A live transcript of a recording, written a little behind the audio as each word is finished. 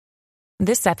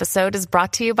This episode is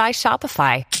brought to you by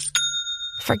Shopify.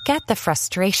 Forget the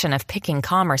frustration of picking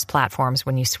commerce platforms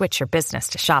when you switch your business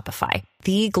to Shopify,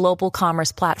 the global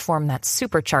commerce platform that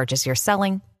supercharges your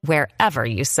selling wherever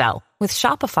you sell. With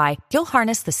Shopify, you'll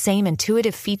harness the same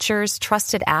intuitive features,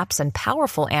 trusted apps, and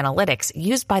powerful analytics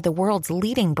used by the world's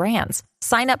leading brands.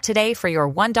 Sign up today for your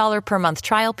 $1 per month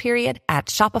trial period at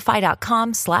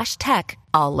shopify.com/tech,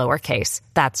 all lowercase.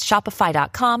 That's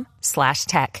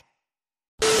shopify.com/tech.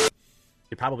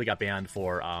 It probably got banned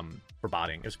for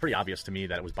botting. It was pretty obvious to me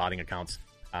that it was botting accounts.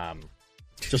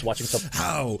 Just watching some.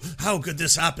 How could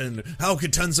this happen? How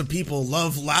could tons of people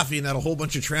love laughing at a whole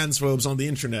bunch of transphobes on the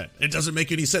internet? It doesn't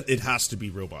make any sense. It has to be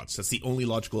robots. That's the only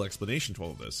logical explanation to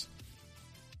all of this.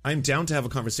 I'm down to have a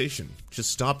conversation.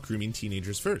 Just stop grooming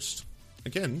teenagers first.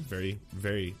 Again, very,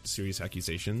 very serious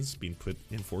accusations being put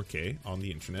in 4K on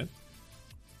the internet.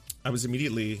 I was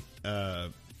immediately,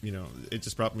 it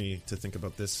just brought me to think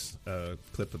about this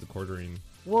clip of the Quartering.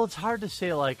 Well, it's hard to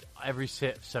say, like, every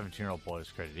 17-year-old boy is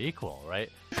created equal,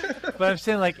 right? But I'm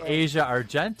saying, like, Asia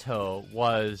Argento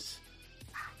was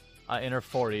in her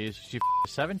 40s. She a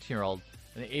 17-year-old,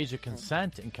 and the age of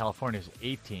consent in California is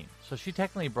 18. So she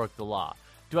technically broke the law.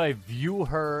 Do I view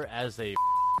her as a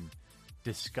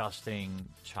disgusting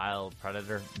child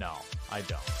predator? No, I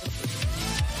don't.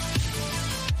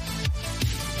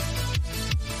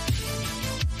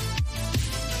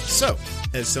 So,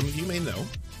 as some of you may know,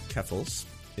 Keffals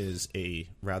is a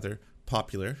rather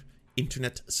popular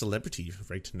internet celebrity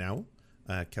right now.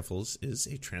 Keffals is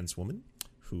a trans woman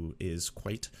who is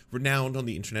quite renowned on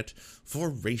the internet for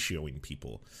ratioing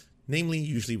people. Namely,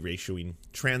 usually ratioing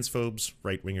transphobes,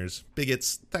 right-wingers,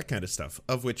 bigots, that kind of stuff,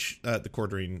 of which the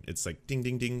Quartering, it's like ding,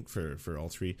 ding, ding for all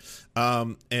three.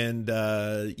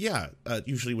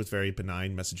 Usually with very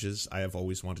benign messages. I have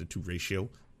always wanted to ratio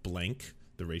blank.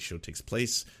 The ratio takes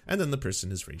place, and then the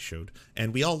person is ratioed,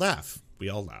 and we all laugh. We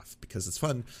all laugh because it's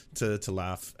fun to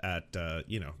laugh at the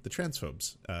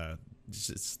transphobes.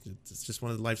 It's just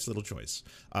one of life's little joys.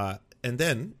 And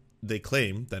then they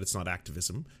claim that it's not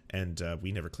activism, and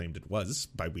we never claimed it was.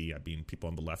 By we, I mean people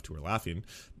on the left who are laughing.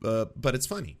 But it's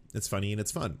funny. It's funny and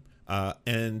it's fun.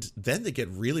 And then they get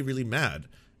really, really mad,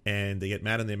 and they get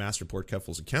mad and they mass report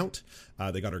Keffals' account.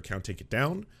 They got her account taken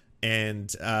down,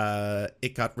 and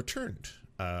it got returned.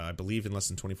 I believe in less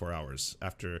than 24 hours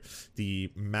after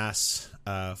the mass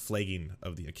flagging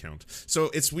of the account.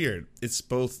 So it's weird. It's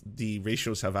both the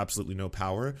ratios have absolutely no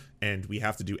power, and we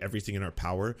have to do everything in our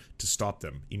power to stop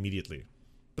them immediately.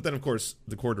 But then, of course,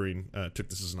 the Quartering took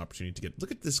this as an opportunity to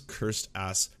look at this cursed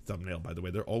ass thumbnail, by the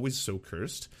way. They're always so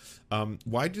cursed.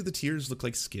 Why do the tears look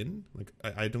like skin? Like,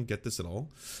 I don't get this at all.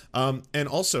 And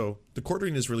also, the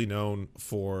Quartering is really known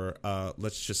for,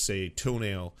 let's just say,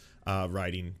 toenail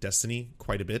riding Destiny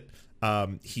quite a bit.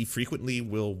 He frequently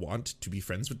will want to be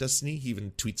friends with Destiny. He even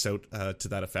tweets out to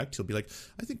that effect. He'll be like,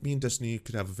 I think me and Destiny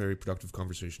could have a very productive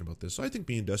conversation about this. I think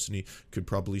me and Destiny could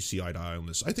probably see eye to eye on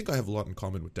this. I think I have a lot in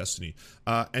common with Destiny.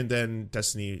 And then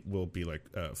Destiny will be like,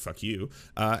 fuck you.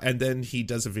 And then he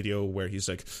does a video where he's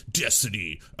like,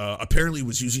 Destiny apparently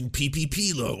was using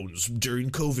PPP loans during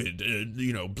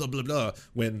COVID, blah, blah, blah.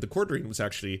 When the Quartering was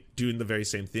actually doing the very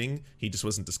same thing. He just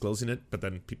wasn't disclosing it. But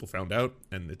then people found out,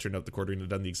 and it turned out the Quartering had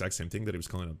done the exact same thing that he was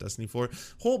calling out Destiny for.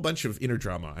 Whole bunch of inner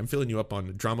drama. I'm filling you up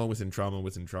on drama within drama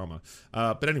within drama.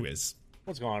 But anyways.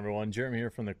 What's going on, everyone? Jeremy here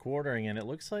from the Quartering, and it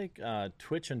looks like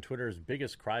Twitch and Twitter's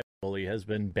biggest CRYBULLY has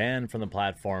been banned from the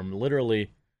platform.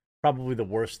 Literally, probably the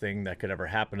worst thing that could ever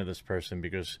happen to this person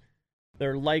because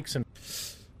their likes and...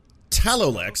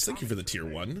 Talolex, thank you for the tier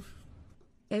 1.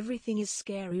 Everything is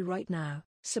scary right now.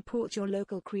 Support your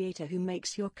local creator who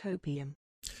makes your copium.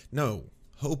 No,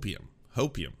 hopium.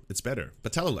 It's better.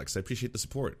 But Talolex, I appreciate the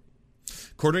support.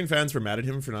 Quartering fans were mad at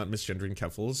him for not misgendering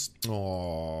Keffals.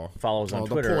 Aww. Follows on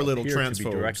Twitter the poor little appear to be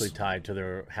transphobes. directly tied to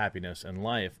their happiness in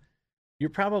life. You're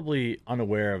probably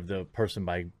unaware of the person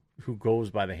who goes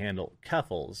by the handle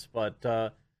Keffals,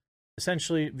 but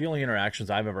essentially the only interactions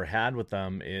I've ever had with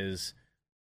them is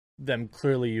them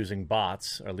clearly using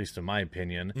bots, or at least in my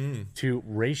opinion, to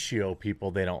ratio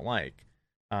people they don't like.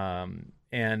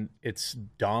 And it's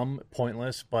dumb,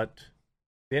 pointless, but at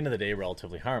the end of the day,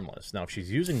 relatively harmless. Now, if she's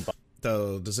using bots...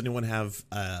 Though, does anyone have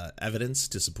evidence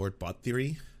to support bot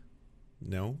theory?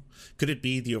 No? Could it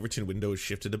be the Overton window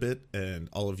shifted a bit, and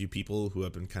all of you people who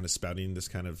have been kind of spouting this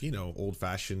kind of,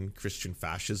 old-fashioned Christian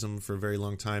fascism for a very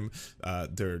long time,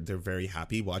 they're very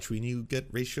happy watching you get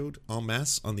ratioed en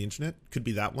masse on the internet? Could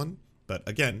be that one. But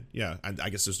again, yeah, I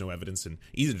guess there's no evidence in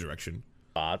either direction.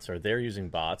 Bots, or they're using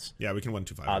bots. Yeah, we can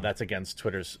 125. That's against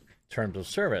Twitter's terms of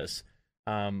service.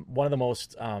 One of the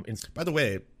most... By the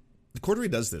way,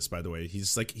 Cordery does this, by the way. He's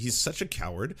such a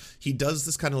coward. He does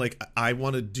this kind of like, I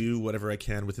want to do whatever I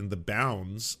can within the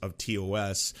bounds of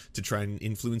TOS to try and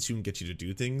influence you and get you to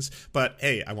do things. But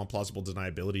hey, I want plausible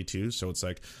deniability too. So it's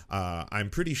like, I'm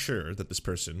pretty sure that this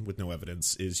person with no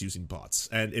evidence is using bots.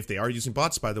 And if they are using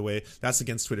bots, by the way, that's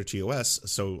against Twitter TOS.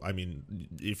 So, I mean,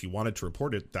 if you wanted to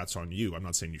report it, that's on you. I'm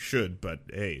not saying you should, but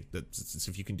hey, that's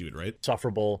if you can do it, right?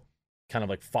 Sufferable, kind of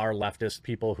like far leftist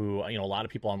people who, a lot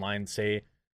of people online say,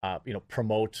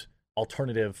 promote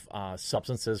alternative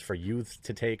substances for youth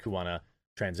to take who want to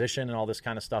transition and all this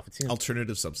kind of stuff. It seems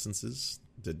alternative substances.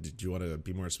 Did you want to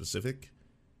be more specific?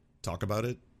 Talk about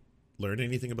it? Learn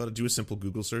anything about it? Do a simple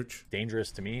Google search.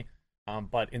 Dangerous to me.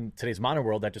 But in today's modern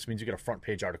world, that just means you get a front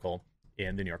page article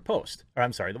in the New York Post. Or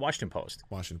I'm sorry, the Washington Post.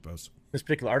 Washington Post. This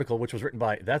particular article, which was written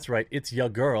by, that's right, it's ya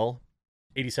girl,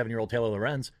 87-year-old Taylor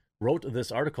Lorenz, wrote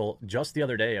this article just the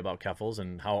other day about Keffals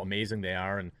and how amazing they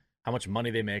are and how much money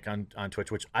they make on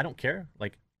Twitch, which I don't care.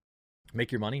 Like,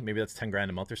 make your money. Maybe that's $10,000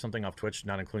 a month or something off Twitch,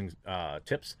 not including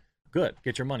tips. Good.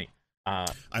 Get your money. I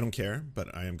don't care,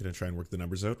 but I am going to try and work the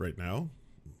numbers out right now.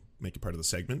 Make it part of the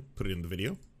segment. Put it in the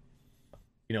video.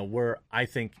 Where I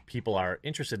think people are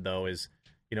interested, though, is,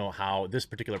 how this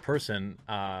particular person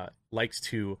likes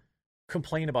to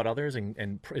complain about others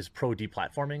and is pro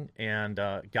deplatforming and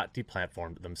got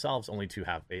deplatformed themselves only to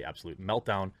have a absolute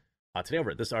meltdown today over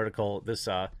it. This article,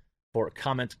 for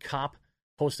Comment Cop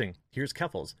posting, here's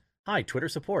Keffals. Hi, Twitter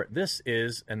support. This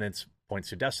is, and then points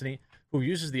to Destiny, who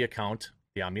uses the account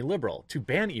The Omni Liberal to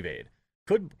ban evade.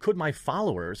 Could my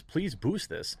followers please boost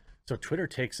this so Twitter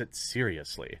takes it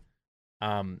seriously?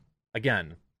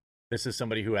 Again, this is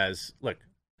somebody who has, look,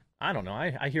 I don't know.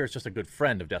 I hear it's just a good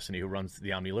friend of Destiny who runs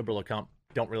the Omni Liberal account.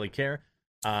 Don't really care.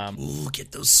 Ooh,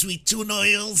 get those sweet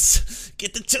toenails.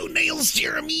 Get the toenails,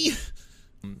 Jeremy.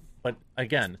 But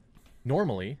again,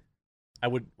 normally, I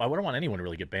wouldn't want anyone to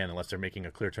really get banned unless they're making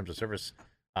a clear terms of service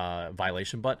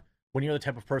violation. But when you're the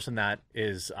type of person that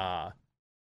is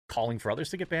calling for others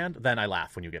to get banned, then I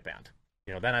laugh when you get banned.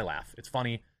 Then I laugh. It's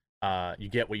funny. You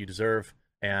get what you deserve,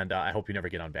 and I hope you never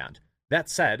get unbanned.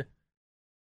 That said,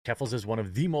 Keffals is one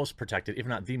of the most protected, if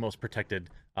not the most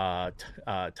protected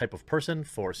type of person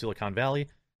for Silicon Valley,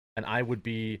 and I would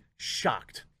be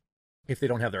shocked if they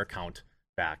don't have their account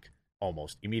back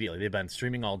almost immediately. They've been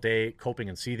streaming all day, coping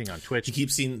and seething on Twitch. He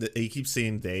keeps saying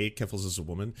they, Keffals is a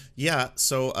woman. Yeah,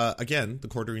 so again, the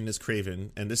Quartering is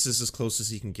Craven, and this is as close as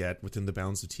he can get within the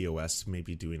bounds of TOS,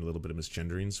 maybe doing a little bit of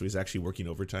misgendering, so he's actually working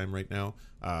overtime right now.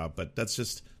 But that's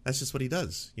just what he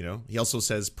does, He also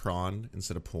says prawn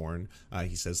instead of porn.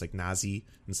 He says like Nazi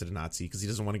instead of Nazi, because he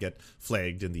doesn't want to get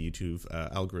flagged in the YouTube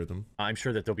algorithm. I'm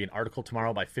sure that there'll be an article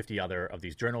tomorrow by 50 other of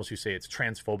these journals who say it's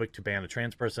transphobic to ban a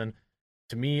trans person.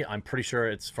 To me, I'm pretty sure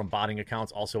it's from botting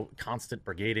accounts, also constant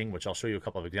brigading, which I'll show you a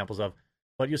couple of examples of.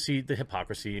 But you'll see the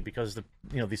hypocrisy because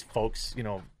these folks,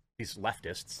 these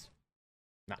leftists,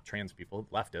 not trans people,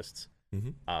 leftists,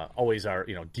 always are,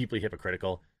 deeply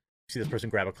hypocritical. You see this person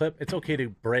grab a clip. It's okay to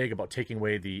brag about taking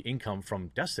away the income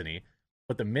from Destiny,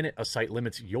 but the minute a site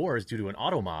limits yours due to an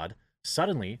auto mod,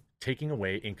 suddenly taking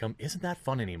away income isn't that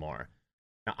fun anymore.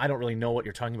 Now, I don't really know what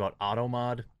you're talking about auto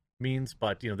mod means,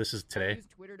 but this is today. I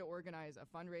used Twitter to organize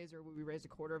a fundraiser where we raised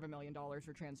 $250,000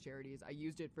 for trans charities. I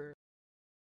used it for.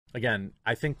 Again,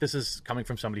 I think this is coming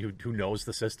from somebody who knows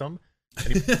the system.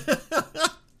 I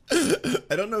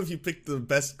don't know if you picked the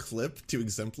best clip to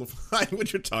exemplify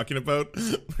what you're talking about,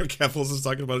 where Keffals is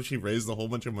talking about she raised a whole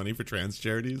bunch of money for trans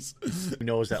charities. Who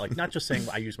knows that, like, not just saying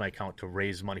I use my account to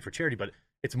raise money for charity, but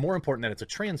it's more important that it's a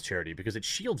trans charity because it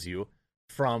shields you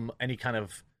from any kind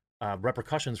of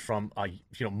repercussions from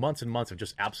months and months of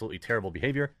just absolutely terrible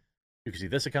behavior. You can see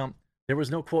this account. There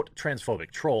was no, quote, transphobic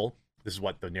troll. This is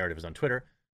what the narrative is on Twitter.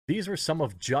 These were some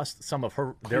of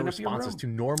their responses to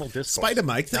normal discourse. Spider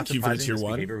Mike, thank you for the tier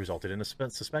 1. Behavior resulted in a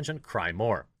suspension. Cry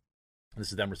more. This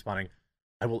is them responding.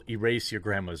 I will erase your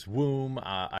grandma's womb.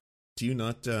 Do you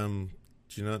not? Oh,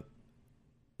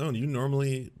 you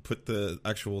normally put the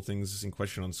actual things in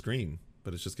question on screen,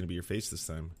 but it's just going to be your face this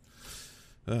time.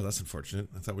 Oh, that's unfortunate.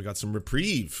 I thought we got some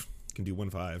reprieve. You can do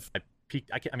 1.5. I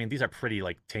peaked. I mean, these are pretty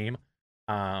like tame,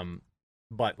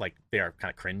 but like they are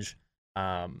kind of cringe.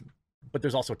 But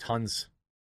there's also tons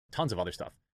of other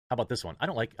stuff. How about this one? I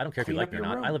don't care if you like me or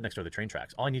not. I live next door to the train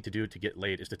tracks. All I need to do to get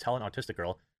laid is to tell an autistic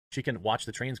girl she can watch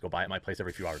the trains go by at my place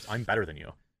every few hours. I'm better than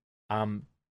you.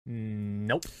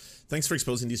 Nope. Thanks for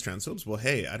exposing these transphobes. Well,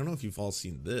 hey, I don't know if you've all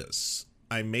seen this.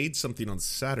 I made something on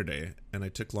Saturday, and I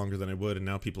took longer than I would, and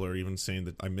now people are even saying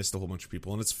that I missed a whole bunch of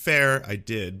people. And it's fair, I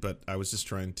did, but I was just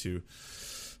trying to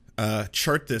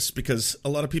chart this because a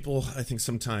lot of people, I think,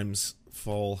 sometimes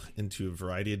fall into a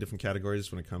variety of different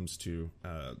categories when it comes to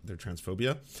their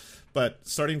transphobia. But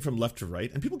starting from left to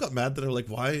right, and people got mad that are like,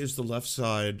 why is the left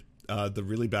side the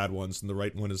really bad ones and the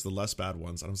right one is the less bad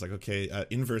ones? And I was like, okay,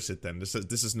 inverse it then. This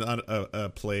is not a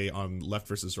play on left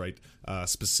versus right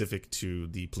specific to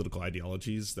the political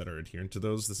ideologies that are adherent to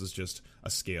those. This is just a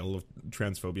scale of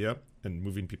transphobia and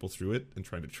moving people through it and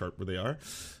trying to chart where they are.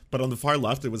 But on the far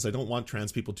left, it was, I don't want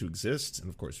trans people to exist. And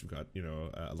of course, we've got,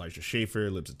 Elijah Schaefer,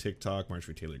 Libs of TikTok,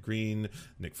 Marjorie Taylor Greene,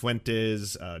 Nick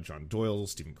Fuentes, John Doyle,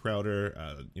 Stephen Crowder,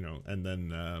 and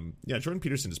then, Jordan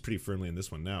Peterson is pretty firmly in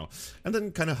this one now. And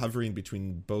then kind of hovering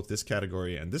between both this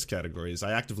category and this category is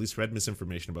I actively spread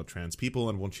misinformation about trans people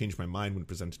and won't change my mind when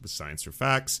presented with science or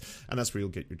facts. And that's where you'll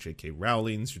get your J.K.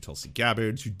 Rowlings, your Tulsi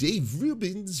Gabbards, your Dave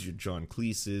Rubins, your John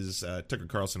Cleeses. Tucker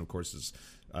Carlson, of course, is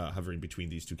hovering between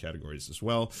these two categories as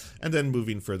well. And then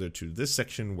moving further to this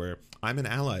section where I'm an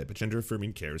ally, but gender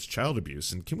affirming care is child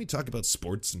abuse. And can we talk about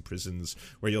sports and prisons,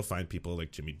 where you'll find people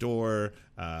like Jimmy Dore,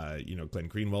 Glenn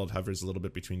Greenwald hovers a little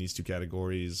bit between these two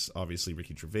categories. Obviously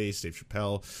Ricky Gervais, Dave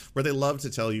Chappelle, where they love to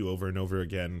tell you over and over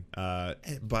again,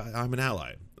 but I'm an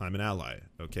ally. I'm an ally,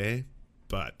 okay?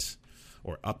 But,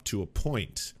 or up to a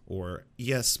point, or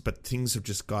yes, but things have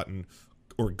just gotten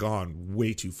or gone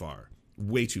way too far.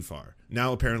 Way too far.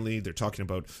 Now, apparently, they're talking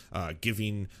about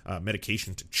giving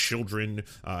medication to children,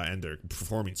 and they're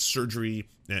performing surgery,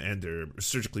 and they're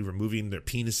surgically removing their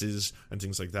penises and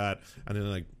things like that. And they're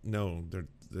like, no,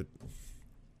 they're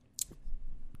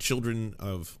children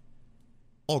of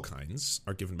all kinds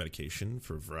are given medication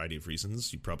for a variety of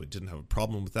reasons. You probably didn't have a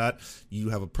problem with that. You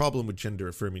have a problem with gender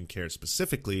affirming care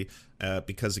specifically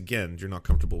because, again, you're not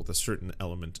comfortable with a certain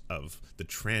element of the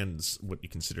trans, what you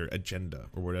consider agenda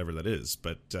or whatever that is.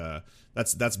 But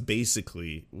that's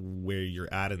basically where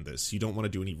you're at in this. You don't want to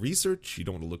do any research. You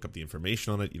don't want to look up the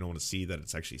information on it. You don't want to see that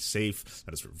it's actually safe,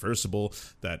 that it's reversible,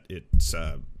 that it's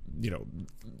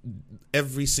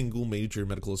every single major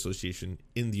medical association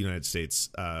in the United States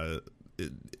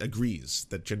agrees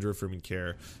that gender affirming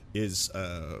care is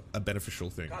a beneficial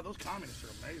thing. God, those communists are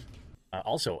amazing.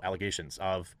 Also, allegations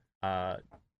of,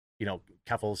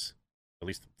 Keffals, at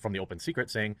least from the open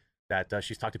secret, saying that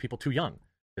she's talked to people too young.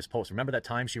 This post, remember that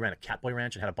time she ran a catboy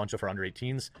ranch and had a bunch of her under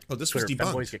 18s? Oh, this Twitter was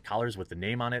debunked. femboys get collars with the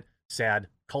name on it. Sad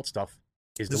cult stuff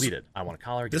is deleted. I want a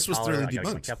collar. Get this a was collar. thoroughly I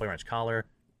got my debunked. catboy ranch collar.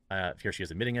 Here she is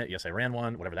admitting it. Yes, I ran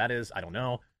one. Whatever that is, I don't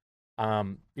know.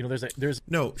 There's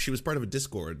No, she was part of a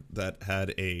Discord that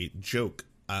had a joke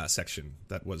section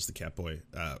that was the Catboy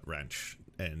Ranch,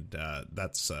 and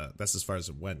that's as far as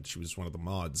it went. She was one of the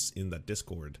mods in that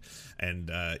Discord,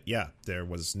 and there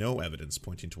was no evidence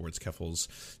pointing towards Keffals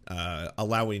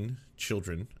allowing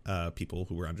children, people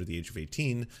who were under the age of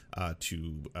 18,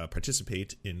 to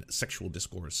participate in sexual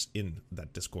discourse in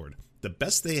that Discord. The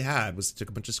best they had was took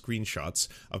a bunch of screenshots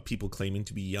of people claiming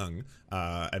to be young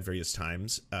at various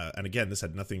times. And again, this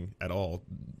had nothing at all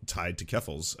tied to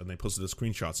Keffals. And they posted the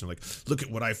screenshots and they're like, look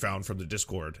at what I found from the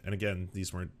Discord. And again,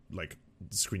 these weren't like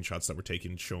screenshots that were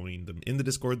taken showing them in the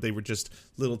Discord. They were just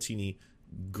little teeny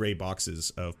gray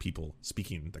boxes of people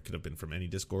speaking that could have been from any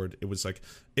Discord. It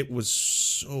was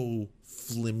so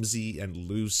flimsy and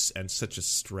loose and such a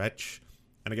stretch.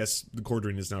 And I guess the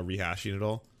Quartering is now rehashing it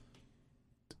all.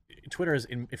 Twitter is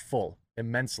full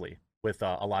immensely with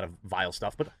a lot of vile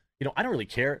stuff, but I don't really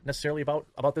care necessarily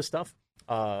about this stuff.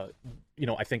 I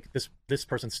think this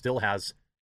person still has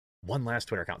one last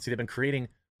Twitter account. See, they've been creating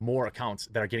more accounts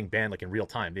that are getting banned like in real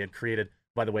time. They had created,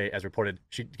 by the way, as reported,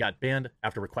 she got banned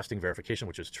after requesting verification,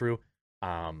 which is true.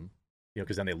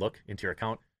 Because then they look into your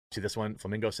account. See this one,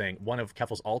 Flamingo, saying one of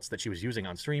Keffals' alts that she was using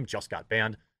on stream just got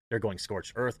banned. They're going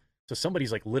scorched earth. So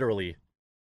somebody's like literally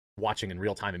watching in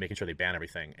real time and making sure they ban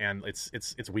everything, and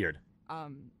it's weird.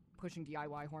 Pushing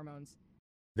DIY hormones.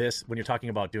 This, when you're talking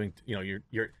about doing,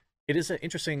 it is an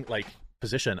interesting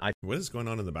position. What is going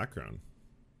on in the background?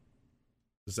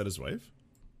 Is that his wife?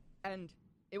 And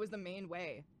it was the main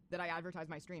way that I advertise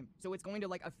my stream, so it's going to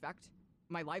affect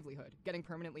my livelihood, getting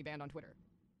permanently banned on Twitter.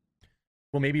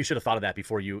 Well, maybe you should have thought of that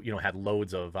before you had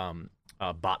loads of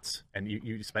bots and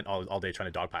you spent all day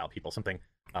trying to dogpile people. Something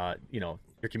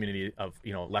your community of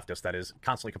leftists that is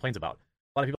constantly complains about.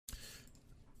 A lot of people.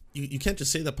 You can't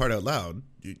just say that part out loud.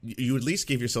 You at least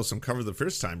gave yourself some cover the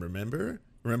first time. Remember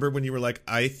when you were like,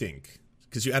 I think,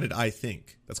 because you added I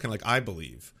think. That's kind of like I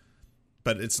believe,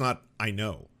 but it's not I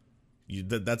know.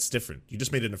 That's different. You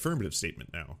just made an affirmative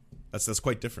statement now. That's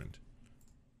quite different.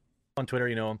 On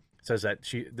Twitter, says that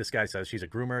this guy says she's a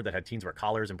groomer that had teens wear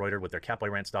collars embroidered with their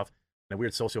Catboy Rant stuff. a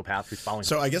weird sociopath who's following.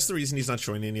 So I guess the reason he's not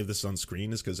showing any of this on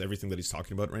screen is because everything that he's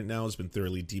talking about right now has been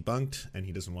thoroughly debunked, and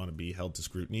he doesn't want to be held to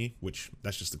scrutiny. Which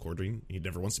that's just the Quartering. He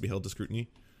never wants to be held to scrutiny.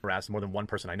 Harassed more than one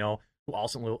person I know who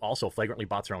also flagrantly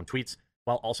bots their own tweets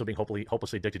while also being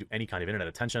hopelessly addicted to any kind of internet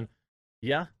attention.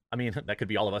 Yeah, I mean, that could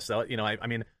be all of us. So, I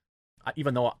mean,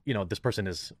 even though, this person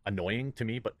is annoying to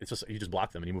me, but it's just, you just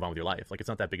block them and you move on with your life. Like, it's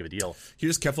not that big of a deal.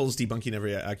 Here's Keffals debunking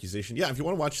every accusation. Yeah, if you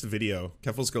want to watch the video,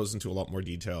 Keffals goes into a lot more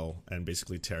detail and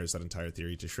basically tears that entire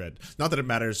theory to shred. Not that it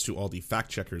matters to all the fact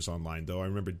checkers online, though. I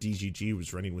remember DGG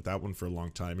was running with that one for a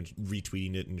long time and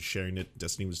retweeting it and sharing it.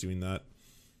 Destiny was doing that.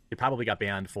 It probably got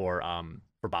banned for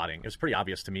botting. It was pretty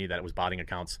obvious to me that it was botting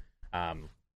accounts.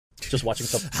 Just watching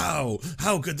stuff.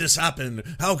 How could this happen?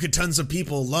 How could tons of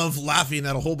people love laughing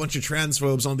at a whole bunch of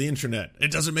transphobes on the internet? It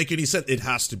doesn't make any sense. It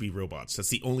has to be robots. That's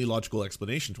the only logical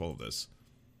explanation to all of this.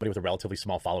 But with a relatively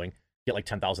small following, get like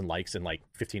 10,000 likes in like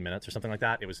 15 minutes or something like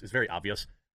that. It's very obvious.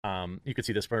 You could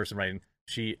see this person writing,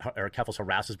 Keffals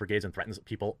harasses brigades and threatens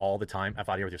people all the time. F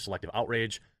out here with your selective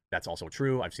outrage. That's also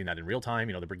true. I've seen that in real time.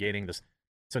 The brigading this.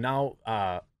 So now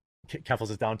Keffals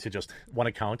is down to just one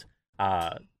account.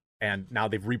 And now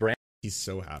they've rebranded. He's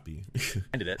so happy.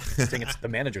 Ended it, saying it's the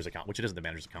manager's account, which it isn't the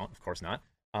manager's account, of course not.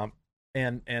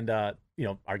 And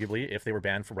arguably, if they were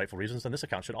banned for rightful reasons, then this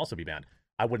account should also be banned.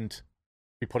 I wouldn't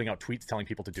be putting out tweets telling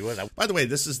people to do it. By the way,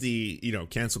 this is the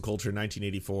cancel culture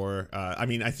 1984. I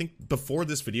mean, I think before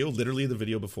this video, literally the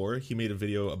video before, he made a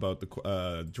video about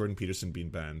the Jordan Peterson being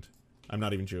banned. I'm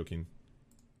not even joking.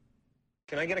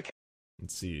 Can I get a?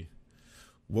 Let's see.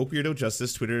 Woke Weirdo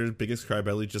Justice, Twitter's biggest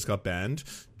crybaby, just got banned.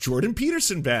 Jordan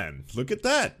Peterson banned. Look at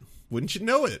that. Wouldn't you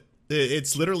know it?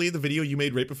 It's literally the video you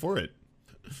made right before it.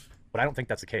 But I don't think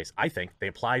that's the case. I think they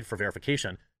applied for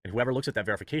verification, and whoever looks at that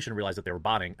verification realized that they were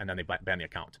botting, and then they banned the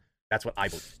account. That's what I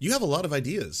believe. You have a lot of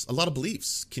ideas, a lot of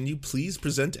beliefs. Can you please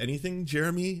present anything,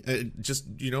 Jeremy? Just,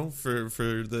 for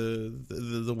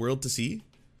the world to see?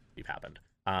 It happened.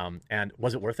 And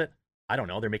was it worth it? I don't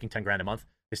know. They're making 10 grand a month.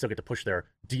 They still get to push their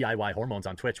DIY hormones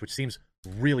on Twitch, which seems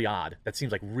really odd. That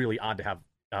seems like really odd to have,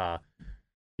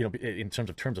 in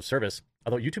terms of service.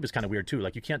 Although YouTube is kind of weird too.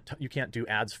 Like you can't do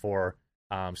ads for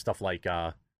stuff like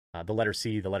the letter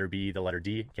C, the letter B, the letter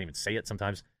D. You can't even say it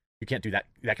sometimes. You can't do that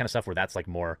kind of stuff where that's like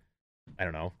more, I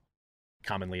don't know,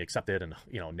 commonly accepted and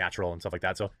natural and stuff like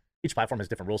that. So each platform has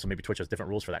different rules. So maybe Twitch has different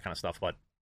rules for that kind of stuff. But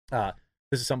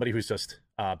this is somebody who's just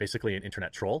basically an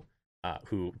internet troll.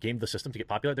 Who gamed the system to get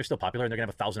popular. They're still popular, and they're going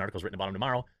to have 1,000 articles written about them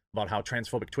tomorrow about how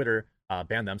transphobic Twitter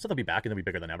banned them. So they'll be back, and they'll be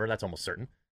bigger than ever. That's almost certain.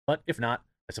 But if not,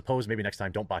 I suppose maybe next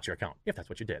time don't bot your account, if that's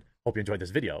what you did. Hope you enjoyed this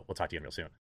video. We'll talk to you real soon.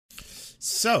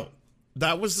 So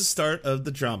that was the start of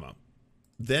the drama.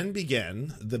 Then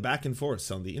began the back and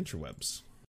forth on the interwebs.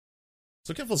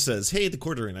 So Keffals says, "Hey, the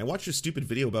Quartering, I watched your stupid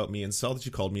video about me and saw that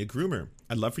you called me a groomer.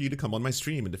 I'd love for you to come on my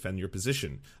stream and defend your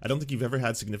position. I don't think you've ever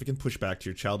had significant pushback to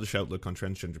your childish outlook on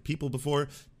transgender people before.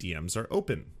 DMs are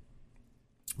open."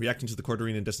 Reacting to the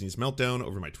Quartering and Destiny's meltdown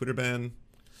over my Twitter ban.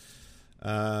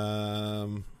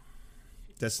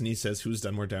 Destiny says, "Who's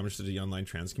done more damage to the online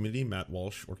trans community, Matt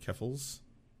Walsh or Keffals?"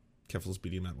 Keffals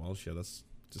beating Matt Walsh. Yeah, that's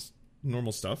just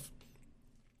normal stuff.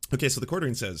 Okay, so the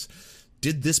Quartering says,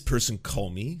 "Did this person call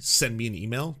me? Send me an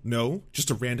email? No,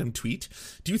 just a random tweet?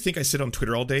 Do you think I sit on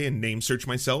Twitter all day and name search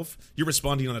myself? You're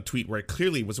responding on a tweet where I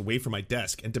clearly was away from my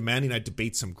desk and demanding I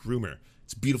debate some groomer.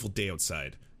 It's a beautiful day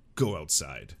outside. Go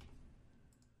outside."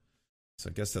 So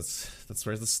I guess that's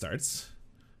where this starts.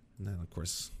 And then, of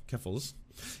course, Keffals.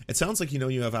 "It sounds like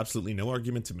you have absolutely no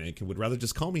argument to make and would rather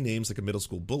just call me names like a middle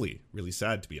school bully. Really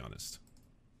sad, to be honest.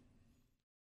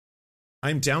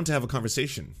 I'm down to have a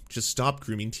conversation. Just stop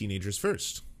grooming teenagers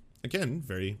first." Again,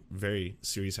 very, very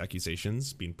serious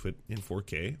accusations being put in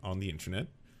 4K on the internet.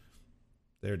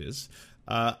 There it is.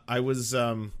 I was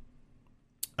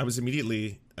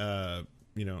immediately,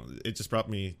 it just brought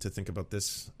me to think about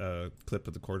this clip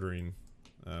of the Quartering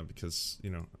because,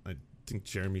 I think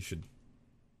Jeremy should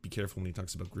be careful when he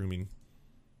talks about grooming.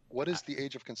 What is the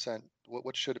age of consent?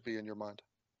 What should it be in your mind?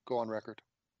 Go on record.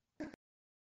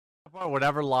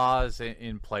 Whatever law is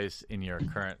in place in your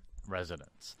current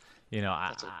residence.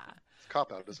 That's a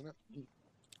cop-out, isn't it?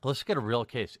 Let's get a real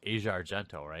case. Asia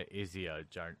Argento, right? Asia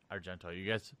Argento.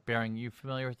 You guys, Bearing, you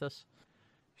familiar with this?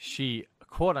 She,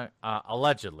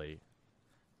 allegedly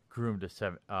groomed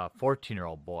a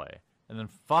 14-year-old boy and then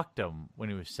fucked him when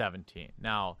he was 17.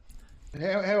 Now,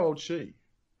 how old is she?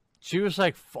 She was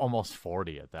like almost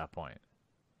 40 at that point.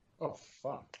 Oh,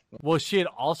 fuck. Well, she had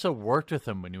also worked with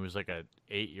him when he was like a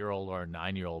 8-year-old or a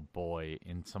 9-year-old boy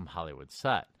in some Hollywood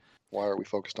set. Why are we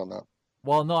focused on that?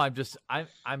 Well, no, I'm just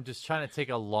trying to take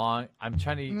a long. I'm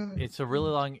trying to. It's a really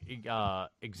long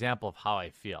example of how I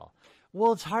feel.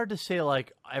 Well, it's hard to say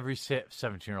like every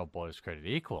 17-year-old boy is created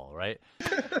equal, right?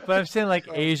 But I'm saying like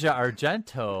Asia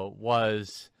Argento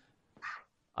was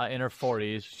in her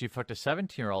 40s. She fucked a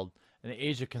 17-year-old, and the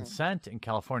age of consent in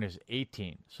California is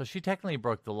 18. So she technically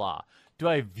broke the law. Do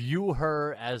I view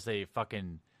her as a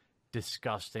fucking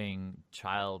disgusting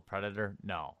child predator?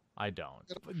 No, I don't.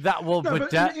 That will, No,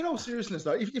 but in all seriousness,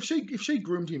 though, if she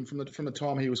groomed him from the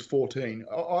time he was 14,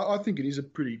 I think it is a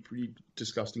pretty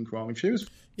disgusting crime. If she was,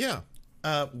 Yeah.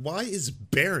 Why is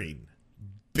bearing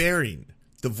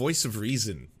the voice of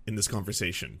reason in this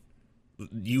conversation?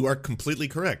 You are completely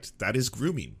correct. That is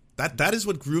grooming. That is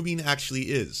what grooming actually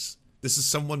is. This is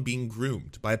someone being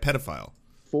groomed by a pedophile.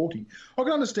 40, I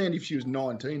can understand if she was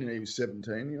 19 and he was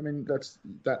 17. I mean,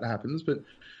 that happens, but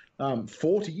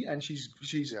 40 and she's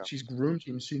groomed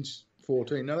him since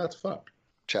 14. No, that's fucked.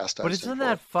 Chastised. But isn't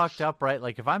that fucked up, right?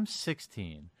 Like if I'm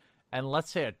 16 and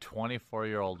let's say a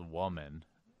 24-year-old woman,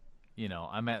 you know,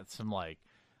 I'm at some like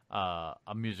a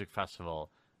music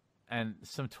festival and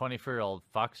some 24-year-old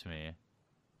fucks me,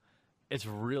 it's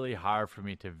really hard for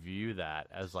me to view that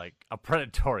as like a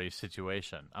predatory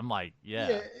situation. I'm like,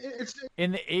 yeah. It's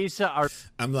In the Asa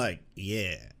I'm like,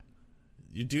 yeah.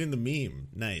 You're doing the meme.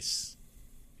 Nice.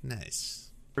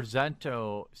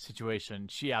 Argento situation,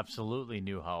 she absolutely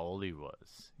knew how old he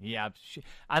was.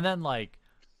 And then like,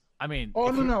 I mean. Oh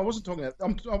no, I wasn't talking about.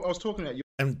 I was talking about you.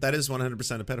 And that is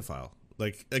 100% a pedophile.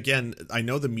 Like, again, I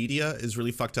know the media is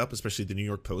really fucked up, especially the New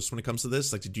York Post when it comes to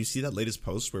this. Like, did you see that latest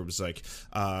post where it was like,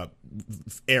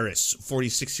 heiress,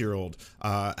 46-year-old,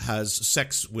 has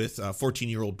sex with a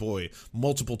 14-year-old boy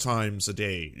multiple times a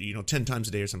day, 10 times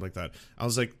a day or something like that. I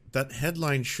was like, that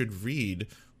headline should read,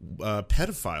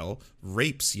 pedophile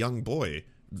rapes young boy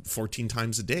 14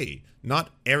 times a day, not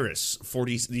heiress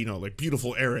 40, like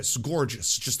beautiful heiress,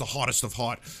 gorgeous, just the hottest of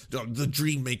hot, the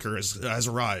dream maker has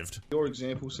arrived. Your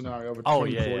example scenario of a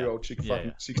 24-year-old chick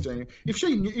fucking 16. If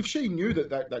she knew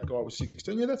that guy was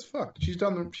 16, yeah, that's fucked.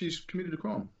 She's committed a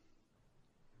crime.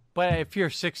 But if you're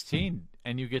 16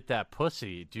 and you get that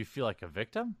pussy, do you feel like a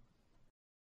victim?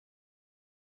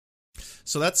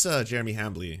 So that's Jeremy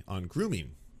Hambley on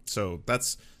grooming. So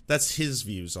that's his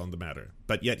views on the matter.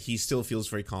 But yet he still feels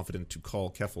very confident to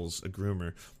call Keffals a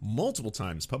groomer multiple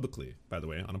times publicly, by the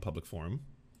way, on a public forum,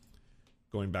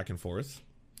 going back and forth.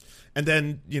 And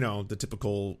then, the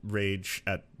typical rage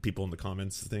at people in the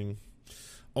comments thing.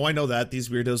 Oh, I know that. These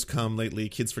weirdos come lately.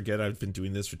 Kids forget I've been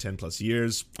doing this for 10 plus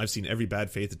years. I've seen every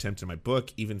bad faith attempt in my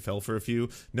book, even fell for a few.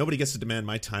 Nobody gets to demand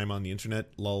my time on the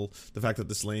internet. Lol. The fact that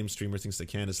this lame streamer thinks they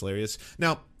can is hilarious.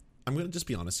 Now, I'm going to just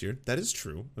be honest here. That is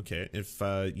true, okay? If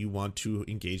you want to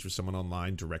engage with someone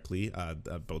online directly,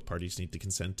 both parties need to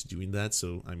consent to doing that.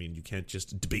 So, I mean, you can't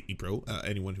just debate me, bro.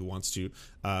 Anyone who wants to,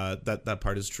 that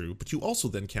part is true. But you also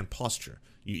then can't posture.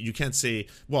 You can't say,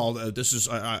 well, this is,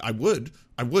 I would,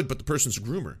 but the person's a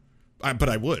groomer. But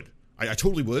I would. I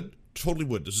totally would. Totally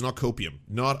would. This is not copium.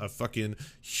 Not a fucking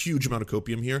huge amount of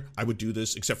copium here. I would do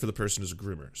this except for the person is a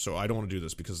groomer. So I don't want to do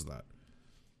this because of that.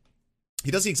 He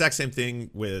does the exact same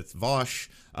thing with Vosh.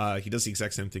 He does the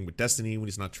exact same thing with Destiny when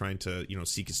he's not trying to,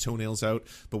 seek his toenails out.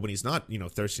 But when he's not,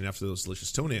 thirsting after those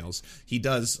delicious toenails, he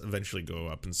does eventually go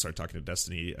up and start talking to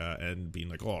Destiny and being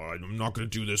like, oh, I'm not going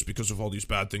to do this because of all these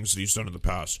bad things that he's done in the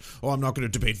past. Oh, I'm not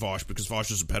going to debate Vosh because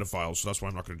Vosh is a pedophile, so that's why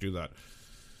I'm not going to do that.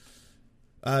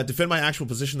 Defend my actual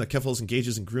position that Keffals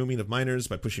engages in grooming of minors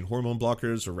by pushing hormone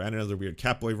blockers or ran another weird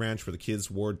Catboy ranch where the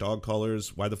kids wore dog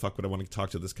collars. Why the fuck would I want to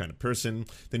talk to this kind of person?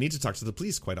 They need to talk to the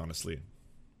police, quite honestly.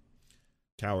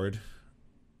 Coward.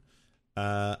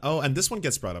 And this one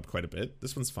gets brought up quite a bit.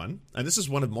 This one's fun. And this is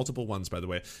one of multiple ones, by the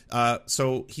way.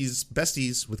 So he's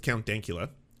besties with Count Dankula.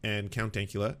 And Count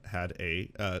Dankula had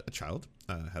a child,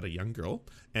 had a young girl,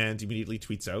 and immediately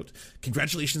tweets out,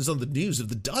 "Congratulations on the news of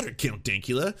the daughter, Count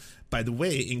Dankula. By the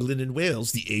way, England and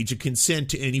Wales, the age of consent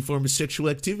to any form of sexual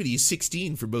activity is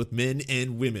 16 for both men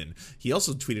and women." He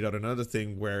also tweeted out another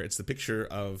thing where it's the picture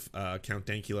of Count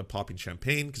Dankula popping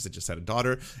champagne because they just had a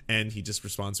daughter, and he just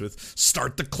responds with,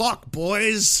 "Start the clock,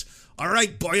 boys. All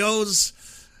right, boyos.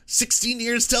 16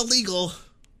 years till legal."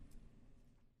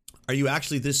 Are you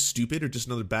actually this stupid or just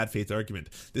another bad faith argument?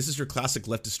 This is your classic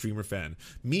leftist streamer fan.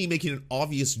 Me making an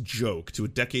obvious joke to a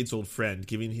decades-old friend,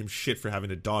 giving him shit for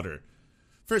having a daughter.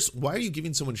 First, why are you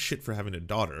giving someone shit for having a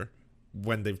daughter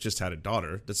when they've just had a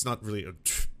daughter? That's not really a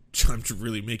time to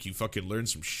really make you fucking learn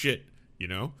some shit,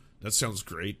 That sounds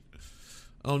great.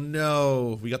 Oh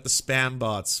no, we got the spam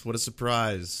bots. What a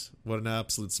surprise. What an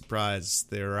absolute surprise.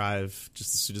 They arrive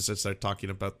just as soon as I start talking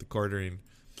about the quartering.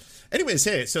 Anyways,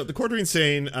 hey, so the Quarterings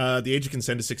saying the age of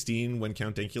consent is 16 when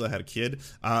Count Dankula had a kid.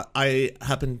 I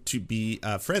happen to be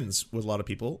friends with a lot of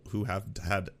people who have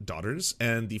had daughters,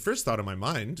 and the first thought in my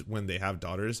mind when they have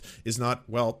daughters is not,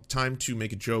 well, time to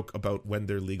make a joke about when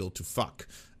they're legal to fuck.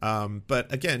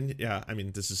 But again, yeah, I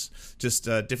mean, this is just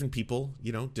different people,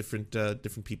 you know, different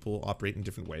people operate in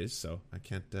different ways, so I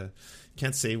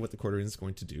can't say what the Quarterings is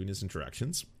going to do in his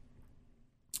interactions.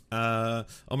 Oh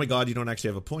my god, you don't actually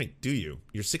have a point, do you?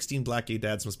 Your 16 black gay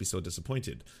dads must be so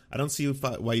disappointed. I don't see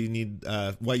why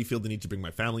you feel the need to bring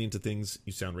my family into things.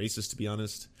 You sound racist, to be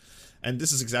honest. And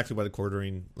this is exactly why the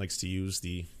Quartering likes to use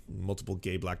the multiple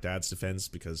gay black dads defense,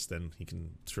 because then he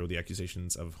can throw the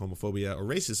accusations of homophobia or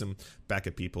racism back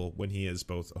at people when he is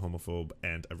both a homophobe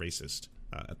and a racist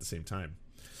at the same time.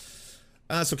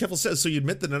 So Keffals says, so you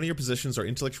admit that none of your positions are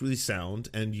intellectually sound,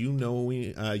 and you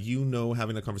know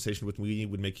having a conversation with me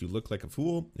would make you look like a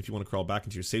fool. If you want to crawl back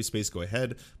into your safe space, go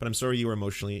ahead, but I'm sorry you are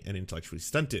emotionally and intellectually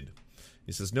stunted.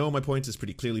 He says, no, my point is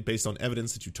pretty clearly based on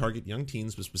evidence that you target young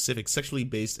teens with specific sexually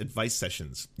based advice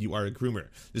sessions. You are a groomer.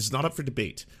 This is not up for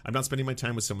debate. I'm not spending my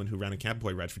time with someone who ran a camp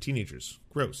boy rad for teenagers.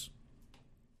 Gross.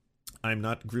 I'm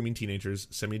not grooming teenagers.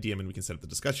 Send me a DM and we can set up the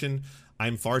discussion.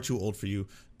 I'm far too old for you.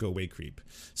 Go away, creep.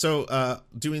 So,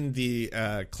 doing the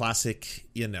classic,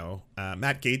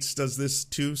 Matt Gaetz does this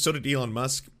too. So did Elon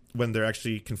Musk when they're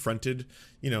actually confronted,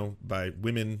 by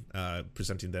women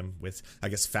presenting them with, I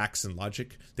guess, facts and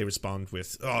logic. They respond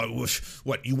with, "Oh,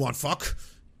 what, you want fuck?"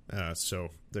 So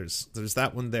there's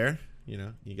that one there.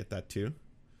 You get that too.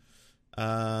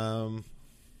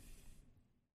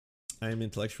 I am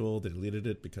intellectual. They deleted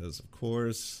it because, of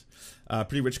course,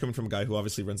 pretty rich coming from a guy who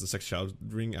obviously runs the sex child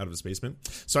ring out of his basement.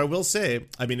 So I will say,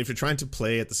 I mean, if you're trying to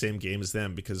play at the same game as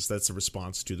them, because that's a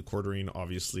response to the Quartering,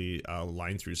 obviously,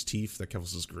 lying through his teeth that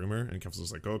Keffals is groomer, and Keffals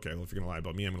is like, okay, well, if you're gonna lie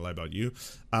about me, I'm gonna lie about you.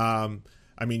 I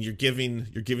mean, you're giving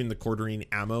the Quartering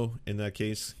ammo in that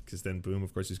case, because then boom,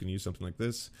 of course, he's gonna use something like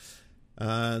this.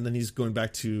 And then he's going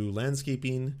back to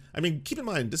landscaping. I mean, keep in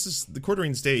mind, this is the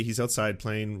Quartering's day. He's outside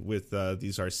playing with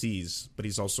these RCs, but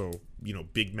he's also,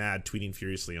 big mad, tweeting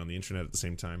furiously on the internet at the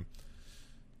same time.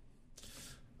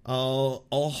 I'll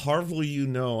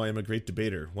harvel I am a great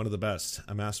debater, one of the best,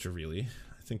 a master, really.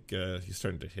 I think he's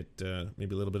starting to hit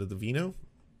maybe a little bit of the vino,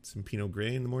 some Pinot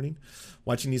Grey in the morning.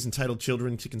 Watching these entitled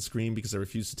children kick and scream because I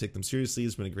refuse to take them seriously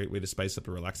has been a great way to spice up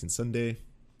a relaxing Sunday.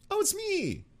 Oh, it's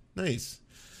me! Nice.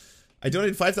 I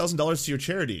donated $5,000 to your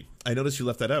charity. I noticed you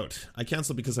left that out. I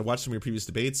canceled because I watched some of your previous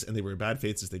debates, and they were bad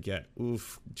faiths as they get.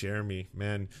 Oof, Jeremy,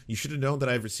 man. You should have known that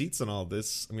I have receipts on all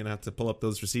this. I'm going to have to pull up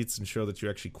those receipts and show that you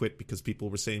actually quit because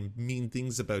people were saying mean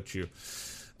things about you.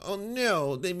 Oh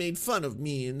no, they made fun of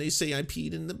me, and they say I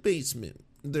peed in the basement.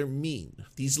 They're mean.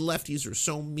 These lefties are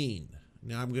so mean.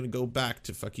 Now I'm going to go back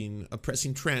to fucking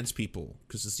oppressing trans people,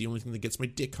 because it's the only thing that gets my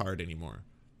dick hard anymore.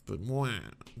 But wow,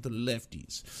 the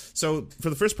lefties. So for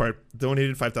the first part,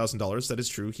 donated $5,000. That is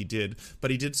true, he did,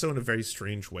 but he did so in a very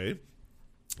strange way.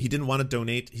 He didn't want to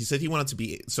donate. He said he wanted to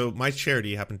be. So my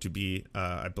charity happened to be,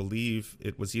 I believe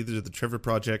it was either the Trevor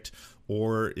Project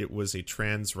or it was a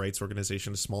trans rights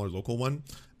organization, a smaller local one.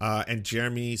 And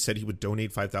Jeremy said he would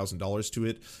donate $5,000 to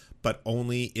it, but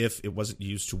only if it wasn't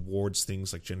used towards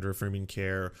things like gender affirming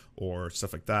care or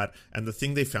stuff like that. And the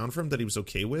thing they found for him that he was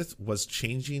okay with was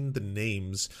changing the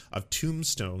names of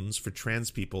tombstones for trans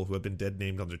people who have been dead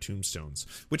named on their tombstones,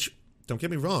 which, don't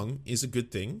get me wrong, is a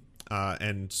good thing.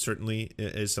 And certainly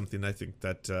is something I think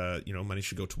that, money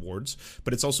should go towards.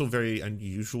 But it's also very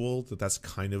unusual that that's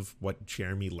kind of what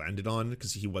Jeremy landed on,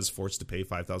 because he was forced to pay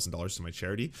 $5,000 to my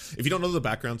charity. If you don't know the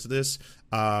background to this,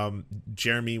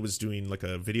 Jeremy was doing like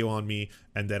a video on me,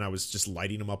 and then I was just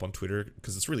lighting him up on Twitter,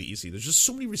 because it's really easy. There's just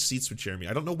so many receipts with Jeremy.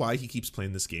 I don't know why he keeps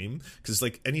playing this game, because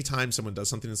like anytime someone does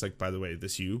something, it's like, by the way,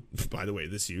 this you, by the way,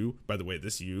 this you, by the way,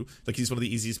 this you. Like he's one of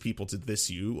the easiest people to this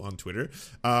you on Twitter.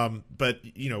 But,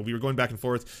 we were going back and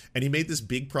forth, and he made this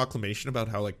big proclamation about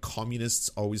how like communists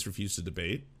always refuse to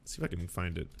debate. Let's see if I can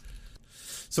find it.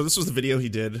 So this was the video he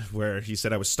did where he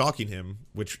said I was stalking him,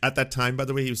 which at that time, by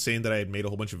the way, he was saying that I had made a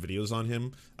whole bunch of videos on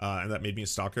him, and that made me a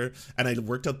stalker. And I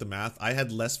worked out the math. I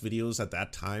had less videos at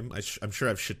that time. I'm sure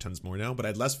I have shit tons more now, but I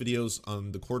had less videos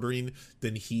on the Quartering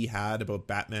than he had about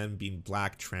Batman being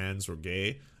black, trans, or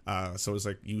gay. So it's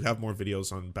like you have more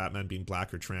videos on Batman being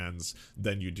black or trans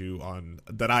than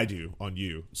I do on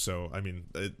you. So I mean,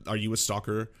 are you a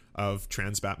stalker of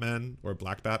trans Batman or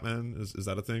black Batman? Is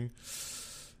that a thing?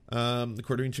 The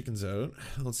Quartering chicken's out.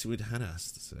 Let's see what Hannah has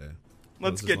to say.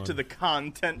 Let's get to the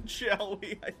content, shall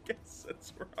we? I guess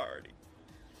that's priority.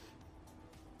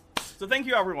 So thank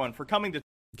you everyone for coming to.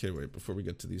 Okay, wait. Before we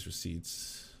get to these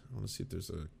receipts, I want to see if there's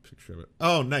a picture of it.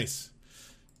 Oh, nice.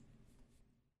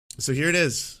 So here it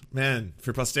is, man,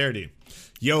 for posterity.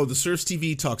 Yo, the Serfs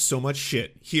TV talks so much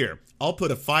shit. Here, I'll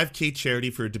put a 5K charity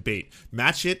for a debate.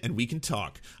 Match it and we can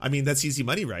talk. I mean, that's easy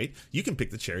money, right? You can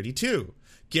pick the charity too.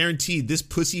 Guaranteed, this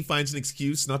pussy finds an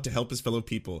excuse not to help his fellow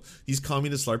people. These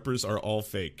communist LARPers are all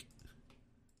fake.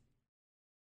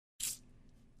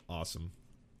 Awesome.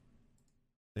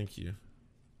 Thank you.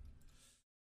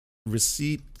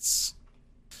 Receipts.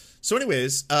 So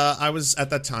anyways, I was at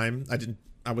that time,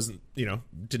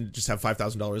 didn't just have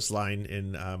 $5,000 lying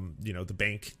in, the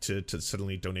bank to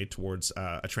suddenly donate towards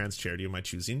a trans charity of my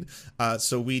choosing.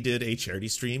 So we did a charity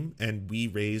stream and we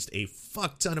raised a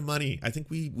fuck ton of money. I think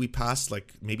we passed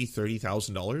like maybe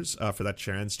 $30,000 for that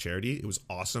trans charity. It was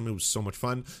awesome. It was so much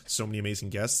fun. So many amazing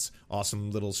guests.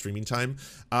 Awesome little streaming time.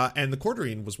 And the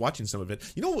Quartering was watching some of it.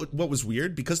 You know what was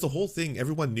weird? Because the whole thing,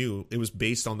 everyone knew it was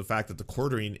based on the fact that the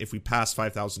Quartering, if we passed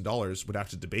 $5,000, would have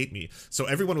to debate me. So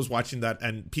everyone was watching that,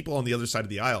 and people on the other side of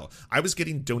the aisle, I was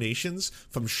getting donations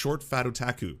from Short Fat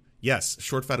Otaku. Yes,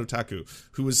 Short Fat Otaku,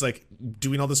 who was like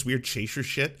doing all this weird chaser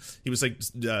shit. He was like,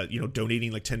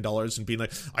 donating like $10 and being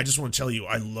like, I just want to tell you,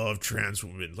 I love trans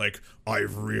women. Like, I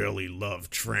really love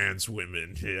trans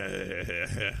women.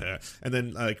 And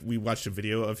then like we watched a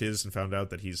video of his and found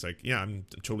out that he's like, yeah, I'm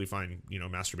totally fine,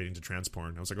 masturbating to trans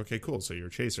porn. I was like, okay, cool. So you're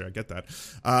a chaser. I get that.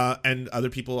 And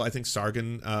other people, I think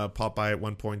Sargon popped by at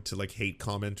one point to like hate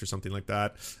comment or something like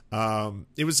that.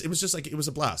 It was just like, it was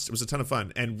a blast. It was a ton of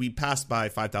fun. And we passed by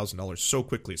 $5,000 so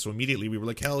quickly. So immediately we were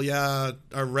like, hell yeah,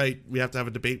 all right, we have to have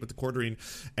a debate with the Quartering.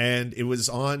 And it was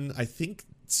on, I think,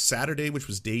 Saturday, which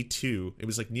was day 2. It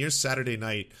was like near Saturday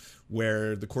night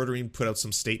where the Quartering put out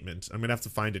some statement. I'm gonna have to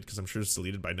find it because I'm sure it's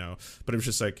deleted by now, but it was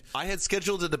just like, I had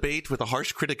scheduled a debate with a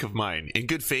harsh critic of mine. In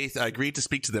good faith, I agreed to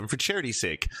speak to them for charity's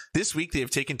sake. This week they have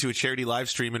taken to a charity live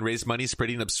stream and raised money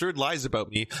spreading absurd lies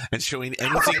about me and showing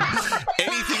anything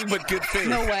but good faith.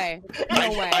 No way.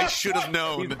 No way. I should have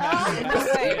known. No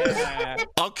way.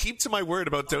 I'll keep to my word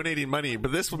about donating money,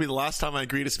 but this will be the last time I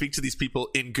agree to speak to these people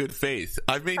in good faith.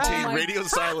 I've maintained radio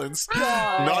silence,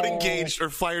 not engaged or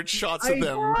fired shots at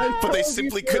them, but they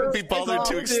simply couldn't be bothered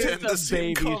to extend the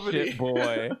same comedy. Shit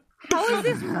boy. How is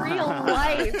this real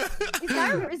life?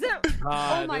 Is it?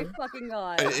 Oh my fucking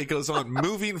god. It goes on.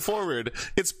 Moving forward,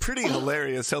 it's pretty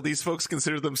hilarious how these folks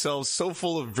consider themselves so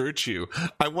full of virtue.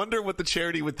 I wonder what the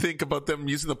charity would think about them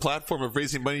using the platform of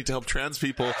raising money to help trans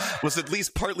people was at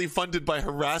least partly funded by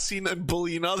harassing and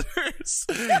bullying others.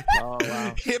 Oh,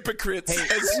 wow. Hypocrites,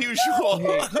 as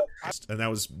usual. And that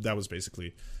was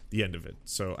basically the end of it.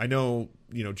 So I know,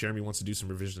 Jeremy wants to do some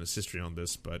revisionist history on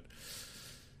this, but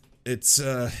it's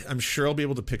I'm sure I'll be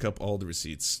able to pick up all the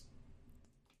receipts.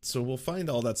 So we'll find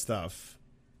all that stuff.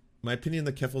 My opinion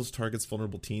that Keffals targets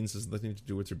vulnerable teens has nothing to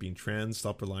do with her being trans.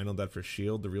 Stop relying on that for a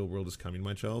shield. The real world is coming,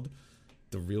 my child.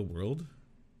 The real world?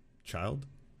 Child?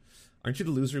 Aren't you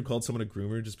the loser who called someone a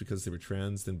groomer just because they were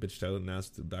trans, then bitched out and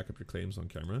asked to back up your claims on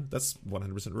camera? That's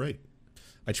 100% right.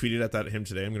 I tweeted at him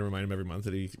today. I'm going to remind him every month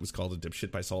that he was called a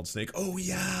dipshit by Solid Snake. Oh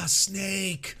yeah,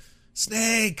 Snake!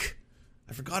 Snake!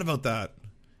 I forgot about that.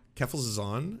 Keffals is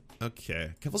on?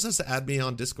 Okay. Keffals has to add me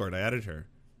on Discord. I added her.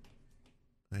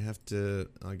 I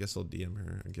guess I'll DM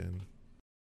her again.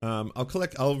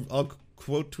 I'll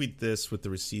quote tweet this with the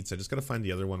receipts. I just gotta find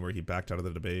the other one where he backed out of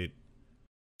the debate.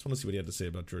 Just want to see what he had to say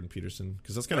about Jordan Peterson,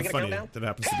 because that's kind of funny that it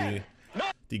happens to be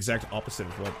the exact opposite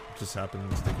of what just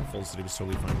happened to Keffals that he was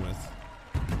totally fine with.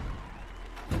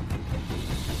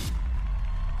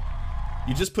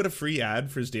 You just put a free ad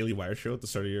for his Daily Wire show at the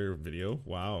start of your video?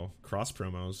 Wow. Cross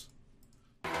promos.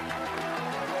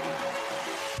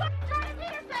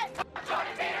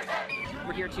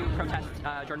 We're here to protest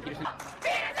Jordan Peterson.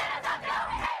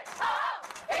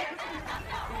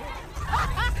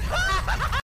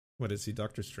 What is he,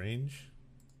 Doctor Strange?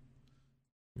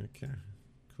 Okay.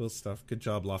 Cool stuff. Good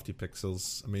job, Lofty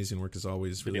Pixels. Amazing work as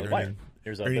always. Really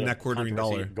earning that quartering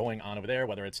dollar going on over there,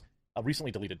 whether it's a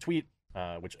recently deleted tweet,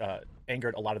 which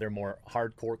angered a lot of their more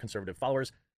hardcore conservative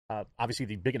followers. Obviously,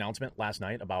 the big announcement last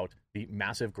night about the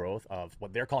massive growth of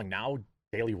what they're calling now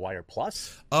Daily Wire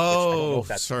Plus. Oh,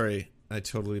 sorry. I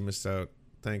totally missed out.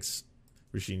 Thanks,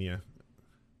 Regina.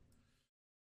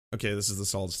 Okay, this is the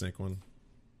Solid Snake one.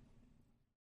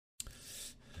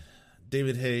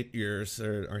 David Hater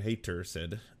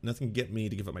said, nothing can get me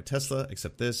to give up my Tesla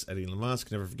except this. Eddie Elon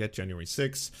Musk, never forget January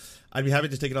 6th. I'd be happy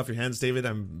to take it off your hands, David.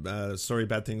 I'm sorry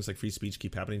bad things like free speech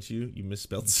keep happening to you. You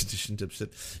misspelled sedition,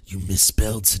 dipshit. You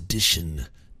misspelled sedition,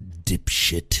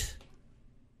 dipshit.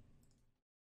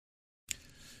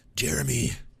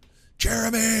 Jeremy!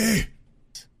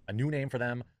 A new name for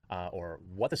them, or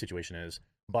what the situation is.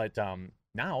 But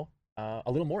now, a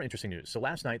little more interesting news. So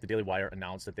last night, the Daily Wire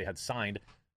announced that they had signed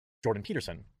Jordan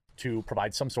Peterson to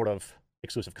provide some sort of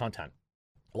exclusive content.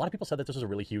 A lot of people said that this was a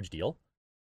really huge deal.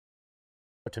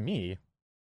 But to me,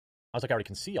 I was like, I already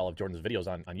can see all of Jordan's videos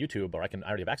on YouTube, or I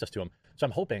already have access to them. So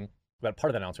I'm hoping that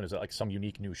part of the announcement is like some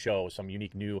unique new show, some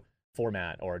unique new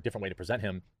format, or a different way to present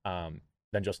him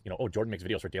than just, oh, Jordan makes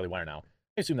videos for Daily Wire now.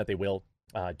 I assume that they will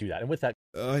do that. And with that...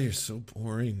 Oh, you're so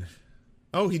boring.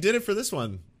 Oh, he did it for this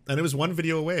one. And it was one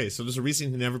video away. So there's a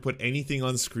reason he never put anything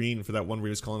on screen for that one where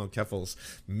he was calling out Keffals.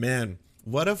 Man,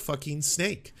 what a fucking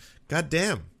snake. God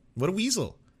damn. What a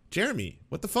weasel. Jeremy,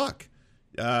 what the fuck?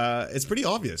 It's pretty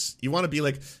obvious. You want to be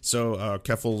like, so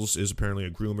Keffals is apparently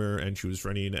a groomer, and she was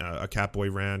running a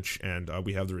Catboy ranch, and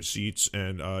we have the receipts,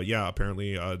 and yeah,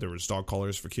 apparently there was dog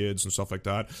collars for kids and stuff like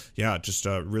that. Yeah, just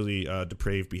really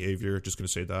depraved behavior. Just gonna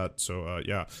say that. So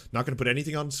yeah, not gonna put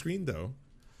anything on the screen though.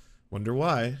 Wonder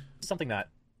why. Something that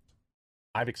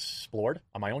I've explored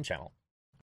on my own channel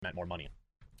meant more money.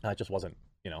 It just wasn't,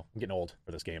 I'm getting old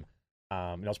for this game.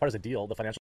 As part of the deal, the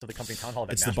financial of the company town hall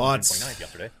event National 29th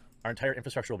yesterday. Our entire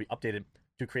infrastructure will be updated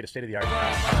to create a state-of-the-art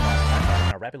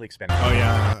our rapidly expanding. Oh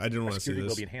yeah, I didn't want to see security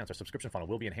this. Will be enhanced. Our subscription funnel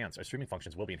will be enhanced. Our streaming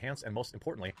functions will be enhanced, and most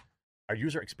importantly, our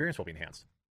user experience will be enhanced.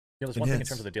 There's one thing in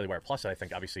terms of the Daily Wire Plus that I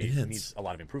think obviously needs a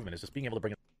lot of improvement, is just being able to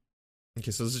bring.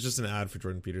 Okay, so this is just an ad for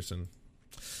Jordan Peterson.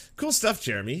 Cool stuff,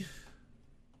 Jeremy.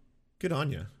 Good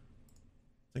on you.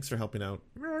 Thanks for helping out.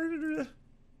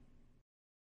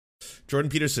 Jordan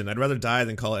Peterson, I'd rather die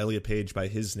than call Elliot Page by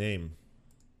his name.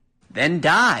 Then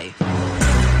die.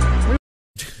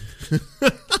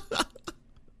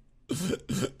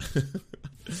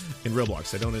 In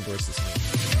Roblox, I don't endorse this name.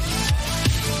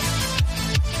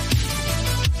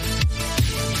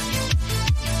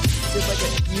 Just like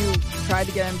you tried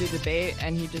to get him to debate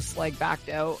and he just like backed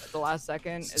out at the last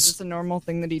second. Is this a normal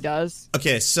thing that he does?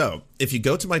 Okay, so if you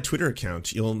go to my Twitter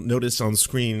account, you'll notice on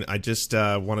screen I just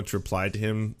wanted to reply to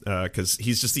him because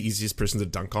he's just the easiest person to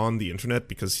dunk on the internet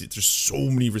because there's so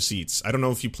many receipts. I don't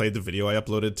know if you played the video I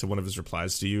uploaded to one of his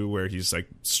replies to you where he's like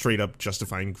straight up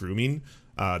justifying grooming.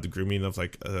 The grooming of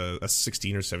like a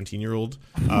 16 or 17-year-old.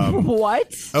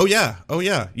 What? Oh yeah.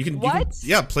 You can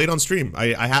play it on stream.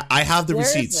 I have the Where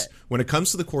receipts. is it? When it comes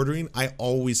to the quartering, I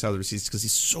always have the receipts because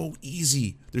he's so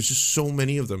easy. There's just so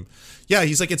many of them. Yeah,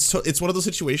 he's like it's one of those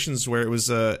situations where it was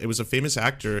a famous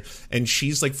actor and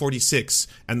she's like 46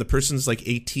 and the person's like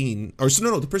 18 or so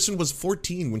no the person was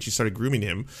 14 when she started grooming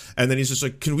him and then he's just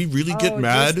like, can we really get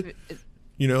mad?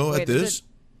 At this.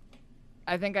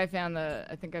 I think I found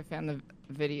the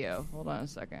video. Hold on a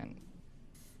second.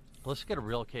 Let's get a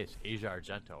real case. Asia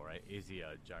Argento, right?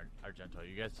 Asia Argento.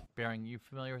 You guys, Bearing, you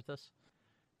familiar with this?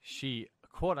 She,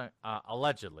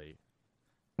 allegedly...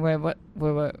 Wait, what?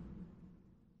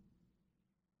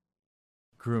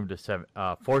 Groomed a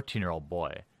 14-year-old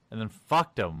boy and then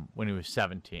fucked him when he was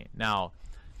 17. Now...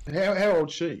 How old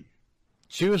is she?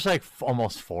 She was like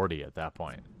almost 40 at that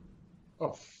point.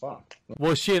 Oh, fuck.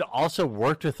 Well, she had also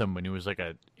worked with him when he was like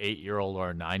an 8-year-old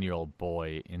or a 9-year-old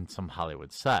boy in some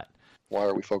Hollywood set. Why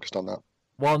are we focused on that?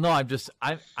 Well, no, I'm just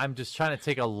trying to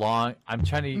take a long.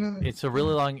 It's a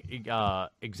really long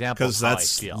example. Because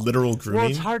that's literal grooming. Well,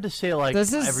 it's hard to say like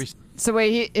So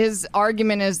wait, his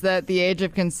argument is that the age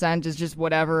of consent is just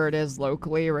whatever it is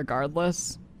locally,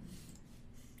 regardless.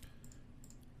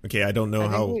 Okay, I don't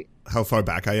know how far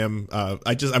back I am.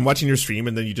 I'm watching your stream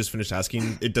and then you just finished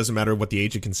asking. It doesn't matter what the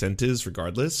age of consent is,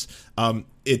 regardless.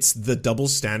 It's the double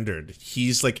standard.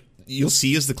 He's like, you'll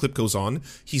see as the clip goes on,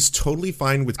 he's totally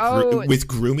fine with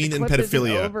grooming and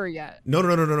pedophilia. Isn't over yet.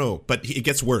 No. But it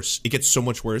gets worse. It gets so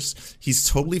much worse. He's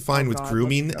totally fine with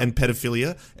grooming and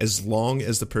pedophilia as long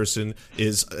as the person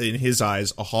is, in his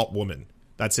eyes, a hot woman.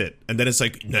 That's it. And then it's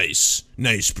like, nice,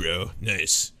 bro,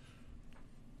 nice.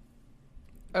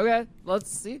 Okay,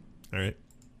 let's see. All right.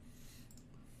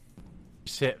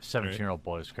 17-year-old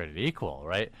boy is created equal,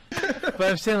 right? But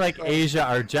I'm saying like Asia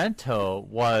Argento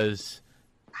was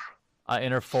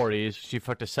in her 40s. She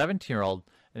fucked a 17-year-old,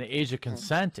 and the age of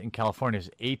consent in California is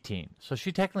 18. So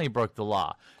she technically broke the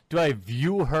law. Do I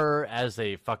view her as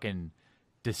a fucking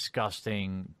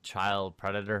disgusting child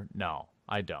predator? No,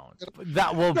 I don't.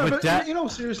 In all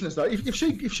seriousness, though, if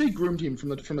she groomed him from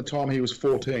the time he was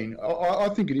 14, I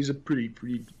think it is a pretty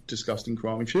disgusting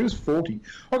crime. If she was 40,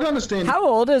 I can understand. How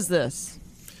old is this?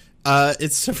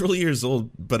 It's several years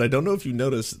old, but I don't know if you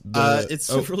noticed.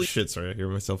 Sorry, I hear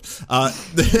myself.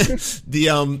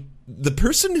 The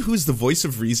person who's the voice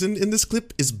of reason in this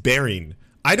clip is Bearing.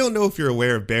 I don't know if you're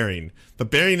aware of Bearing,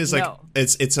 but Bearing is like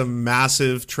it's a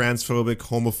massive transphobic,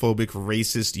 homophobic,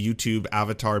 racist YouTube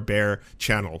avatar bear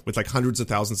channel with like hundreds of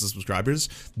thousands of subscribers.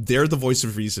 They're the voice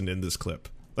of reason in this clip.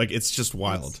 Like, it's just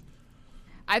wild.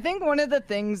 I think one of the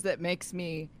things that makes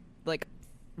me like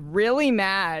really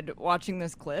mad watching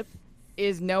this clip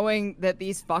is knowing that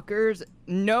these fuckers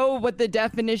know what the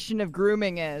definition of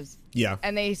grooming is. Yeah.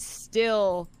 And they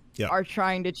still are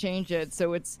trying to change it.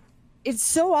 So it's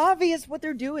so obvious what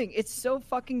they're doing. It's so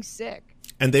fucking sick.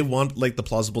 And they want, like, the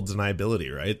plausible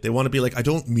deniability, right? They want to be like, I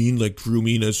don't mean, like,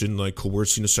 grooming as in, like,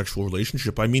 coercing a sexual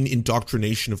relationship. I mean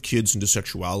indoctrination of kids into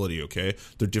sexuality, okay?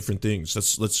 They're different things.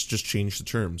 Let's just change the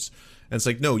terms. And it's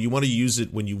like, no, you want to use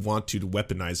it when you want to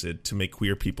weaponize it to make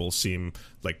queer people seem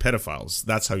like pedophiles.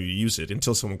 That's how you use it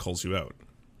until someone calls you out.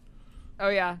 Oh,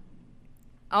 yeah.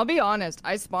 I'll be honest.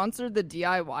 I sponsored the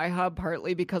DIY Hub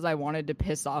partly because I wanted to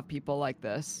piss off people like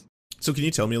this. So can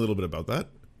you tell me a little bit about that?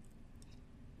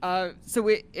 So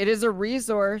it is a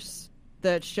resource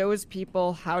that shows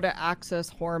people how to access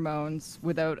hormones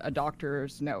without a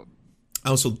doctor's note.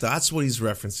 Oh, so that's what he's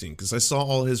referencing, because I saw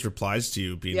all his replies to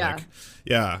you being Yeah. like,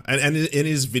 yeah, and in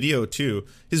his video too.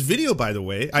 His video, by the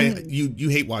way, you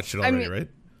hate watched it already, right?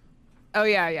 Oh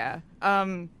yeah.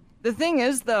 The thing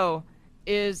is though,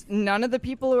 is none of the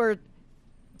people who are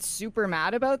super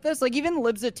mad about this, like even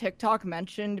libs at TikTok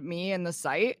mentioned me in the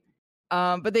site,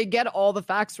 but they get all the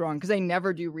facts wrong because they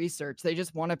never do research. They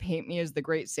just want to paint me as the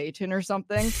Great Satan or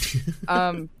something.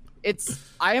 I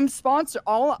am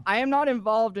not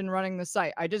involved in running the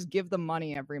site. I just give them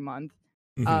money every month.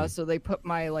 So they put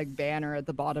my like banner at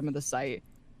the bottom of the site.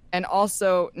 And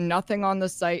also nothing on the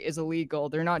site is illegal.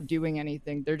 They're not doing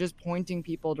anything. They're just pointing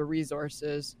people to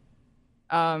resources.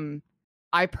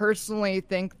 I personally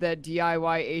think that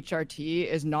DIY HRT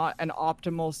is not an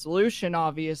optimal solution,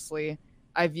 obviously.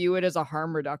 I view it as a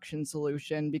harm reduction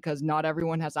solution because not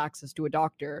everyone has access to a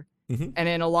doctor. And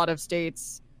in a lot of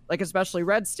states, like especially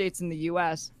red states in the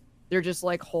US, they're just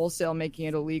like wholesale making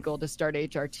it illegal to start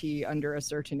HRT under a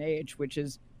certain age, which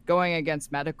is going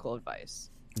against medical advice.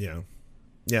 Yeah,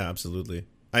 absolutely.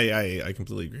 I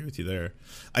completely agree with you there.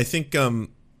 I think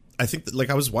that, like,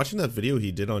 I was watching that video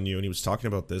he did on you and he was talking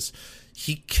about this.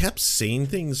 He kept saying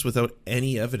things without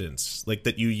any evidence, like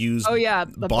that you use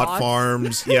the bot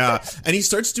farms. Yeah. And he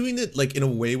starts doing it like in a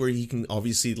way where he can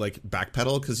obviously like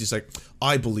backpedal because he's like,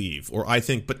 I believe, or I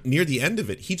think, but near the end of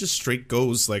it, he just straight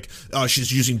goes like, oh,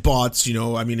 she's using bots. You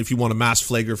know, I mean, if you want a mass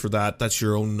flagger for that, that's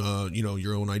your own,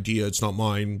 your own idea. It's not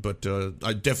mine, but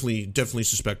I definitely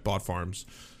suspect bot farms.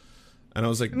 And I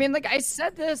was like, I mean, like I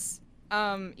said this,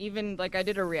 even like I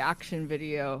did a reaction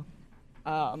video,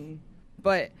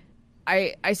 but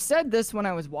I said this when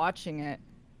I was watching it.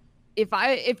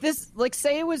 If this, like,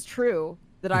 say it was true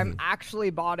that I'm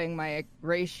actually botting my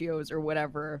ratios or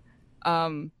whatever,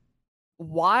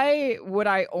 why would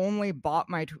I only bot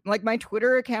my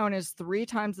Twitter account is 3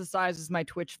 times the size as my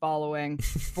Twitch following,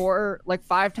 5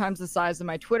 times the size of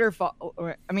my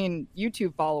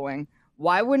YouTube following.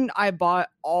 Why wouldn't I bot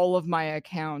all of my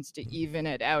accounts to even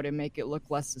it out and make it look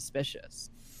less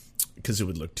suspicious? Because it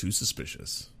would look too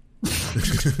suspicious.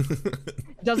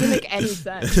 Doesn't make any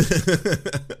sense.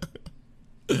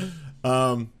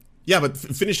 Yeah, but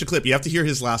finish the clip. You have to hear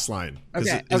his last line.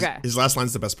 Okay. His last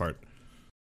line's the best part.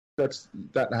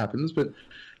 That happens, but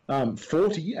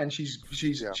 40 and she's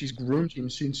groomed him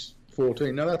since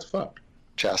 14. Now that's fucked.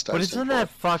 Chastised. But isn't that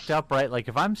fucked up, right? Like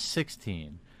if I'm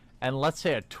 16 and let's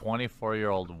say a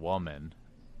 24-year-old woman,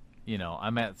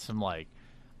 I'm at some like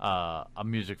a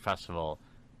music festival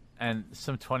and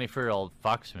some 24-year-old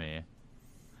fucks me,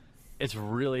 it's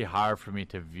really hard for me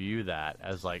to view that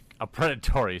as like a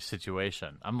predatory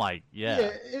situation. I'm like,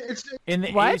 in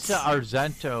the Asa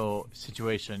Argento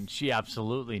situation, she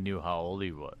absolutely knew how old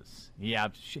he was.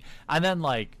 And then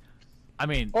like, I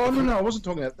mean, oh no, I wasn't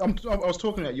talking about. I was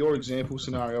talking about your example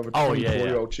scenario of a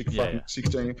 24-year-old chick fucking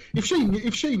 16. If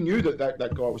she knew that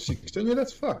guy was 16,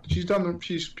 that's fucked.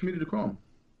 She's committed a crime.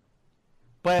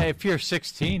 But if you're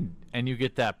 16 and you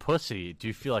get that pussy, do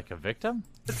you feel like a victim?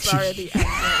 Sorry, the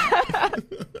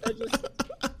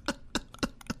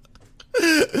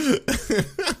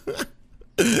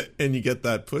and you get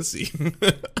that pussy.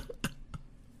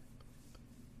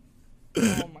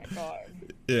 Oh my god.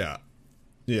 Yeah.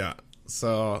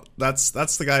 So that's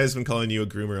the guy who's been calling you a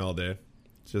groomer all day.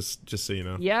 Just so you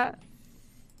know. Yeah.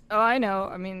 Oh, I know.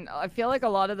 I mean, I feel like a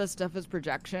lot of this stuff is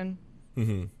projection.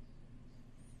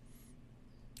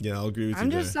 Yeah, I'll agree with you.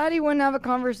 I'm just sad he wouldn't have a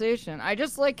conversation. I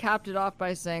just capped it off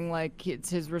by saying it's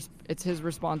his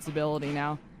responsibility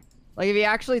now. Like if he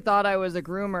actually thought I was a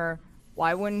groomer,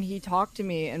 why wouldn't he talk to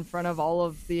me in front of all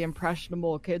of the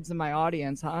impressionable kids in my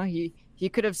audience? Huh? He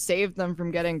could have saved them from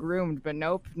getting groomed, but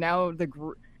nope. Now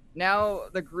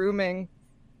the grooming,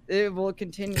 it will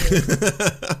continue.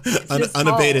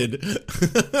 Unabated.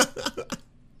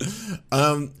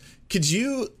 Could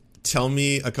you tell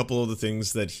me a couple of the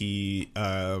things that he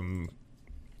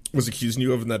was accusing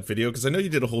you of in that video, because I know you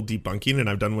did a whole debunking, and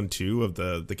I've done one too of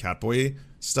the Catboy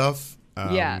stuff.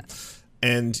 Yeah.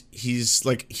 And he's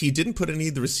like, he didn't put any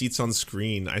of the receipts on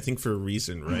screen, I think for a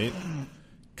reason, right?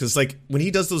 Because like when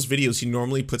he does those videos, he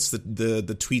normally puts the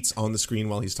tweets on the screen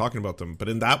while he's talking about them. But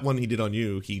in that one he did on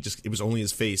you, it was only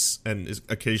his face and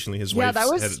occasionally his wife's Yeah,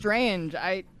 that was head. strange.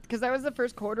 Because that was the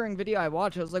first quartering video I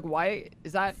watched. I was like, why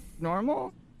is that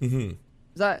normal? Mm-hmm.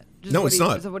 Is that just no, what it's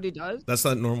not. Is that what he does? That's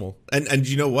not normal. And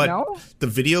you know what? No? The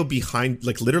video behind,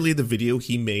 like literally the video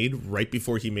he made right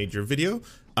before he made your video,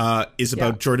 is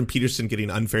about Jordan Peterson getting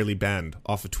unfairly banned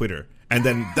off of Twitter. And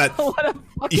then that, what a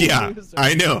fucking loser.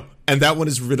 I know. And that one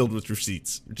is riddled with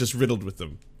receipts, just riddled with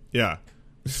them. Yeah.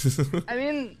 I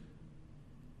mean,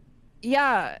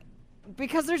 yeah,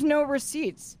 because there's no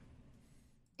receipts.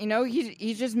 You know,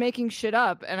 he's just making shit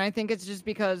up, and I think it's just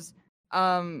because,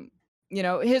 you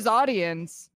know, his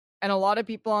audience and a lot of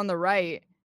people on the right,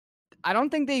 I don't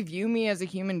think they view me as a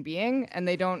human being, and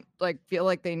they don't like feel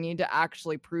like they need to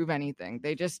actually prove anything.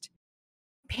 They just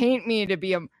paint me to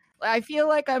be I feel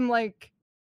like I'm like,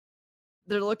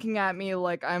 they're looking at me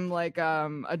like I'm like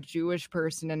a Jewish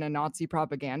person in a Nazi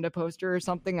propaganda poster or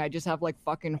something. I just have like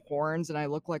fucking horns and I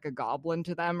look like a goblin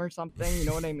to them or something. You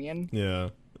know what I mean? Yeah.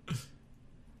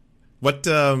 What?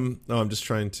 Oh, I'm just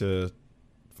trying to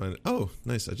find. Oh,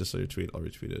 nice! I just saw your tweet. I'll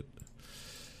retweet it.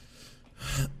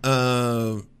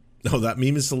 Oh, that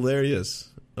meme is hilarious.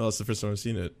 Oh, it's the first time I've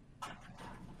seen it.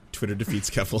 Twitter defeats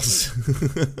Keffals.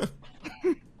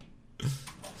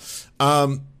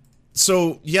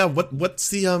 So yeah, what's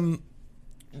the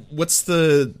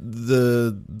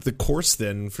course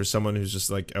then for someone who's just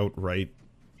like outright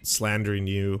slandering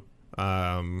you,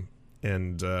 and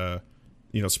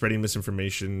you know, spreading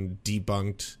misinformation,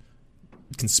 debunked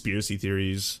conspiracy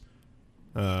theories,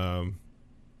 all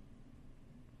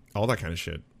that kind of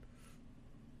shit.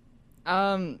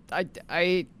 I'd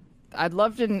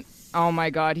love to. Oh my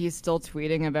god, he's still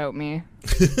tweeting about me.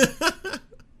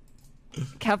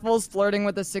 Keffals flirting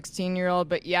with a 16-year-old,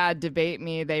 but yeah, debate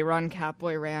me. They run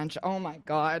Catboy Ranch. Oh my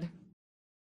god.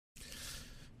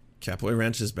 Catboy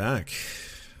Ranch is back.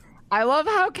 I love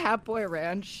how Catboy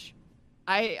Ranch,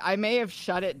 I may have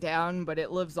shut it down, but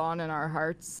it lives on in our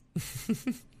hearts.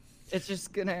 It's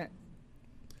just gonna...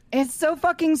 It's so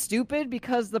fucking stupid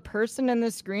because the person in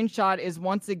this screenshot is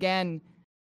once again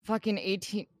fucking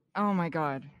 18. Oh my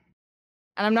god.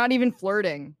 And I'm not even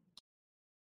flirting.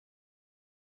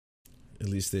 At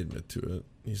least they admit to it.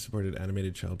 You supported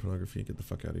animated child pornography. Get the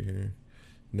fuck out of here.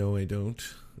 No, I don't.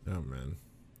 Oh, man.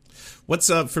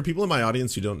 What's up for people in my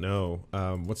audience who don't know?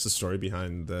 What's the story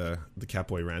behind the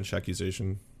Catboy Ranch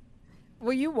accusation?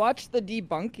 Well, you watched the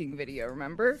debunking video,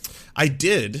 remember? I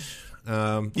did.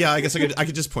 Yeah, I guess I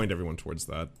could just point everyone towards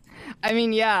that. I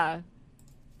mean, yeah.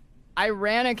 I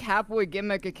ran a Catboy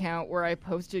gimmick account where I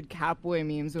posted Catboy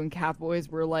memes when Catboys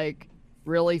were like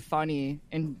really funny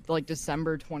in like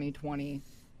December 2020.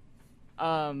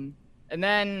 And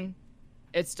then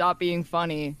it stopped being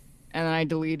funny and then I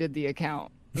deleted the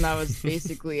account. And that was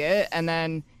basically it. And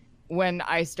then when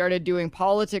I started doing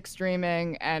politics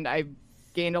streaming and I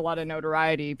gained a lot of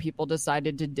notoriety, people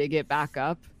decided to dig it back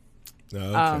up.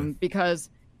 Oh, okay. Because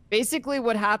basically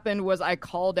what happened was I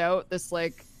called out this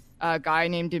like guy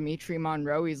named Dimitri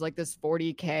Monroe. He's like this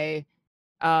 40K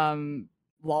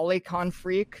lolicon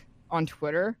freak on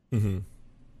Twitter. Mm-hmm.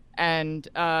 And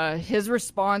his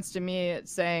response to me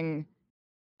saying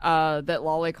that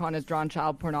lolicon has drawn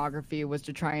child pornography was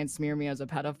to try and smear me as a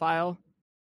pedophile.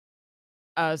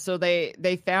 So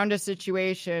they found a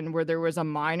situation where there was a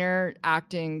minor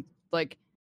acting like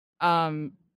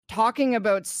talking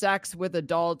about sex with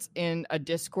adults in a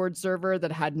Discord server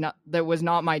that was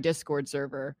not my Discord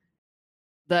server,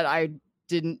 that I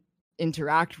didn't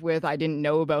interact with. I didn't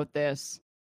know about this.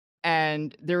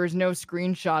 And there was no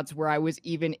screenshots where I was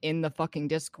even in the fucking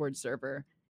Discord server,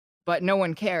 but no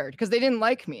one cared because they didn't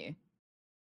like me.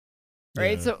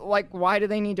 Right? Yeah. So like, why do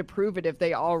they need to prove it if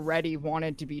they already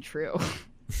wanted to be true?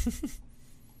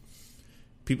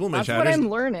 People in my That's chat what I'm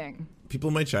learning. People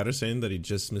in my chat are saying that he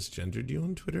just misgendered you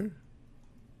on Twitter.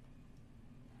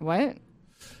 What?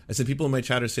 I said people in my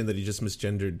chat are saying that he just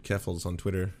misgendered Keffals on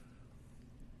Twitter.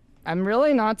 I'm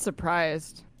really not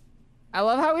surprised. I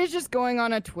love how he's just going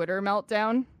on a Twitter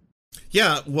meltdown.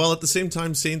 Yeah, while at the same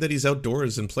time saying that he's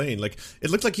outdoors and playing. Like, it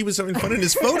looked like he was having fun in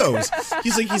his photos.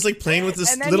 He's like playing with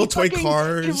this little toy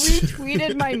cars. He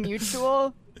retweeted my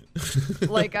mutual,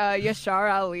 like Yashar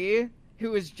Ali,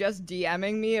 who was just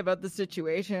DMing me about the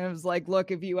situation. It was like,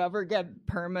 look, if you ever get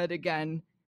permit again,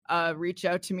 reach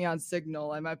out to me on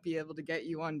Signal. I might be able to get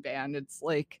you unbanned. It's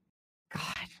like,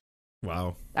 God,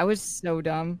 Wow. That was so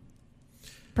dumb.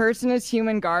 Person is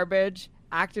human garbage,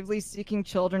 actively seeking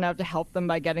children out to help them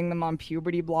by getting them on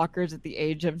puberty blockers at the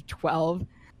age of 12.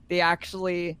 They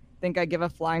actually think I give a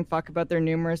flying fuck about their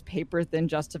numerous paper-thin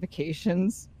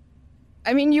justifications.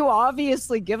 I mean, you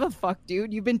obviously give a fuck,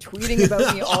 dude. You've been tweeting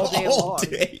about me all day long.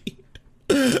 Day.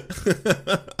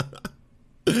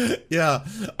 Yeah,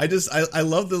 I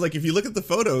love the, like, if you look at the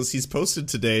photos he's posted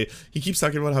today, he keeps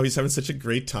talking about how he's having such a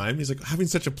great time. He's like, having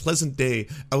such a pleasant day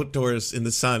outdoors in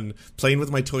the sun, playing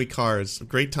with my toy cars,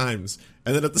 great times.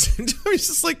 And then at the same time, he's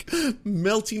just like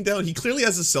melting down. He clearly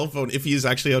has a cell phone. If he is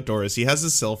actually outdoors, he has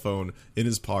his cell phone in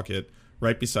his pocket,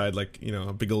 right beside, like, you know,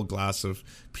 a big old glass of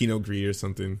Pinot Gris or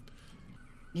something.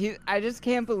 I just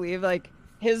can't believe, like,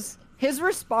 his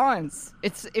response.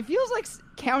 It feels like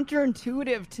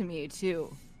counterintuitive to me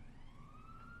too.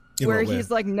 Where he's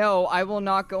like, no, I will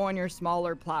not go on your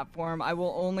smaller platform. I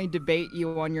will only debate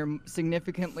you on your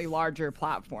significantly larger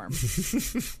platform.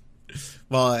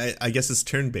 Well, I guess it's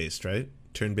turn-based, right?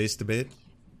 Turn-based debate?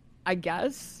 I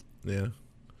guess. Yeah.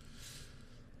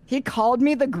 He called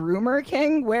me the groomer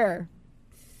king? Where?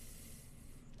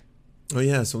 Oh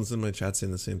yeah, someone's in my chat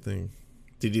saying the same thing.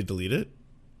 Did you delete it?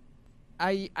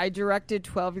 I directed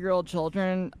 12-year-old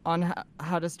children on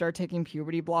how to start taking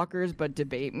puberty blockers, but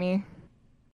debate me.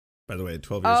 By the way,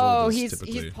 12 years old is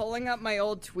typically... he's pulling up my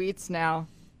old tweets now.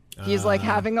 He's like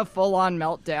having a full-on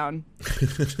meltdown.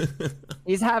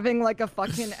 He's having like a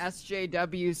fucking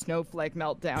SJW snowflake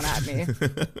meltdown at me.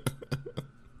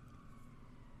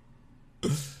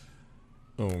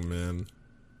 Oh man.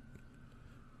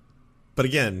 But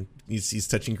again, he's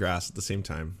touching grass at the same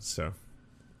time, so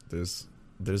there's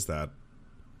that.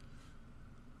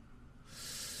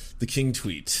 The King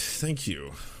tweet. Thank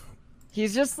you.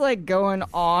 He's just like going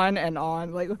on and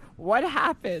on. Like, what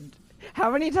happened? How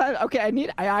many times? Okay,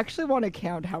 I actually want to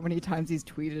count how many times he's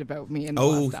tweeted about me in the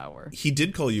last hour. He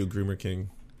did call you a groomer king,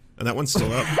 and that one's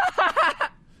still up.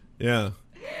 Yeah.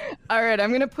 All right,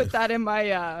 I'm gonna put that in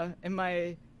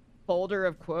my folder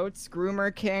of quotes.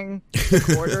 Groomer king,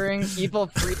 quartering, evil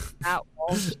freak, at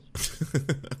Walsh.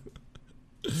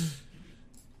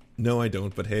 No, I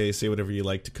don't. But hey, say whatever you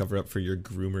like to cover up for your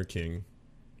groomer king.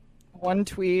 1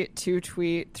 tweet, 2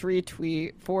 tweet, 3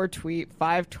 tweet, 4 tweet,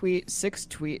 5 tweet, 6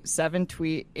 tweet, 7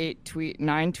 tweet, 8 tweet,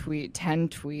 9 tweet, 10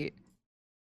 tweet,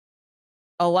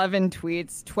 11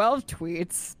 tweets, 12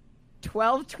 tweets,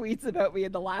 12 tweets about me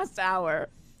in the last hour.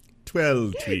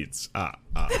 12 tweets.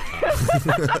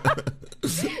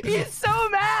 He's so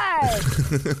mad.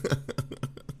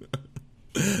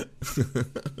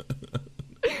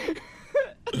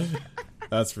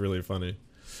 That's really funny.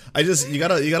 You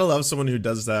gotta love someone who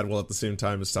does that while at the same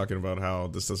time is talking about how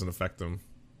this doesn't affect them.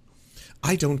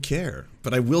 I don't care,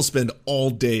 but I will spend all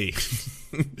day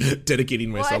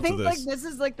dedicating myself to this. Like this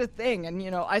is like the thing, and you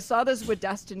know, I saw this with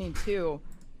Destiny 2,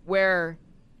 where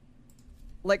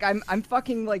like I'm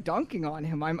fucking like dunking on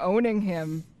him, I'm owning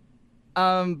him,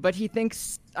 but he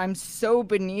thinks I'm so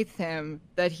beneath him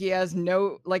that he has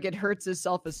no, like, it hurts his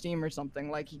self-esteem or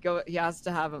something. Like he has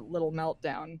to have a little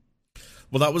meltdown.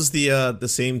 Well, that was the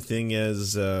same thing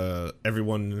as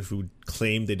everyone who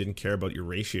claimed they didn't care about your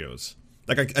ratios.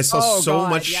 Like, I saw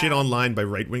much shit online by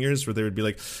right-wingers where they would be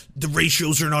like, the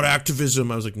ratios are not activism.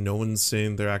 I was like, no one's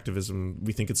saying they're activism.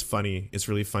 We think it's funny. It's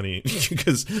really funny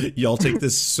because y'all take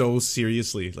this so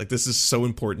seriously. Like, this is so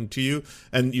important to you.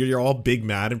 And you're all big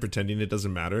mad and pretending it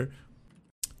doesn't matter.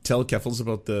 Tell Keffals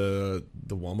about the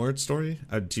Walmart story.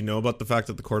 Do you know about the fact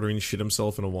that the Quarterings shit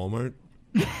himself in a Walmart?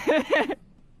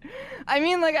 I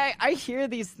mean, like, I hear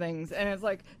these things, and it's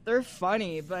like, they're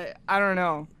funny, but I don't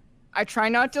know. I try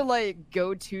not to, like,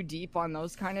 go too deep on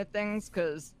those kind of things,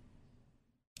 because...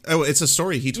 Oh, it's a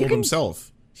story he told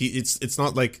himself. It's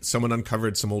not like someone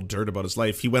uncovered some old dirt about his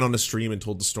life. He went on a stream and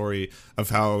told the story of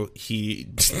how he...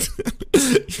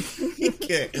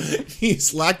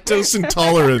 He's lactose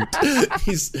intolerant.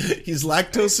 He's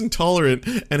lactose intolerant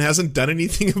and hasn't done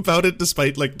anything about it,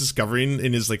 despite like discovering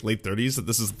in his like late 30s that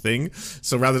this is a thing.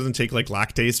 So rather than take like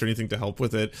lactase or anything to help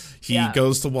with it, he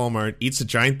goes to Walmart, eats a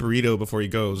giant burrito before he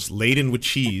goes, laden with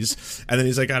cheese, and then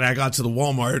he's like, I got to the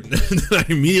Walmart and then I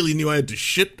immediately knew I had to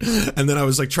shit, and then I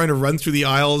was like trying to run through the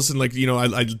aisles and like, you know,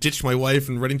 I ditched my wife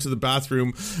and running to the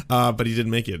bathroom, but he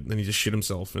didn't make it, and he just shit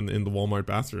himself in the Walmart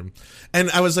bathroom. And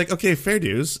I was like, okay, fair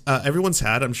dues. Everyone's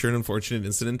had, I'm sure, an unfortunate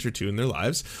incident or two in their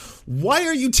lives. Why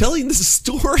are you telling this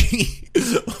story?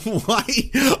 Why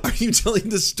are you telling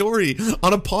this story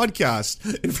on a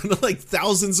podcast in front of like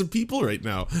thousands of people right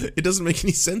now? It doesn't make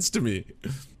any sense to me.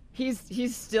 He's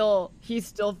still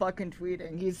fucking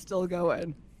tweeting. He's still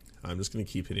going. I'm just gonna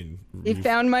keep hitting. He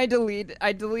found my delete.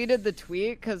 I deleted the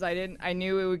tweet because I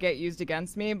knew it would get used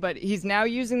against me. But he's now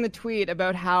using the tweet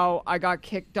about how I got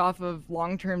kicked off of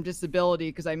long-term disability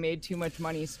because I made too much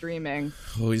money streaming.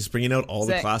 Oh, he's bringing out all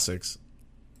the classics.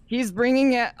 He's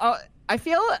bringing it. I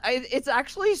feel it's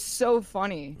actually so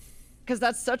funny because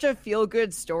that's such a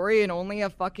feel-good story, and only a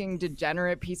fucking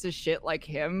degenerate piece of shit like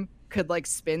him could like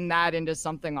spin that into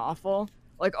something awful.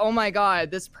 Like, oh my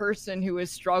god, this person who has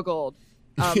struggled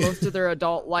most of their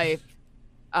adult life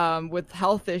with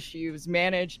health issues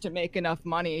managed to make enough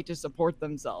money to support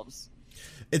themselves.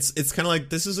 It's kind of like,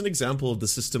 this is an example of the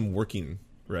system working,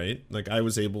 right? Like, I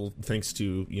was able, thanks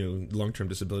to, you know, long-term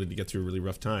disability, to get through a really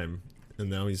rough time, and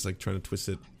now he's like trying to twist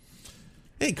it.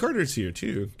 Hey, Carter's here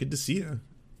too. Good to see you.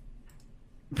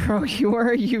 Bro, you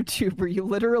are a YouTuber. You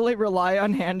literally rely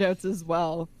on handouts as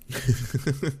well.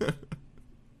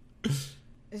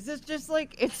 Is this just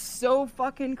like, it's so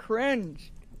fucking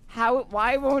cringe.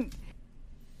 Why won't...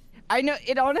 I know,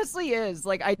 it honestly is.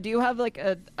 Like, I do have like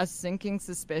a sinking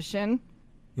suspicion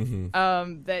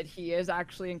that he is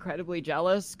actually incredibly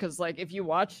jealous. Because like, if you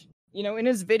watch, you know, in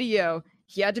his video,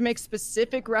 he had to make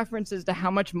specific references to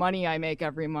how much money I make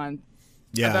every month.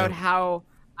 Yeah. About how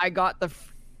I got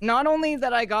not only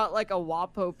that I got like a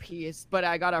WAPO piece, but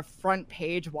I got a front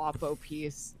page WAPO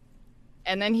piece.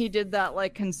 And then he did that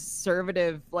like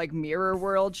conservative like mirror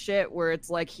world shit where it's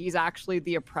like he's actually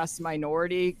the oppressed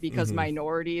minority because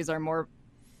minorities are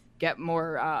get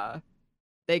unbanned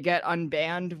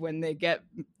when they get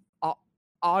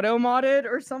auto-modded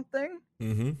or something.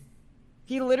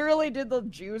 He literally did the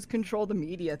Jews control the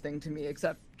media thing to me,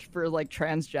 except for like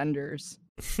transgenders.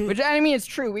 Which, I mean, it's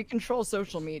true. We control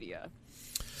social media.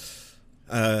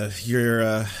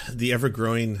 The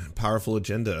ever-growing powerful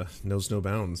agenda knows no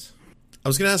bounds. I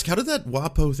was going to ask, how did that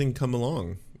WAPO thing come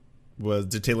along?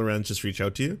 Did Taylor Rand just reach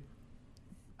out to you?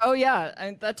 Oh,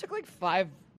 yeah. That took like 5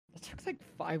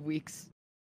 weeks.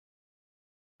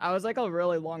 I was like a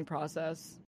really long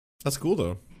process. That's cool,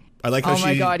 though. I like how Oh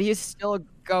my god, he's still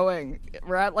going.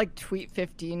 We're at like tweet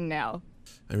 15 now.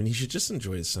 I mean, he should just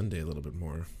enjoy his Sunday a little bit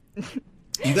more.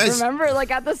 You guys remember, like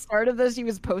at the start of this, he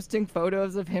was posting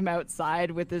photos of him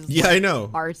outside with his I know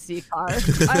RC car.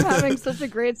 I'm having such a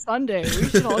great Sunday. We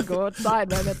should all go outside.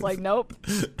 Then it's like, nope,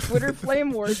 Twitter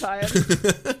flame war time.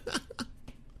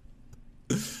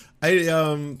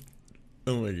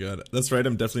 Oh my god, that's right.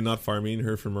 I'm definitely not farming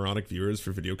her for moronic viewers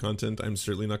for video content. I'm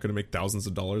certainly not going to make thousands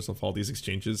of dollars off all these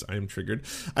exchanges. I am triggered.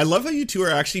 I love how you two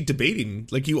are actually debating.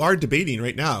 Like, you are debating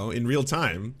right now in real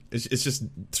time. It's just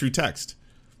through text.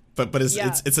 But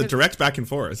it's a direct back and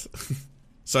forth.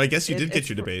 So I guess you did get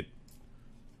your debate.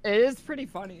 It is pretty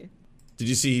funny. Did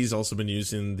you see he's also been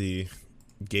using the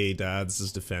gay dads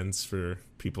as defense for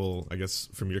people, I guess,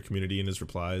 from your community in his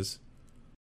replies?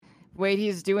 Wait,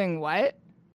 he's doing what?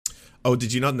 Oh,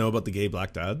 did you not know about the gay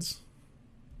black dads?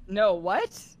 No,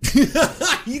 what?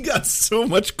 You got so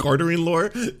much quartering lore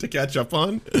to catch up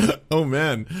on. Oh,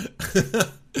 man.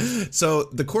 So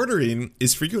the quartering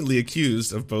is frequently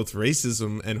accused of both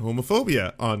racism and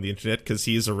homophobia on the internet because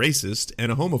he is a racist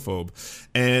and a homophobe.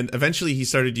 And eventually he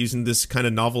started using this kind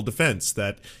of novel defense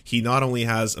that he not only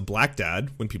has a black dad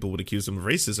when people would accuse him of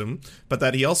racism, but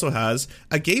that he also has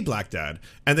a gay black dad.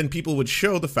 And then people would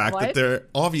show the fact that there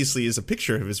obviously is a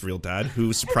picture of his real dad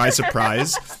who, surprise,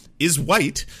 surprise, is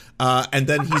white. And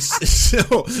then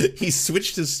he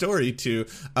switched his story to,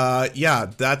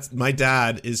 that's my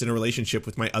dad is in a relationship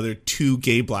with my other 2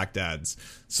 gay black dads.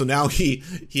 So now he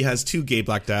has 2 gay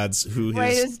black dads who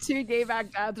his 2 gay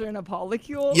black dads are in a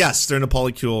polycule? Yes, they're in a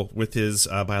polycule with his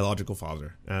biological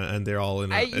father, and they're all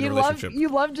in a relationship. You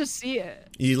love to see it.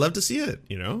 You love to see it,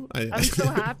 you know. I'm so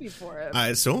happy for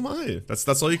it. So am I.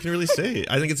 That's all you can really say.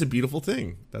 I think it's a beautiful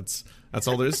thing. That's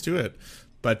all there is to it.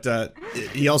 But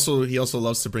he also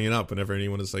loves to bring it up whenever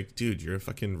anyone is like, dude, you're a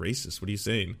fucking racist. What are you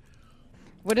saying?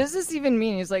 What does this even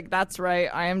mean? He's like, that's right.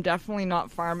 I am definitely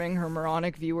not farming her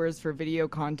moronic viewers for video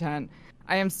content.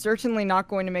 I am certainly not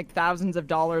going to make thousands of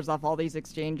dollars off all these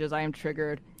exchanges. I am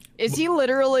triggered. Is he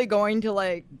literally going to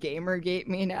like Gamergate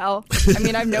me now? I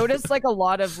mean, I've noticed like a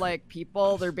lot of like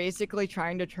people, they're basically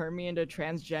trying to turn me into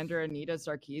transgender Anita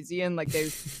Sarkeesian. Like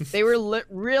they were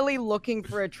really looking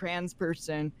for a trans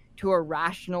person to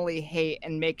irrationally hate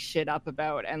and make shit up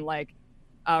about and like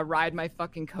ride my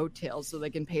fucking coattails so they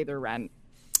can pay their rent.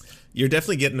 You're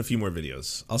definitely getting a few more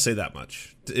videos. I'll say that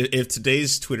much. If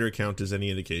today's Twitter account is any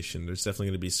indication, there's definitely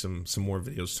going to be some more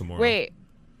videos tomorrow. Wait.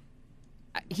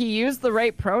 He used the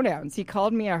right pronouns. He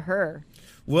called me a her.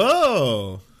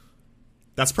 Whoa.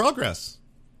 That's progress.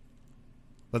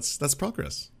 That's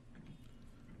progress.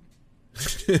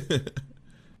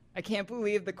 I can't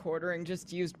believe the quartering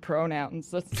just used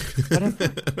pronouns. That's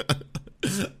whatever.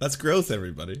 That's growth,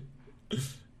 everybody.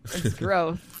 It's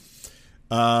growth.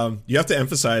 You have to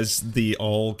emphasize the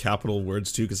all capital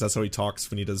words too, because that's how he talks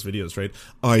when he does videos, right?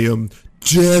 I am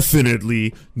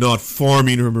definitely not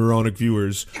farming her moronic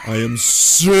viewers. I am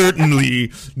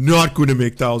certainly not going to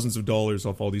make thousands of dollars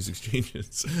off all these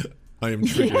exchanges. I am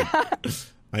triggered. Yeah.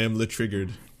 I am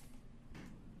triggered.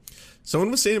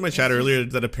 Someone was saying in my chat earlier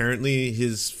that apparently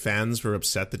his fans were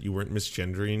upset that you weren't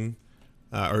misgendering,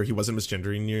 or he wasn't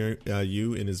misgendering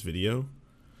you in his video.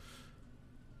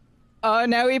 Oh,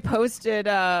 now he posted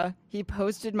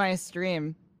my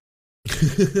stream.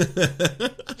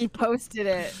 He posted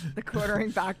it. The quartering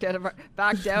backed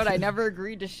out. I never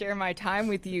agreed to share my time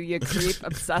with you, you creep.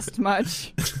 Obsessed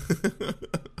much.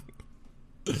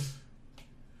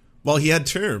 Well, he had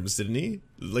terms, didn't he?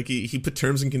 Like, he put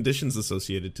terms and conditions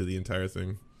associated to the entire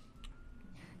thing.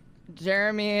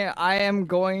 Jeremy, I am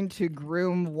going to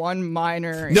groom one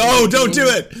minor. No, don't do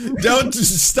it. Don't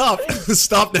stop.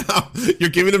 Stop now. You're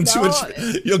giving him too much.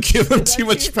 You'll give him too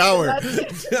much power.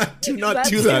 Do not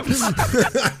do that.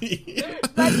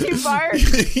 That's too far.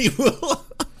 He will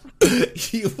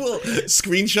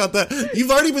screenshot that. You've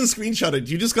already been screenshotted.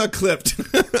 You just got clipped.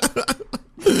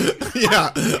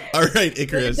 Yeah. All right,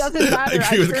 Icarus. It doesn't matter. I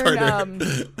agree with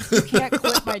Carter. You can't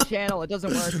clip my channel. It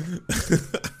doesn't work.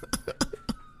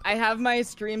 I have my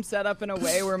stream set up in a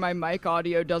way where my mic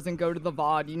audio doesn't go to the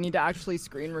VOD. You need to actually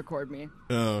screen record me.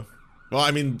 Oh. Well,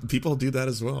 I mean, people do that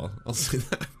as well. I'll say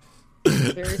that.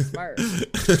 Very smart.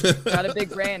 Got a big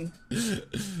brain.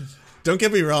 Don't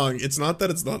get me wrong. It's not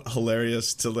that it's not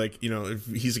hilarious to, like, you know, if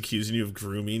he's accusing you of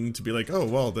grooming, to be like, oh,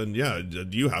 well, then, yeah,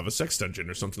 you have a sex dungeon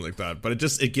or something like that. But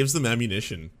it gives them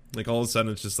ammunition. Like, all of a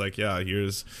sudden, it's just like, yeah,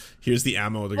 here's the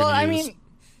ammo they're going to use. Well, I mean,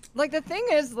 like, the thing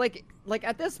is, like,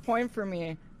 at this point for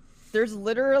me, there's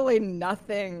literally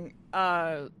nothing,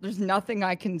 there's nothing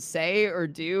I can say or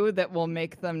do that will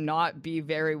make them not be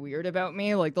very weird about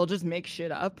me. Like, they'll just make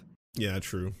shit up. Yeah,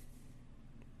 true.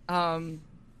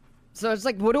 So it's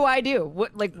like, what do I do?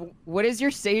 What is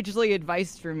your sagely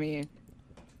advice for me?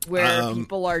 Where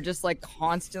people are just, like,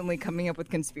 constantly coming up with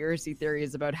conspiracy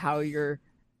theories about how you're,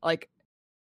 like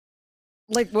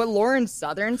what Lauren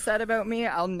Southern said about me,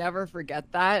 I'll never forget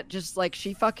that. Just, like,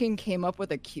 she fucking came up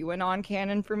with a QAnon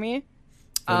canon for me.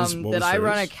 That I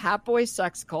run a catboy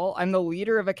sex cult. I'm the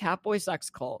leader of a catboy sex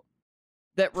cult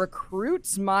that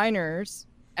recruits minors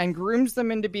and grooms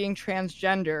them into being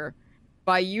transgender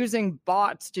by using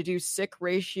bots to do sick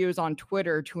ratios on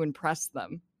Twitter to impress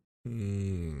them.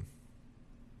 And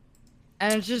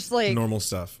it's just, like... normal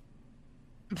stuff.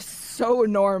 So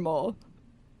normal.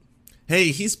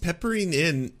 Hey, he's peppering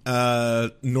in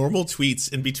normal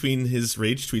tweets in between his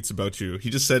rage tweets about you. He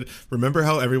just said, remember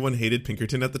how everyone hated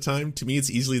Pinkerton at the time? To me, it's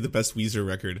easily the best Weezer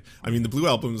record. I mean, the Blue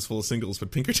Album is full of singles,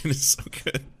 but Pinkerton is so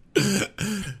good.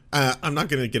 I'm not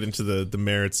going to get into the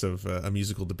merits of a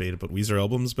musical debate about Weezer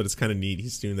albums, but it's kind of neat.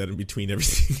 He's doing that in between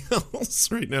everything else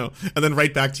right now. And then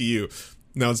right back to you.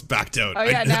 Now it's backed out. Oh,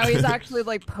 yeah, now he's actually,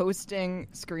 like, posting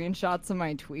screenshots of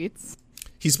my tweets.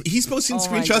 He's posting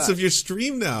screenshots of your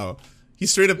stream now.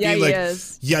 He's straight up being like,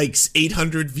 yikes,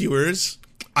 800 viewers?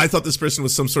 I thought this person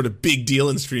was some sort of big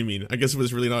deal in streaming. I guess it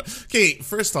was really not. Okay,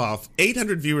 first off,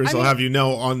 800 viewers, I'll have you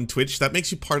know, on Twitch, that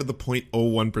makes you part of the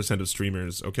 0.01% of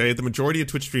streamers, okay? The majority of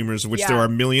Twitch streamers, of which there are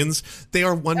millions, they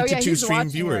are 1 to 2 stream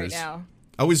viewers. Right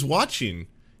now. He's watching.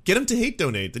 Get him to hate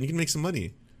donate, then you can make some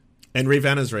money. And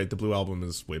Ravana's right, the Blue Album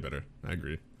is way better. I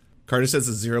agree. Carter says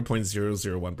it's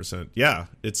 0.001%. Yeah,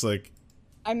 it's like...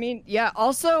 I mean, yeah,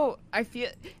 also, I feel,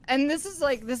 and this is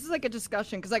like a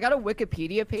discussion, because I got a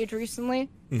Wikipedia page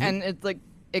recently, and it's like,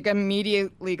 it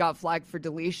immediately got flagged for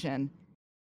deletion.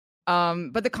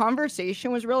 But the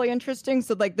conversation was really interesting.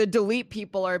 So, like, the delete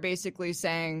people are basically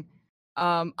saying,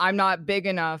 I'm not big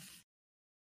enough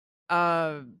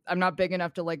to,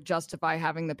 like, justify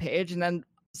having the page. And then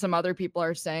some other people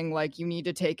are saying, like, you need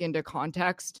to take into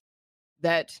context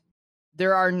that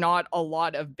there are not a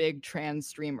lot of big trans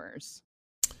streamers.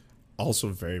 Also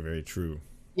very, very true.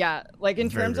 Yeah, like, in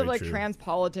terms of, like, trans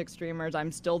politics streamers,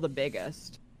 I'm still the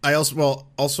biggest. I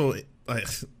also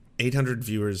 800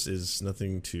 viewers is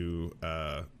nothing to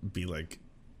be like.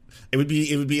 It would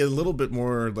be a little bit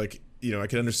more like, you know, I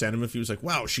could understand him if he was like,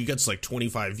 wow, she gets like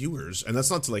 25 viewers, and that's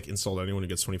not to, like, insult anyone who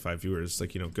gets 25 viewers.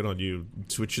 Like, you know, good on you.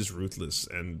 Twitch is ruthless,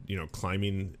 and, you know,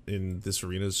 climbing in this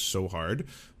arena is so hard.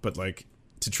 But, like,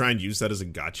 to try and use that as a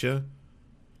gotcha.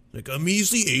 Like, a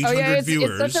measly 800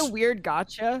 viewers. It's such a weird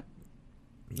gotcha.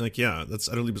 Like, yeah, that's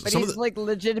utterly bizarre. But he's, like,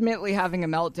 legitimately having a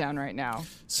meltdown right now.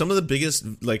 Some of the biggest,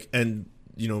 like, and,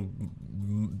 you know,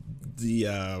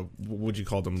 what would you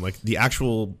call them? Like the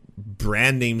actual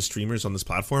brand name streamers on this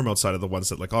platform, outside of the ones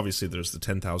that, like, obviously there's the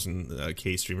 10,000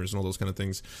 K streamers and all those kind of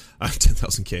things,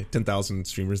 10,000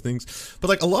 streamers things. But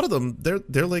like a lot of them,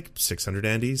 they're like 600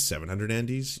 Andes, 700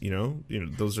 Andes. You know,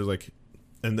 those are like,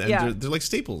 and they're like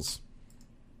staples.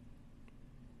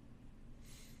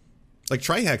 Like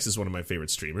Trihex is one of my favorite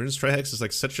streamers. Trihex is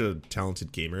like such a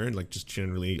talented gamer and like just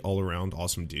generally all around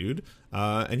awesome dude.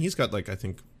 And he's got like, I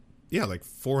think, like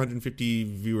 450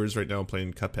 viewers right now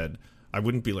playing Cuphead. I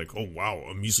wouldn't be like, oh wow,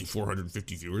 a measly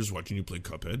 450 viewers watching you play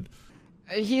Cuphead.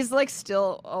 He's like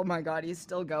still, oh my god, he's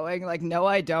still going. Like, no,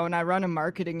 I don't. I run a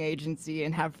marketing agency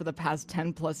and have for the past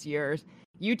 10 plus years.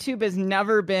 YouTube has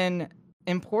never been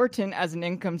important as an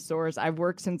income source. I've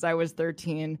worked since I was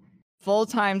 13.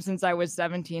 Full-time since I was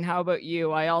 17. How about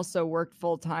you? I also worked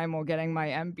full-time while getting my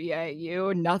MBA.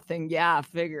 You? Nothing. Yeah,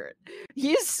 figure it.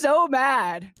 He's so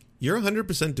mad. You're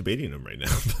 100% debating him right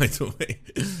now, by the way.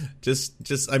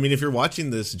 Just, I mean, if you're watching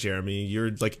this, Jeremy,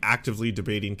 you're like actively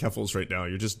debating Keffals right now.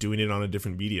 You're just doing it on a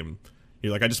different medium.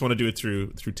 You're like, I just want to do it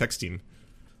through texting.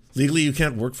 Legally, you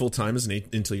can't work full-time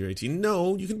until you're 18.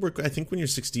 No, you can work, I think, when you're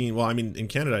 16. Well, I mean, in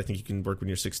Canada, I think you can work when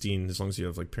you're 16 as long as you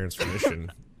have like parents'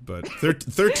 permission. But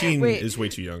 13 is way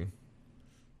too young.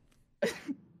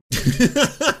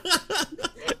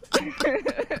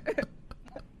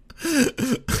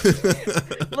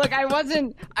 Look, I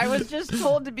was just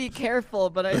told to be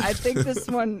careful, but I think this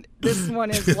one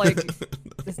is like,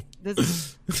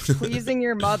 this pleasing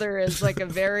your mother is like a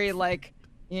very, like,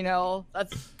 you know,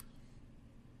 that's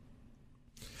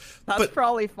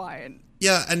probably fine.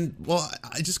 Yeah, and, well,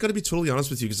 I just gotta be totally honest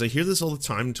with you, because I hear this all the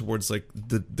time towards, like,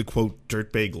 the quote,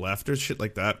 dirtbag left or shit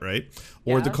like that, right?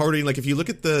 Or the Quartering, like, if you look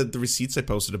at the receipts I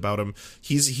posted about him,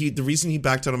 the reason he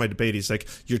backed out of my debate, he's like,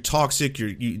 you're toxic,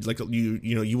 you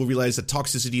will realize that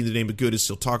toxicity in the name of good is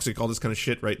still toxic, all this kind of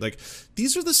shit, right? Like,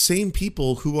 these are the same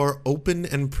people who are open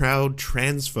and proud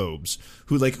transphobes,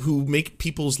 who make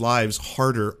people's lives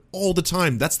harder all the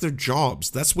time. That's their jobs.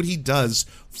 That's what he does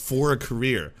for a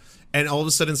career. And all of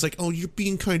a sudden it's like, oh, you're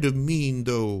being kind of mean,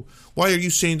 though. Why are you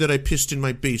saying that I pissed in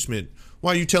my basement?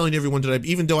 Why are you telling everyone that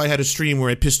even though I had a stream where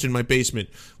I pissed in my basement,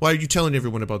 why are you telling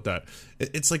everyone about that?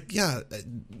 It's like, yeah,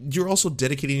 you're also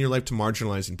dedicating your life to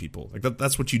marginalizing people. Like,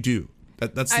 that's what you do.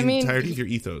 That's the entirety of your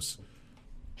ethos.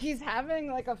 He's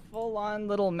having, like, a full-on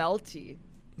little melty,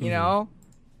 you know?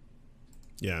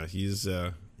 Yeah, he's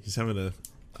having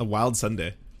a wild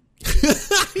Sunday.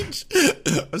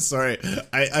 I'm sorry.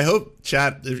 I hope,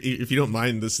 chat, if you don't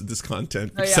mind this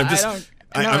content, because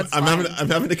I'm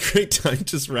having a great time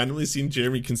just randomly seeing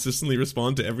Jeremy consistently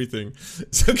respond to everything.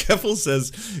 So Keffals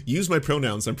says, "Use my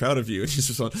pronouns. I'm proud of you." And he's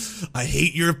just like, "I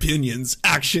hate your opinions,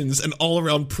 actions, and all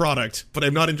around product, but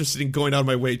I'm not interested in going out of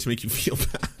my way to make you feel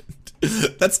bad."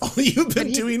 That's all you've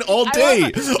been doing all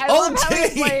day. All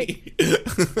day.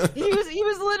 He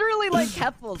was literally like,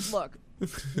 Keffals, look.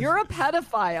 You're a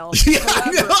pedophile. Yeah,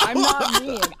 however, I'm not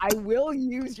mean. I will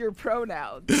use your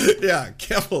pronouns. Yeah,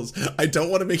 Keffals, I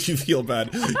don't want to make you feel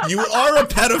bad. You are a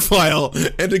pedophile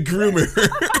and a groomer.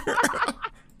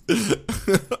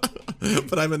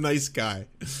 But I'm a nice guy.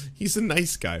 He's a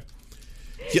nice guy.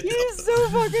 Yeah. He's so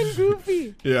fucking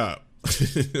goofy. Yeah.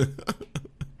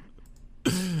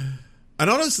 And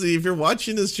honestly, if you're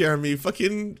watching this, Jeremy,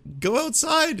 fucking go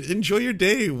outside. Enjoy your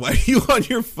day. Why are you on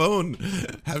your phone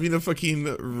having a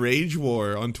fucking rage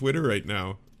war on Twitter right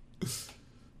now?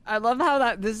 I love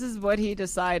how this is what he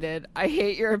decided. I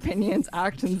hate your opinions,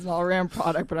 actions, and all-around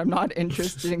product, but I'm not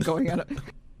interested in going out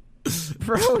of...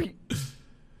 Bro.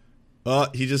 Oh,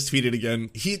 he just tweeted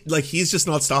again. He's just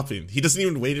not stopping. He doesn't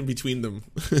even wait in between them.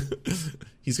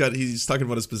 He's talking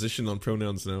about his position on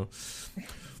pronouns now.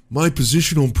 My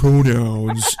position on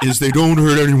pronouns is they don't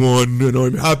hurt anyone, and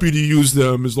I'm happy to use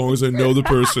them as long as I know the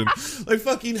person. Like,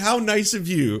 fucking, how nice of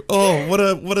you. Oh, what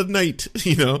a night,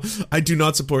 you know? I do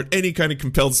not support any kind of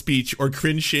compelled speech or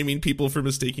cringe-shaming people for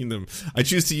mistaking them. I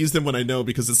choose to use them when I know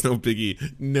because it's no biggie.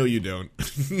 No, you don't.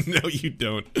 No, you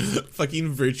don't. Fucking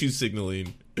virtue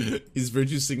signaling. He's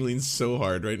virtue signaling so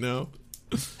hard right now.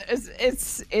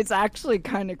 It's actually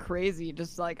kind of crazy.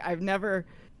 Just like,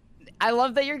 I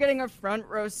love that you're getting a front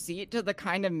row seat to the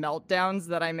kind of meltdowns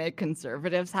that I make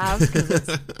conservatives have,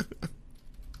 because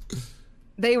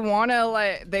they want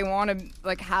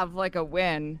to have like a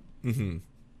win. Mm-hmm.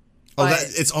 Oh,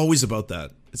 it's always about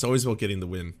that. It's always about getting the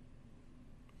win.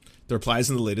 The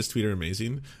replies in the latest tweet are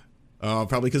amazing.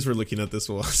 Probably because we're looking at this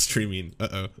while streaming.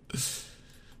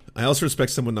 I also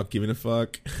respect someone not giving a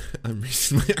fuck. I'm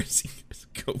raising my RC as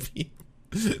Kobe.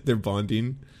 They're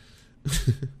bonding.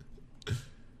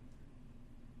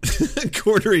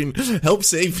 Quartering, help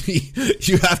save me.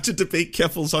 You have to debate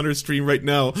Keffals on her stream right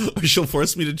now, or she'll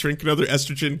force me to drink another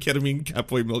estrogen, ketamine,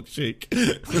 Catboy milkshake.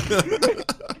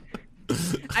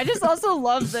 I just also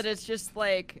love that it's just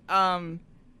like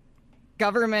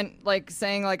government like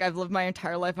saying like I've lived my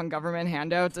entire life on government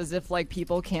handouts as if like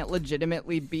people can't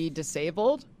legitimately be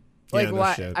disabled. Like yeah, no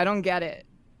what? shit. I don't get it.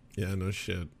 Yeah, no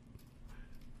shit.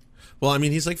 Well, I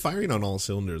mean, he's like firing on all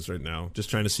cylinders right now, just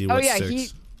trying to see what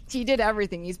sticks. He did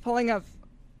everything. He's pulling up.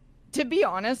 To be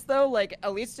honest, though, like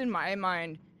at least in my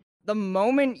mind, the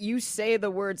moment you say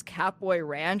the words Catboy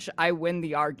Ranch, I win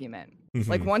the argument.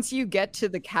 Like once you get to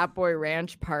the Catboy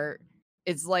Ranch part,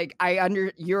 it's like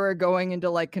you're going into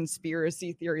like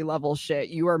conspiracy theory level shit.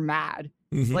 You are mad.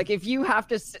 Like if you have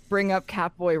to bring up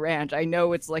Catboy Ranch, I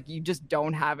know it's like you just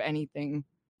don't have anything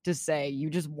to say. You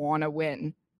just want to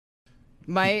win.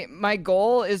 My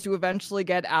goal is to eventually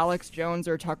get Alex Jones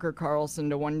or Tucker Carlson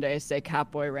to one day say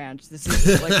Catboy Ranch. This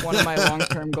is like one of my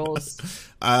long-term goals.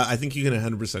 I think you can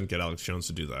 100% get Alex Jones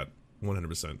to do that.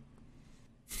 100%.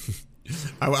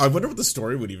 I wonder what the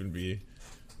story would even be.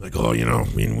 Like, oh, you know,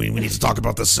 we need to talk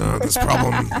about this this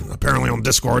problem. Apparently on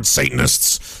Discord,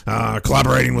 Satanists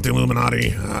collaborating with the Illuminati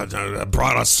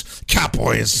brought us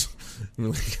Catboys.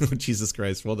 Oh, Jesus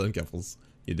Christ. Well done, Keffals.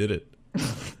 You did it.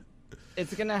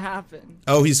 It's gonna happen.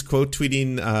 Oh, he's quote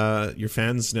tweeting your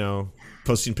fans now,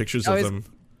 posting pictures of them.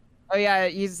 Oh yeah,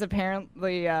 he's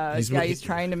apparently he's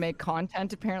trying to make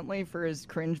content apparently for his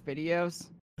cringe videos.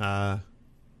 That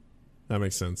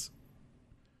makes sense.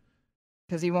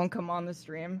 Because he won't come on the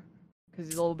stream. Because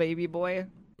he's a little baby boy.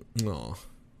 Aw.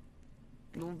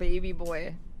 Little baby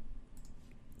boy.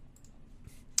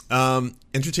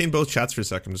 Entertain both chats for a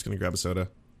sec. I'm just gonna grab a soda.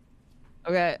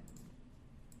 Okay.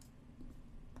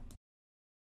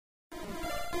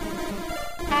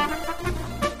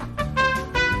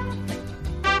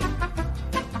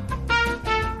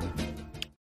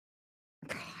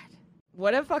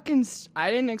 What a fucking...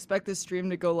 I didn't expect this stream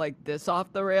to go like this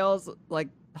off the rails. Like,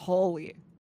 holy.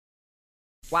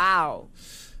 Wow.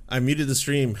 I muted the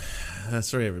stream.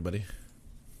 Sorry, everybody.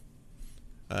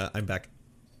 I'm back.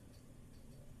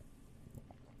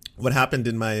 What happened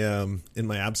in my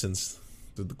absence?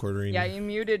 Did the quartering... Yeah, you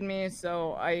muted me,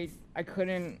 so I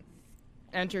couldn't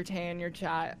entertain your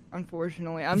chat,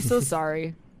 unfortunately. I'm so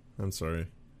sorry. I'm sorry.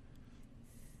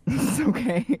 It's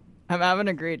okay. I'm having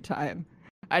a great time.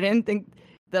 I didn't think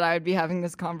that I would be having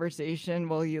this conversation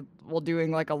while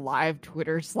doing like a live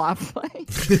Twitter slap play.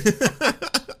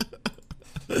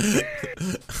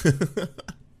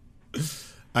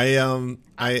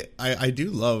 I do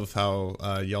love how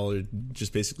y'all are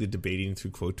just basically debating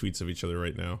through quote tweets of each other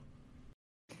right now.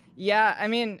 Yeah, I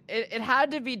mean, it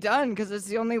had to be done because it's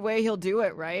the only way he'll do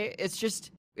it, right?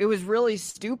 It was really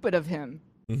stupid of him.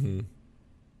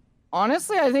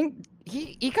 Honestly, I think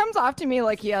he comes off to me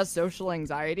like he has social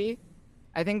anxiety.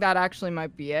 I think that actually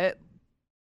might be it.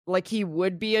 Like he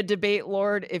would be a debate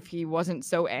lord if he wasn't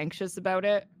so anxious about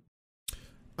it.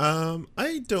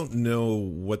 I don't know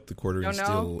what the Quarterings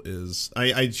deal is.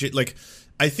 I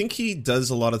think he does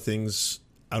a lot of things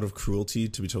out of cruelty,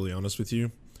 to be totally honest with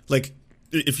you. Like,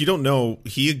 if you don't know,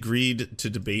 he agreed to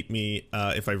debate me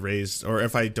if I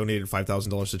donated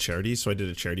 $5,000 to charity. So I did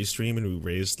a charity stream and we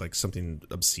raised like something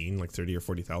obscene, like $30,000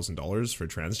 or $40,000 for a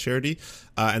trans charity,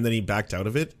 and then he backed out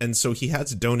of it. And so he had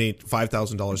to donate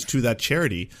 $5,000 to that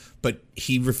charity, but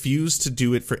he refused to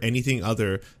do it for anything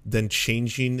other than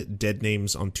changing dead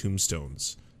names on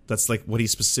tombstones. That's like what he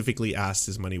specifically asked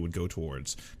his money would go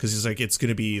towards, because he's like, it's going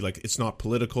to be like, it's not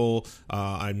political.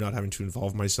 I'm not having to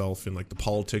involve myself in like the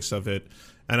politics of it.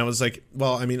 And I was like,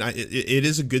 well, I mean, it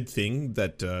is a good thing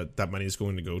that that money is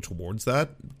going to go towards that,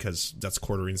 because that's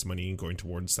Quartering's money going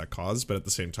towards that cause. But at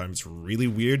the same time, it's really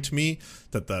weird to me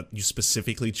that you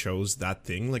specifically chose that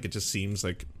thing. Like, it just seems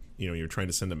like, you know, you're trying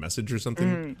to send a message or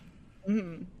something.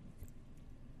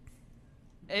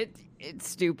 It's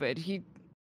stupid.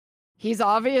 He's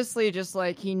obviously just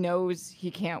like, he knows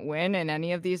he can't win in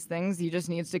any of these things. He just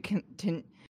needs to continue.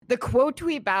 The quote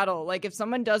tweet battle, like if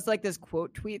someone does like this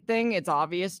quote tweet thing, it's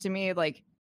obvious to me, like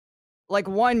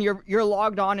one, you're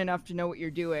logged on enough to know what you're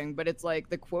doing, but it's like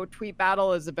the quote tweet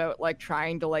battle is about like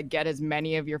trying to like get as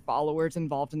many of your followers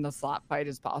involved in the slap fight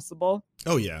as possible.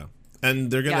 Oh yeah. And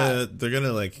they're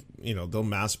gonna like, you know, they'll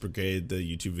mass brigade the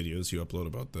YouTube videos you upload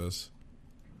about this.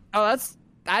 Oh,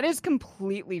 that is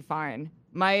completely fine.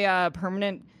 My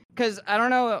permanent, because I don't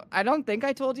know, I don't think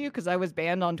I told you because I was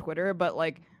banned on Twitter, but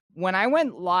like when I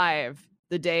went live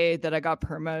the day that I got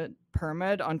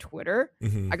perma'd on Twitter,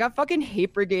 I got fucking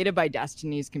hate brigaded by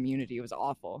Destiny's community. It was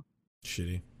awful.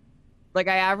 Shitty. Like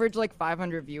I average like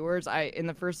 500 viewers. In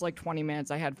the first like 20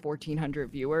 minutes I had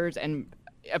 1,400 viewers, and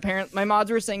apparently my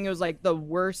mods were saying it was like the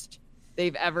worst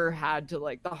they've ever had to,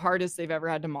 like, the hardest they've ever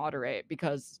had to moderate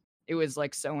because it was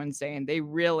like so insane. They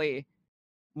really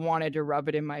wanted to rub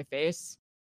it in my face.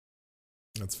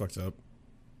 That's fucked up.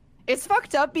 It's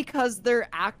fucked up because they're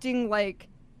acting like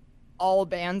all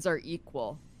bands are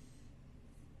equal.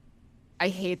 I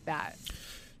hate that.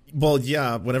 Well,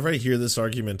 yeah, whenever I hear this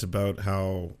argument about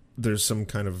how there's some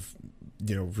kind of,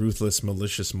 you know, ruthless,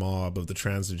 malicious mob of the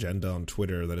trans agenda on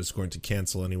Twitter that is going to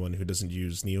cancel anyone who doesn't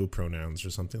use neo-pronouns or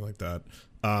something like that,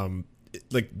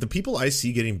 like, the people I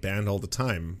see getting banned all the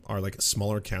time are, like,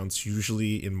 smaller accounts,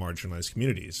 usually in marginalized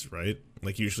communities, right?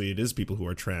 Like, usually it is people who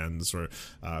are trans or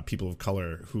people of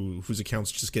color whose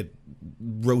accounts just get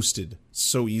roasted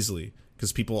so easily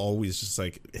because people always just,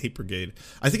 like, hate brigade.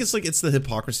 I think it's, like, it's the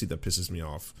hypocrisy that pisses me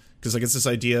off. Because, like, it's this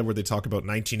idea where they talk about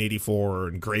 1984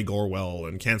 and Greg Orwell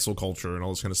and cancel culture and all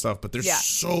this kind of stuff, but they're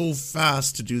so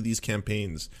fast to do these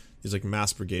campaigns, these, like,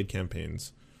 mass brigade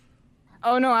campaigns.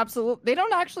 Oh, no, absolutely. They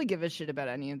don't actually give a shit about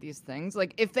any of these things.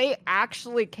 Like, if they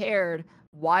actually cared,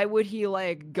 why would he,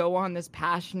 like, go on this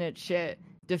passionate shit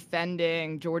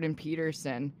defending Jordan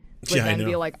Peterson, but then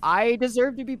be like, I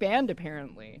deserve to be banned,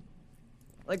 apparently?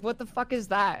 Like, what the fuck is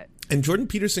that? And Jordan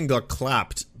Peterson got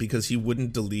clapped because he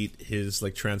wouldn't delete his,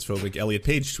 like, transphobic Elliot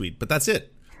Page tweet, but that's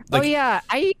it. Like, oh, yeah.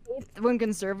 I hate when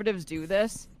conservatives do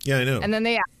this. Yeah, I know. And then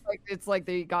they act like it's like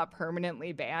they got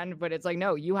permanently banned, but it's like,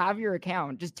 no, you have your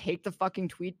account. Just take the fucking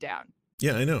tweet down.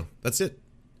 Yeah, I know. That's it.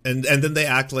 And then they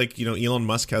act like, you know, Elon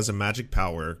Musk has a magic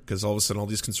power because all of a sudden all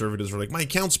these conservatives were like, my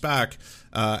account's back.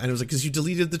 And it was like, because you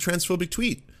deleted the transphobic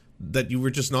tweet that you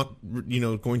were just not, you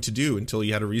know, going to do until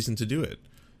you had a reason to do it.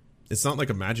 It's not like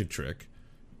a magic trick.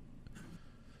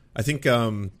 I think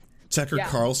Tucker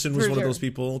Carlson was one of those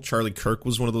people. Charlie Kirk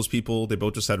was one of those people. They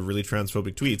both just had really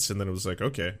transphobic tweets, and then it was like,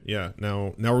 okay, yeah,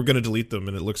 now we're going to delete them,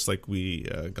 and it looks like we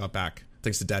got back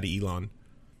thanks to Daddy Elon.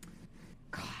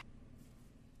 God.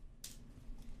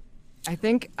 I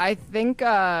think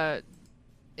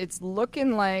it's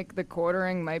looking like the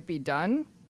quartering might be done.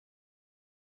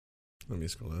 Let me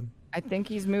scroll down. I think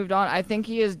he's moved on. I think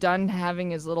he is done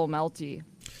having his little melty.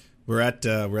 We're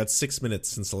at 6 minutes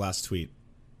since the last tweet.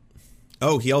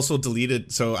 Oh, he also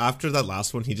deleted. So after that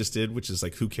last one he just did, which is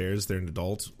like, who cares? They're an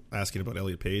adult, asking about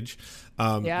Elliot Page.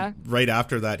 Right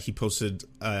after that, he posted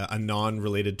a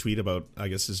non-related tweet about, I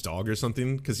guess, his dog or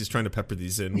something, because he's trying to pepper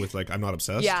these in with like, I'm not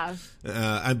obsessed. Yeah.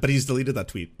 But he's deleted that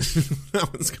tweet. That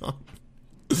one's gone.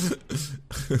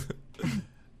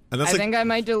 And that's I think I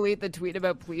might delete the tweet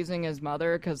about pleasing his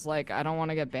mother because, like, I don't want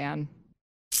to get banned.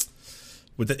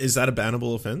 Is that a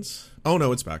bannable offense? Oh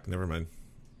no, it's back. Never mind.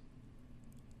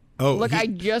 Oh, look, I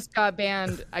just got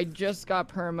banned. I just got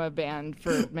perma banned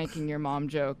for making your mom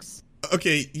jokes.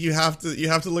 Okay, you have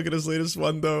to look at his latest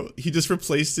one though. He just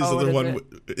replaced his other one.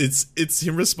 It's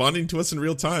him responding to us in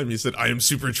real time. He said, "I am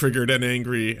super triggered and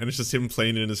angry," and it's just him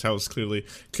playing in his house, clearly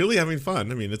having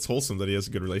fun. I mean, it's wholesome that he has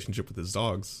a good relationship with his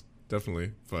dogs,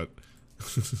 definitely. But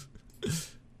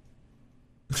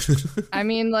I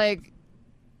mean, like,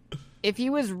 if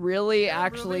he was really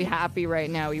actually happy right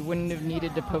now, he wouldn't have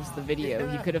needed to post the video.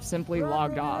 He could have simply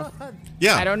logged off.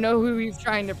 Yeah. I don't know who he's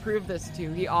trying to prove this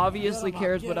to. He obviously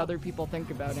cares what other people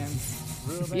think about him.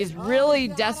 He's really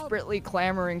desperately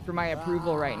clamoring for my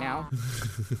approval right now.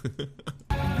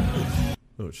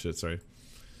 Oh shit, sorry.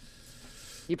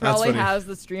 He probably has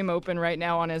the stream open right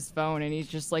now on his phone, and he's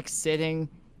just like sitting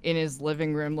in his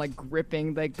living room, like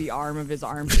gripping like the arm of his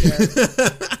armchair.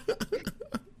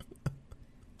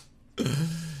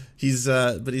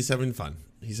 But he's having fun.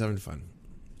 He's having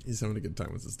a good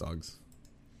time with his dogs.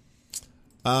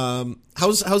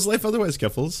 How's life otherwise,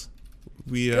 Keffals?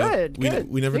 Good.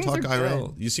 We never Things talk are IRL.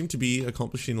 good. You seem to be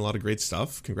accomplishing a lot of great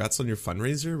stuff. Congrats on your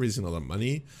fundraiser, raising all that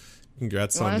money.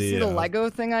 Congrats You on want to the see the Lego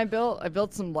thing I built? I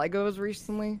built some Legos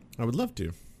recently. I would love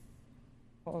to.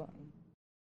 Hold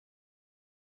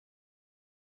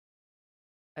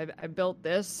on. I built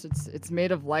this. It's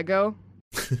made of Lego.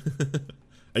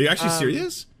 Are you actually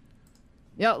serious?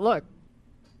 Yeah, look.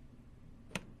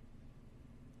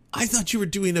 I thought you were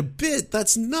doing a bit.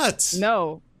 That's nuts.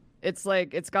 No, it's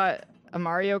like it's got a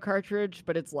Mario cartridge,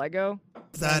 but it's Lego.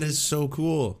 That is so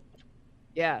cool.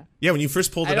 Yeah. Yeah, when you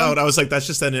first pulled it out, I was like, that's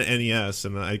just an NES,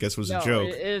 and I guess it was a joke.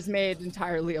 It is made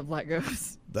entirely of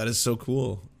Legos. That is so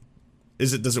cool.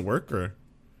 Does it work or?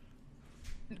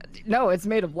 No, it's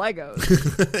made of Legos.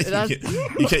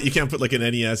 You can't put like an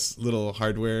NES little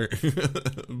hardware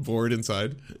board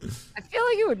inside. I feel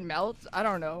like it would melt. I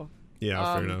don't know.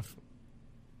 Yeah, fair enough.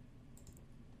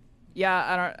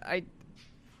 Yeah,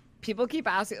 People keep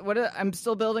asking I'm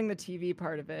still building the TV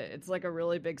part of it. It's like a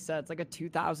really big set. It's like a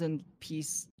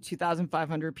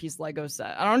 2,500 piece Lego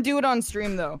set. I don't do it on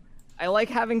stream though. I like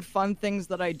having fun things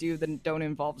that I do that don't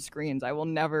involve screens. I will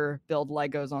never build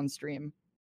Legos on stream.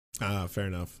 Fair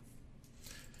enough.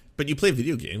 But you play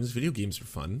video games. Video games are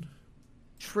fun.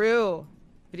 True.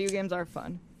 Video games are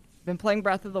fun. I've been playing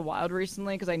Breath of the Wild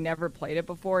recently because I never played it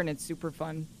before, and it's super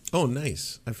fun. Oh,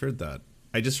 nice. I've heard that.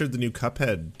 I just heard the new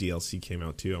Cuphead DLC came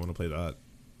out too. I want to play that.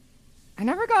 I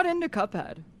never got into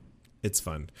Cuphead. It's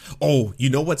fun. Oh, you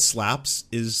know what slaps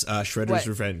is Shredder's What?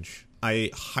 Revenge.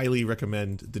 I highly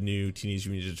recommend the new Teenage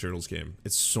Mutant Ninja Turtles game.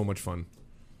 It's so much fun.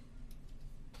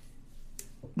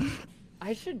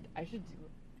 I should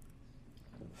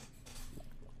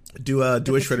Do a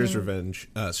between- Shredder's Revenge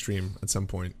stream at some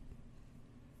point.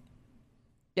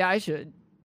 Yeah, I should.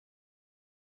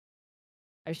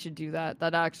 I should do that.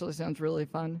 That actually sounds really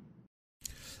fun.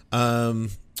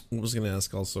 What was I going to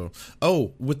ask also?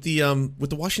 Oh, with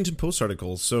the Washington Post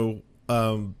article. So,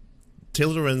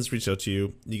 Taylor Lorenz reached out to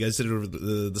you. You guys did it over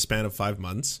the span of 5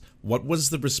 months. What was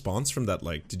the response from that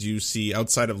like? Did you see,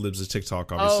 outside of Libs'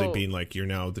 TikTok, obviously being like, you're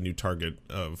now the new target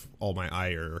of all my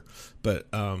ire, but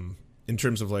in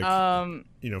terms of like,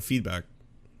 feedback?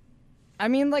 I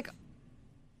mean, like,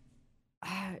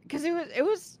 because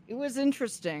it was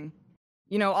interesting.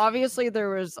 You know, obviously there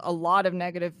was a lot of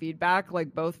negative feedback,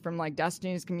 like both from like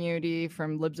Destiny's community,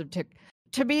 from Libs of Tik.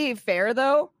 To be fair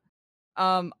though,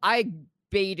 I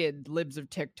baited Libs of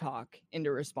TikTok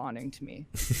into responding to me.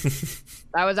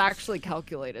 That was actually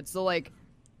calculated. So like,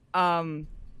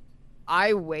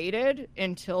 I waited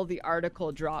until the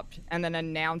article dropped and then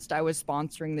announced I was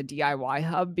sponsoring the DIY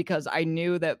Hub because I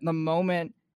knew that the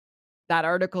moment that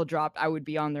article dropped, I would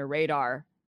be on their radar.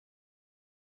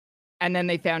 And then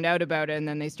they found out about it, and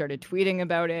then they started tweeting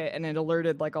about it, and it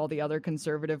alerted like all the other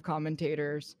conservative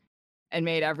commentators and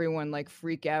made everyone like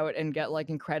freak out and get like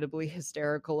incredibly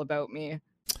hysterical about me.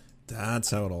 That's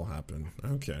how it all happened.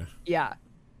 Okay. Yeah.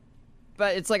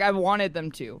 But it's like I wanted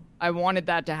them to. I wanted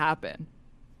that to happen.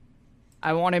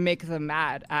 I want to make them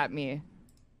mad at me.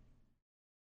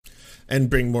 And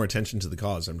bring more attention to the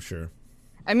cause, I'm sure.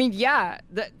 I mean, yeah,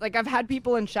 like I've had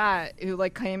people in chat who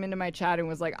like came into my chat and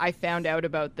was like, I found out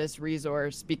about this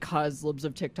resource because Libs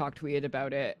of TikTok tweeted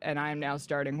about it, and I'm now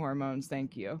starting hormones.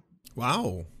 Thank you.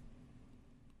 Wow.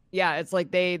 Yeah, it's like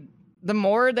the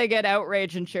more they get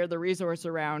outraged and share the resource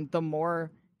around, the more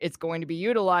it's going to be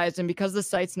utilized. And because the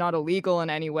site's not illegal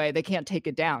in any way, they can't take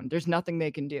it down. There's nothing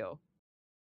they can do.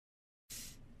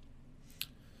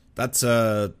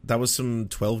 That was some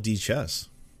 12D chess.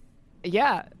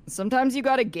 Yeah, sometimes you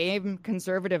gotta game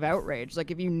conservative outrage. Like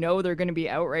if you know they're going to be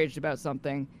outraged about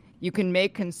something, you can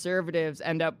make conservatives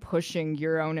end up pushing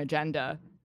your own agenda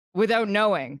without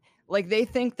knowing. Like they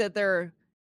think that they're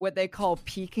what they call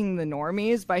peaking the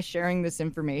normies by sharing this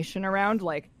information around.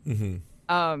 Like,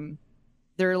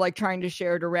 they're like trying to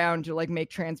share it around to like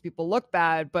make trans people look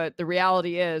bad. But the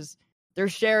reality is they're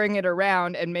sharing it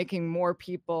around and making more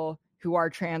people who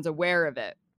are trans aware of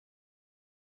it.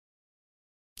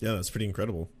 Yeah, that's pretty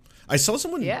incredible. I saw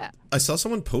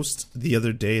someone post the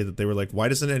other day that they were like, why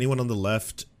doesn't anyone on the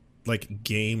left like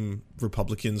game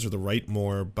Republicans or the right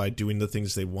more by doing the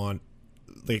things they want,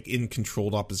 like in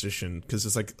controlled opposition? Because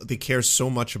it's like they care so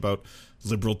much about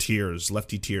liberal tiers,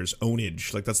 lefty tiers,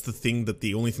 ownage. Like that's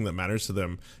the only thing that matters to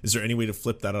them. Is there any way to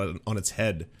flip that on its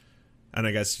head? And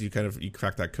I guess you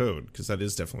crack that code, because that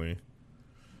is definitely.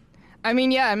 I mean,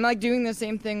 yeah, I'm like doing the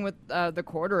same thing with the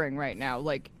Quartering right now.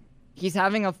 Like, he's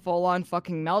having a full-on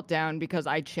fucking meltdown because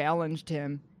I challenged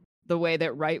him the way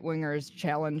that right-wingers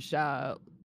challenge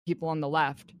people on the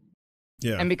left.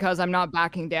 Yeah. And because I'm not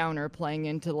backing down or playing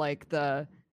into like the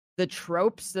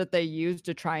tropes that they use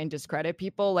to try and discredit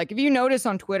people. Like if you notice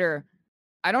on Twitter,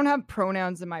 I don't have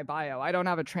pronouns in my bio. I don't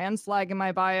have a trans flag in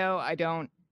my bio. I don't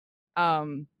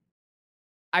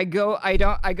I go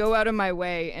out of my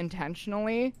way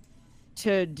intentionally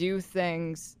to do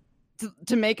things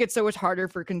to make it so it's harder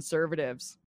for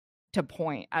conservatives to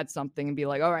point at something and be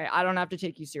like, all right, I don't have to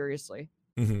take you seriously.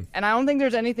 Mm-hmm. And I don't think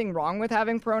there's anything wrong with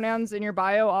having pronouns in your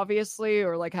bio, obviously,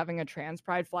 or like having a trans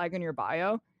pride flag in your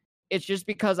bio. It's just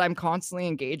because I'm constantly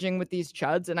engaging with these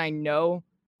chuds and I know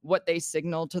what they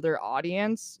signal to their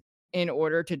audience in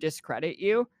order to discredit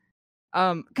you.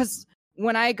 Because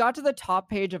when I got to the top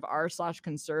page of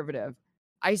r/conservative,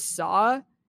 I saw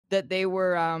that they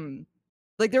were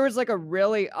like there was like a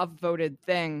really upvoted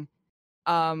thing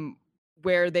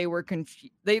where they were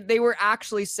they were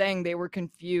actually saying they were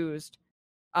confused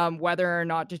whether or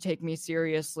not to take me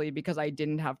seriously because I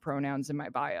didn't have pronouns in my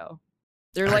bio.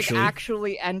 They're like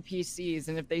actually NPCs,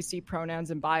 and if they see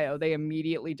pronouns in bio, they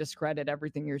immediately discredit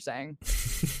everything you're saying.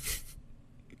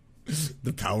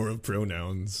 The power of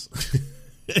pronouns.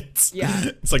 It's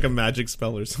like a magic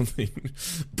spell or something.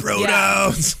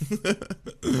 Pronouns. Yeah.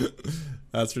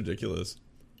 That's ridiculous.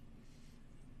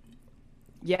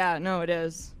 Yeah, no, it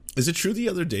is. Is it true the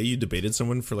other day you debated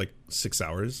someone for like 6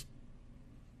 hours?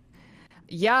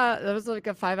 Yeah, that was like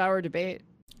a 5-hour debate.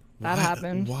 That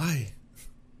happened. Why?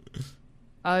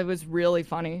 It was really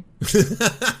funny.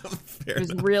 It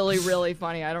was really, really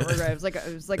funny. I don't regret it.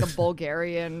 It was like a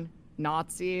Bulgarian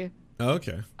Nazi. Oh,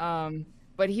 okay.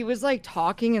 But he was like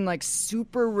talking in like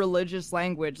super religious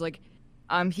language. Like,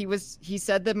 he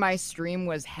said that my stream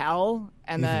was hell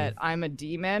and that I'm a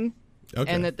demon. Okay.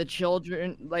 And that the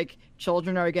children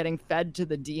are getting fed to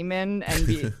the demon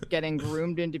and getting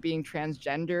groomed into being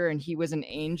transgender, and he was an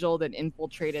angel that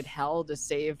infiltrated hell to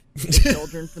save the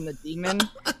children from the demon.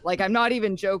 Like, I'm not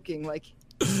even joking. Like,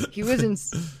 he was in.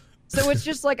 So it's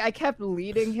just like I kept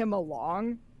leading him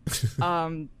along,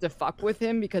 to fuck with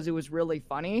him because it was really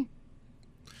funny.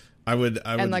 I would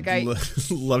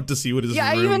love to see what his room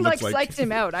I even looks like psyched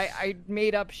him out. I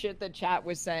made up shit that chat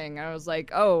was saying. I was like,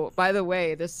 oh, by the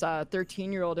way, this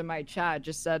 13-year-old in my chat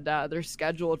just said they're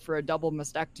scheduled for a double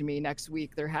mastectomy next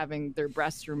week. They're having their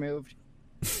breasts removed.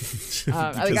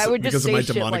 I would just say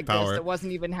shit like this that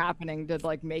wasn't even happening to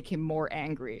like make him more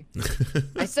angry.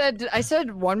 I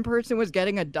said one person was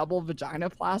getting a double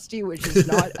vaginoplasty, which is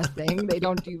not a thing. They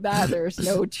don't do that. There's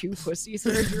no 2 pussy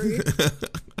surgery.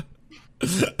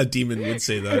 A demon would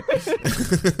say that.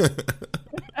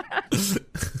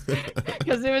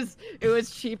 Because it was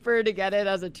cheaper to get it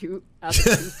as a two-for, like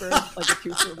a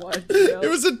 2-for-1. You know? It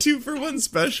was a 2-for-1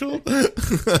 special.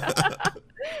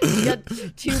 You get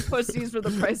 2 pussies for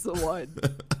the price of 1.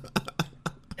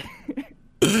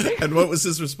 And what was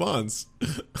his response?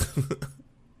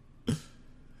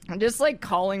 Just like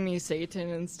calling me Satan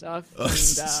and stuff.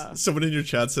 And, someone in your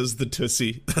chat says the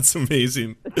tussie. That's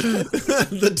amazing.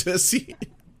 The tussie.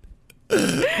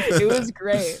 It was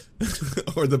great.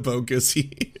 Or the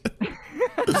bogussy.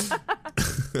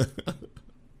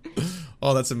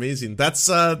 Oh, that's amazing. That's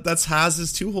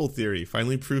Haz's 2-hole theory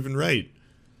finally proven right.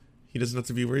 He doesn't have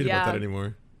to be worried about that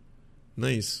anymore.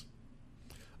 Nice.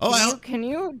 Oh, can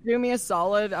you do me a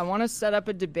solid? I want to set up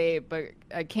a debate, but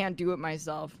I can't do it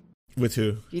myself. With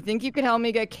who? Do you think you could help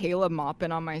me get Caleb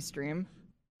Moppin on my stream?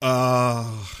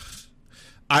 I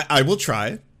will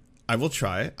try. I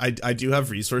do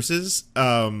have resources.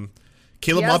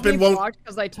 Caleb Moppin won't,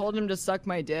 because I told him to suck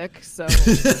my dick, so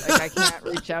like I can't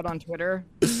reach out on Twitter.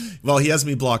 Well, he has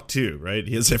me blocked too, right?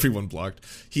 He has everyone blocked.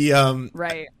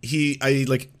 Right. He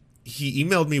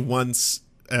emailed me once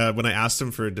when I asked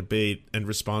him for a debate and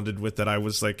responded with that I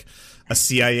was like a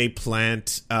CIA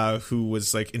plant who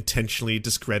was like intentionally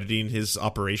discrediting his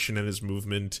operation and his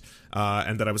movement,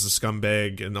 and that I was a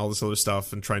scumbag and all this other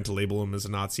stuff and trying to label him as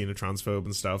a Nazi and a transphobe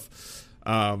and stuff.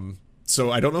 So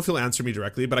I don't know if he'll answer me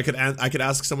directly, but I could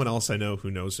ask someone else I know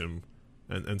who knows him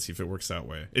and see if it works that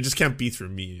way. It just can't be through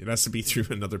me. It has to be through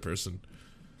another person.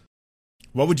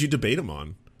 What would you debate him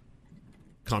on?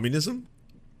 Communism?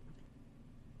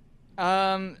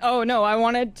 Oh no, I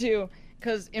wanted to,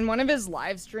 because in one of his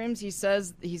live streams he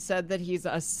said that he's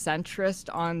a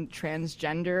centrist on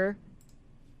transgender,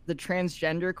 the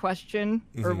transgender question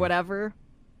or whatever.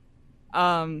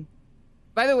 By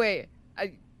the way,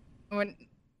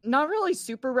 not really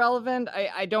super relevant.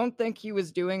 I don't think he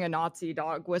was doing a Nazi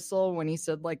dog whistle when he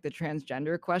said like the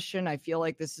transgender question. I feel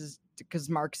like this is because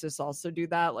Marxists also do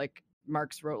that. Like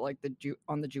Marx wrote like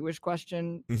on the Jewish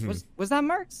question. Was that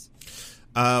Marx?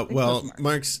 Well,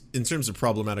 Marx, in terms of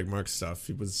problematic Marx stuff,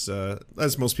 he was,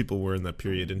 as most people were in that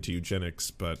period, into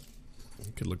eugenics, but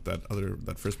you could look that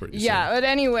first part. But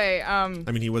anyway, I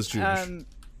mean, he was Jewish.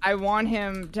 I want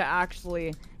him to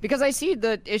actually, because I see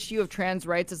the issue of trans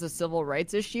rights as a civil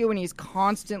rights issue, and he's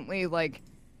constantly like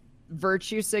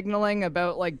virtue signaling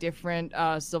about like different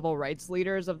civil rights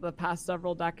leaders of the past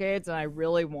several decades, and I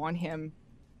really want him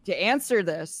to answer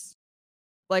this.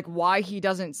 Like, why he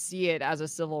doesn't see it as a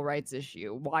civil rights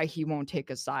issue, why he won't take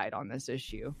a side on this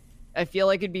issue. I feel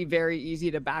like it'd be very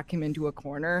easy to back him into a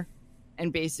corner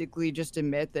and basically just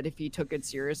admit that if he took it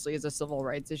seriously as a civil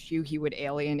rights issue, he would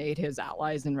alienate his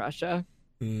allies in Russia.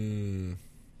 That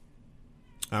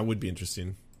would be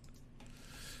interesting.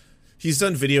 He's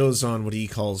done videos on what he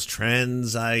calls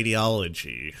trans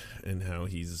ideology and how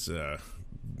he's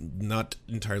not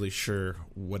entirely sure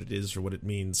what it is or what it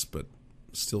means, but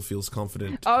still feels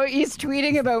confident. Oh, he's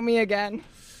tweeting about me again.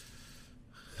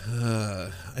 I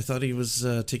thought he was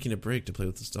taking a break to play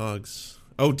with his dogs.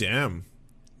 Oh, damn.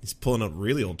 He's pulling up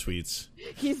really old tweets.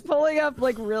 He's pulling up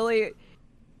like really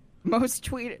most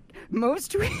tweeters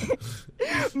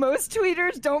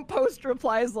don't post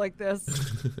replies like this.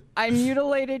 I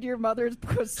mutilated your mother's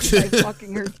pussy by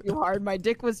fucking her too hard. My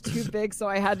dick was too big, so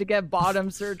I had to get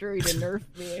bottom surgery to nerf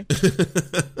me.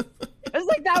 It's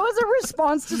like that was a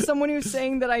response to someone who's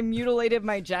saying that I mutilated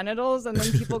my genitals, and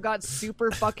then people got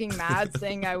super fucking mad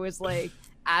saying I was like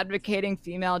advocating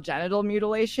female genital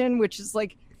mutilation, which is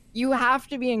like you have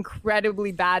to be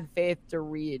incredibly bad faith to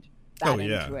read that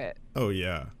into it. Oh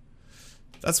yeah.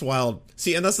 That's wild.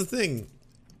 See, and that's the thing.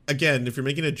 Again, if you're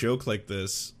making a joke like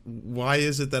this, why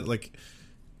is it that like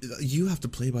you have to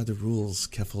play by the rules,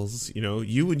 Keffals? You know,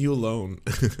 you and you alone.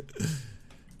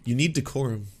 You need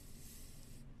decorum.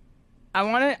 I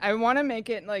want to make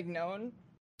it like known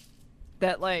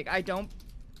that like I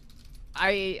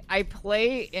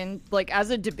play in like as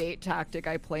a debate tactic.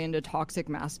 I play into toxic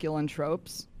masculine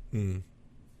tropes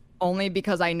only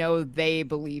because I know they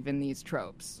believe in these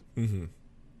tropes. Mm-hmm.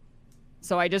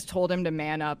 So I just told him to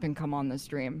man up and come on the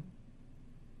stream.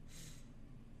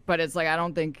 But it's like I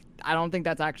don't think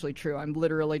that's actually true. I'm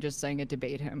literally just saying it to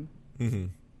bait him. Mm-hmm.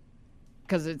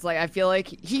 Because it's like I feel like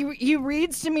he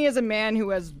reads to me as a man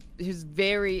who's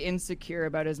very insecure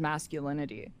about his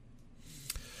masculinity.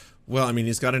 Well, I mean,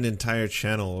 he's got an entire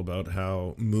channel about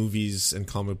how movies and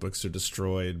comic books are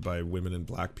destroyed by women and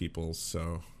black people.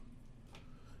 So.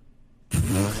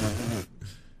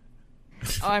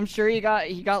 Oh, I'm sure he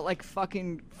got like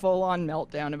fucking full on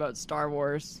meltdown about Star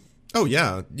Wars. Oh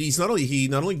yeah, he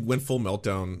not only went full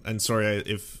meltdown. And sorry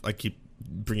if I keep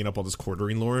bringing up all this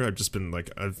Quartering lore.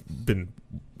 I've been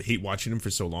hate watching him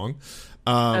for so long.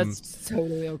 That's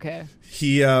totally okay.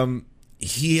 He's on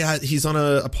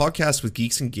a podcast with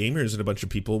Geeks and Gamers and a bunch of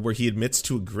people where he admits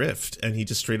to a grift, and he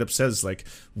just straight up says like,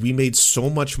 we made so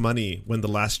much money when The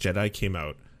Last Jedi came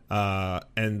out.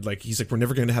 And like he's like, we're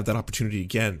never going to have that opportunity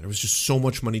again. There was just so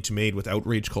much money to made with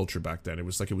outrage culture back then. It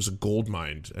was a gold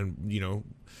mine, and you know,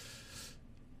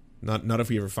 not if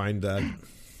we ever find that.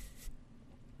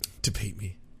 Debate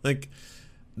me. Like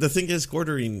the thing is,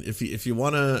 Quartering, if you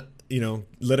want to, you know,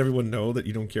 let everyone know that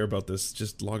you don't care about this,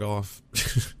 just log off.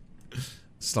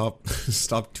 Stop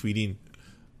tweeting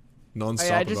nonstop. Oh,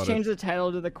 yeah, I just about changed the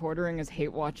title to the Quartering as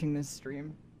hate watching this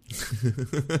stream.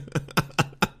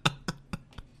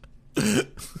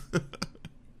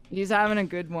 He's having a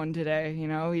good one today, you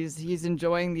know. He's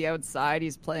enjoying the outside.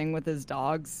 He's playing with his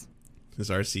dogs.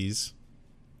 His RCs.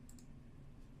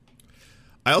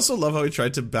 I also love how he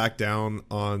tried to back down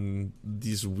on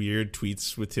these weird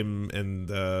tweets with him and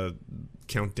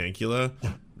Count Dankula.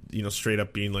 You know, straight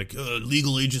up being like,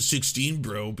 legal age of 16,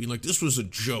 bro. Being like, this was a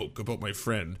joke about my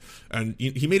friend. And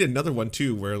he made another one,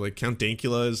 too, where, like, Count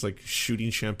Dankula is, like,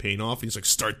 shooting champagne off. And he's like,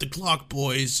 start the clock,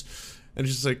 boys. And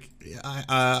it's just like,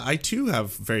 I too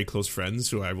have very close friends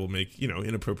who I will make, you know,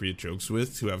 inappropriate jokes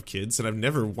with, who have kids. And I've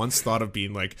never once thought of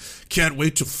being like, can't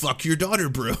wait to fuck your daughter,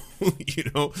 bro.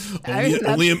 You know,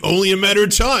 only a matter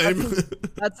of time.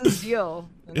 That's his deal.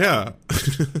 Yeah.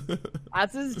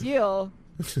 That's his deal.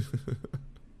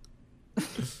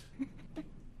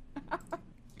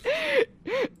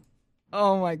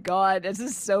 Oh my god, this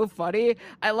is so funny.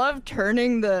 I love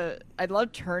turning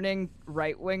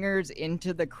right-wingers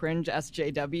into the cringe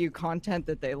SJW content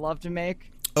that they love to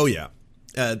make. Oh yeah.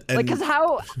 Like, because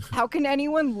how can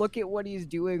anyone look at what he's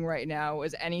doing right now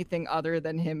as anything other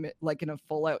than him like in a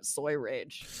full-out soy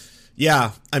rage?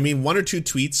 Yeah, I mean, one or two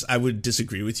tweets I would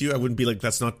disagree with you. I wouldn't be like,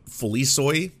 that's not fully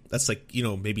soy. That's like, you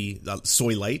know, maybe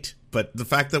soy light. But the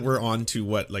fact that we're on to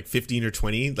what, like 15 or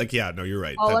 20, like, yeah, no, you're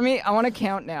right. Oh, I want to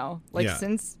count now. Like, yeah.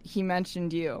 Since he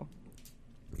mentioned you.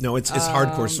 No, it's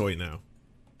hardcore soy now.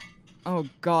 Oh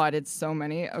God, it's so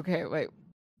many. Okay, wait.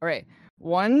 All right.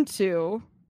 1, 2,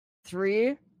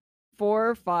 3,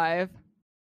 4, 5,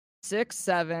 6,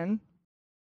 7,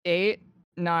 8,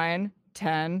 9,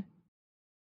 10,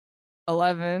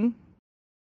 11,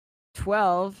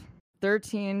 12,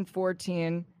 13,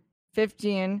 14,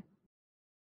 15,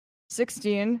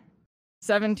 16,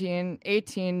 17,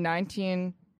 18,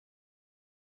 19,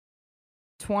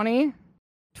 20,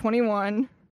 21,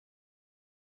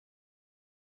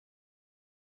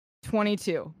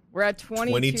 22. We're at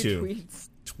 22 tweets.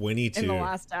 22. In the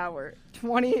last hour.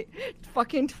 22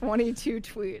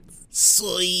 tweets.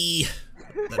 Soy.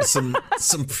 That's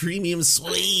some premium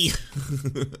soy.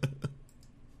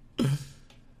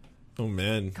 Oh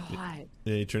man. God.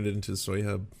 Yeah, he turned it into a soy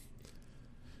hub.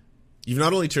 You've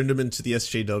not only turned him into the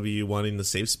SJW wanting the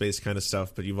safe space kind of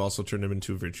stuff, but you've also turned him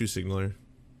into a virtue signaler.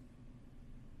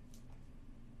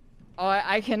 Oh,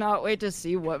 I cannot wait to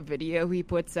see what video he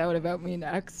puts out about me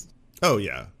next. Oh,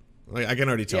 yeah. Like, I can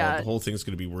already tell Yeah. the whole thing's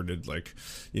going to be worded like,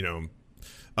 you know,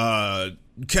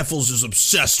 Keffals is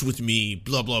obsessed with me,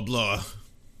 blah, blah, blah.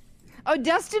 Oh,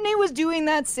 Destiny was doing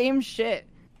that same shit.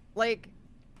 Like,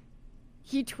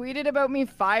 he tweeted about me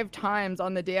 5 times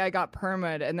on the day I got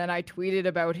perma'd, and then I tweeted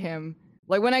about him.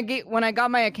 Like, when I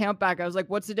got my account back, I was like,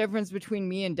 what's the difference between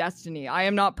me and Destiny? I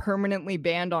am not permanently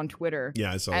banned on Twitter.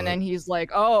 Yeah, I saw And that. then he's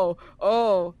like, oh,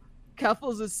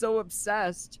 Keffals is so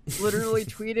obsessed. Literally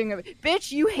tweeting,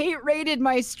 bitch, you hate rated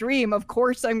my stream. Of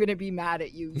course I'm going to be mad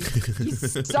at you.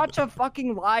 He's such a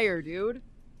fucking liar, dude.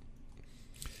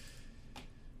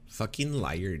 Fucking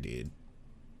liar, dude.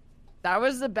 That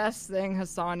was the best thing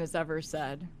Hassan has ever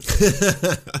said.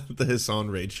 The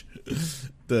Hassan rage.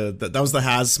 That was the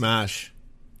Has smash.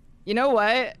 You know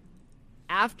what?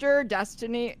 After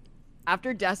Destiny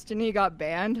got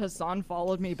banned, Hassan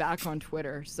followed me back on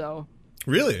Twitter, so...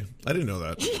 Really? I didn't know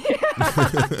that.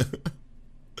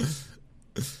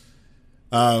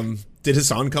 Did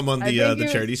Hassan come on the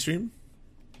charity stream?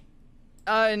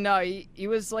 No, he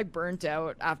was like burnt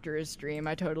out after his stream.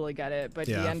 I totally get it, but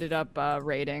he ended up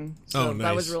raiding. So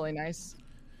that was really nice.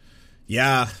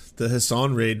 Yeah, the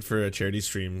Hassan raid for a charity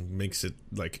stream makes it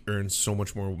like earn so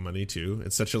much more money too.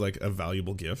 It's such a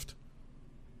valuable gift.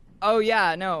 Oh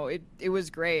yeah, no, it was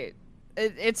great.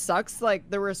 It sucks, like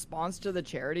the response to the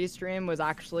charity stream was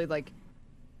actually like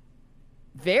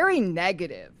very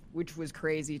negative, which was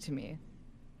crazy to me.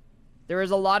 There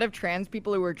was a lot of trans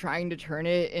people who were trying to turn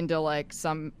it into like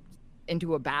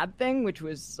into a bad thing, which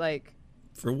was like...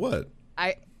 For what?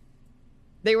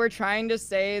 They were trying to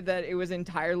say that it was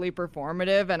entirely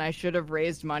performative and I should have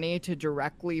raised money to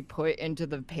directly put into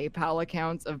the PayPal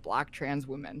accounts of Black trans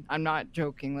women. I'm not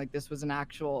joking. Like, this was an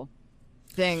actual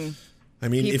thing. I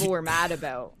mean, people were mad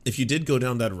about. If you did go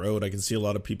down that road, I can see a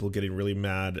lot of people getting really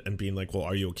mad and being like, well,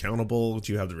 are you accountable?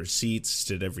 Do you have the receipts?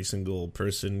 Did every single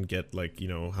person get, like, you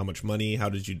know, how much money? How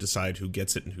did you decide who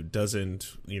gets it and who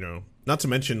doesn't? You know, not to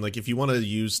mention, like, if you want to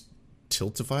use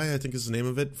Tiltify, I think is the name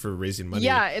of it, for raising money.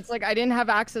 Yeah, it's like I didn't have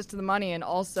access to the money. And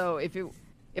also, if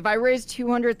I raised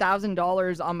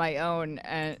 $200,000 on my own,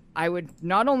 and I would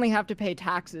not only have to pay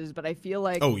taxes, but I feel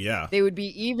like they would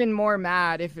be even more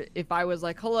mad if I was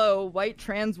like, hello, white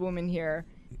trans woman here.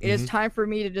 It is time for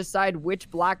me to decide which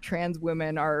Black trans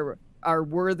women are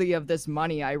worthy of this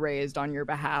money I raised on your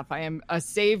behalf. I am a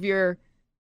savior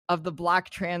of the Black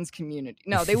trans community.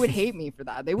 No, they would hate me for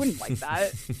that. They wouldn't like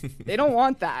that. They don't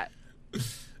want that.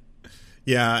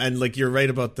 Yeah, and like you're right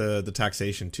about the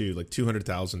taxation too, like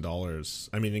 $200,000.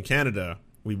 I mean, in Canada,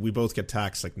 we both get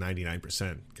taxed like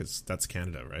 99% because that's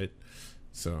Canada, right?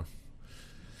 So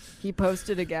he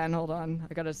posted again. Hold on,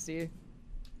 I gotta see.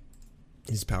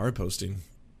 He's power posting.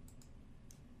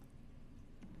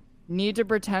 Need to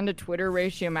pretend a Twitter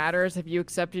ratio matters. If you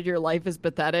accepted your life is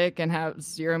pathetic and have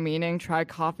zero meaning, try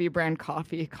coffee brand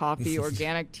coffee,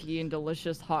 organic tea, and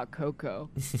delicious hot cocoa.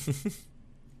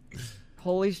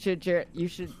 Holy shit, Jarrett, you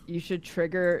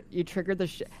triggered the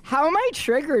shit. How am I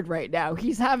triggered right now?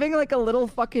 He's having like a little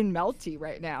fucking melty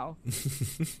right now.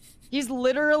 He's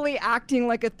literally acting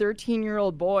like a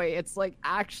 13-year-old boy. It's like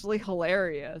actually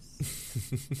hilarious.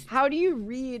 How do you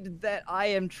read that I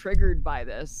am triggered by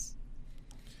this?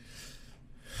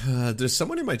 There's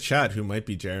someone in my chat who might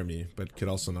be Jeremy, but could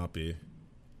also not be.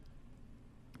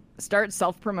 Start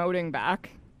self-promoting back.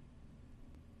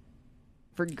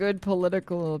 For good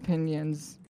political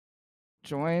opinions,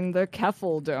 join the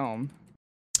Keffal Dome.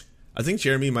 I think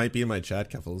Jeremy might be in my chat,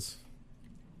 Keffals.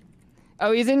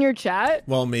 Oh, he's in your chat?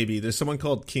 Well, maybe. There's someone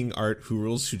called King Art Who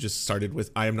Rules who just started with,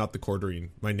 I am not the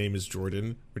Quartering. My name is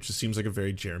Jordan, which just seems like a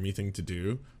very Jeremy thing to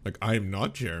do. Like, I am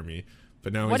not Jeremy.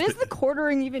 But now what does the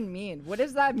Quartering even mean? What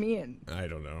does that mean? I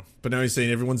don't know. But now he's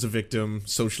saying everyone's a victim.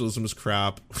 Socialism is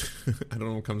crap. I don't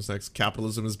know what comes next.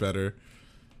 Capitalism is better.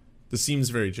 This seems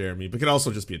very Jeremy, but could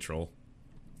also just be a troll.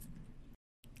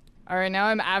 All right, now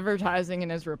I'm advertising in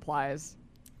his replies.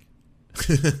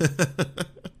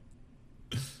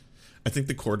 I think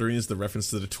the quartering is the reference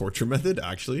to the torture method,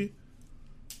 actually.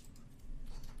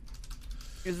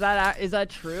 Is that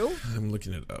true? I'm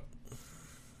looking it up.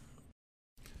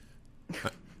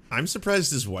 I'm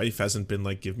surprised his wife hasn't been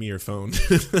like, give me your phone,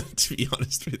 to be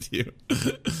honest with you.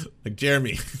 Like,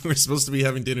 Jeremy, we're supposed to be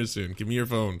having dinner soon. Give me your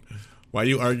phone. Why are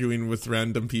you arguing with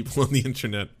random people on the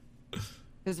internet?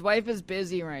 His wife is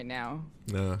busy right now.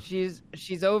 No. She's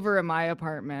over at my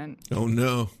apartment. Oh,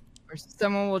 no. Or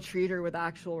someone will treat her with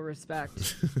actual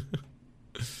respect.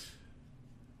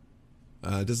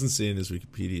 It doesn't say in his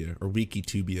Wikipedia or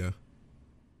Wikitubia.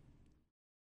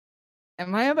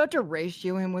 Am I about to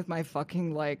ratio him with my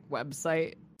fucking, like,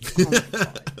 website? Oh my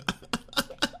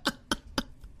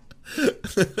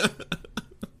God.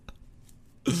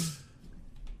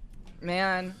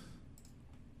 Man,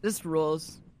 this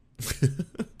rules.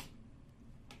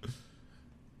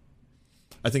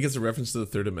 I think it's a reference to the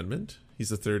Third Amendment. He's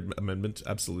the Third Amendment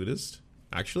absolutist,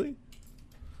 actually.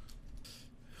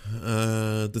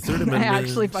 The Third Amendment. I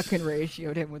actually fucking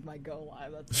ratioed him with my Go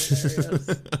Live. That's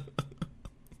hilarious.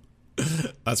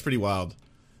 That's pretty wild.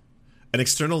 An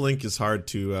external link is hard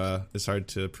to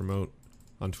promote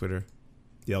on Twitter.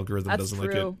 The algorithm doesn't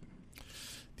like it.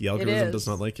 The algorithm does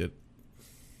not like it.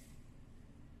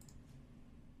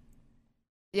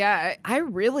 Yeah, I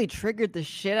really triggered the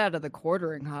shit out of the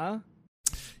quartering, huh?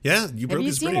 Yeah, you broke his brain. Have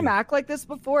you seen him act like this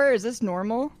before? Is this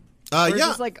normal? Or is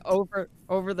this like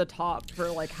over the top for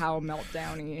like how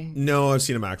meltdowny? No, I've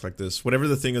seen him act like this. Whatever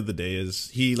the thing of the day is,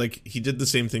 he did the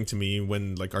same thing to me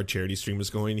when like our charity stream was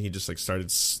going. He just like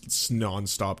started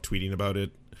non-stop tweeting about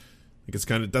it.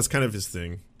 Like that's kind of his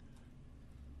thing.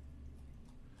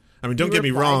 I mean, don't get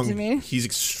me wrong. He's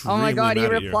extremely Oh my god, he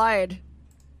mad at you. replied.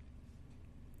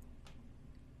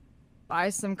 Buy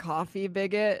some coffee,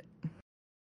 bigot.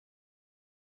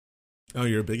 Oh,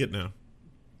 you're a bigot now.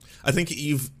 I think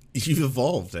you've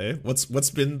evolved, eh? What's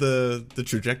been the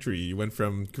trajectory? You went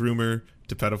from groomer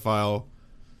to pedophile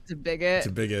to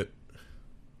bigot.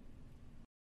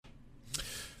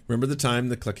 Remember the time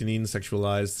the Cluckanine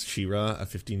sexualized Shira, a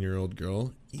 15-year-old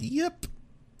girl? Yep.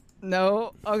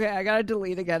 No. Okay, I gotta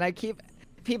delete again.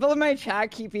 People in my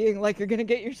chat keep being like, "You're gonna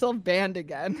get yourself banned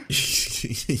again."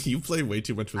 You play way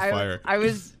too much with fire. I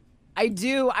was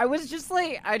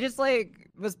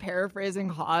paraphrasing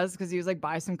Haas because he was like,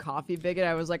 "Buy some coffee, bigot."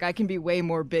 I was like, I can be way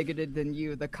more bigoted than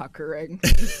you, the cuckering.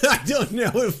 I don't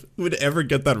know if we would ever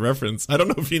get that reference. I don't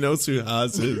know if he knows who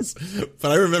Haas is,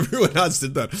 but I remember when Haas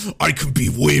did that. I can be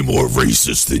way more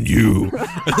racist than you.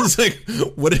 I was like,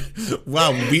 what?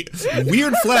 Wow,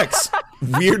 weird flex.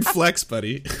 Weird flex,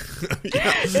 buddy.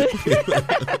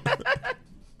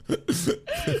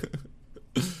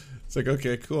 It's like,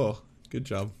 okay, cool. Good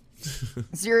job.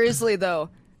 Seriously though,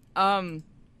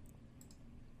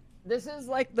 this is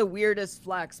like the weirdest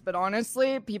flex, but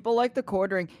honestly, people like the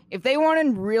quartering. If they want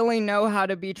to really know how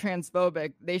to be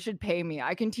transphobic, they should pay me.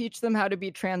 I can teach them how to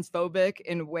be transphobic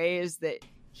in ways that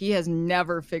he has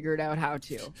never figured out how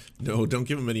to. No, don't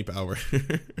give him any power.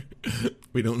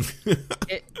 We don't.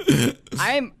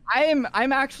 I'm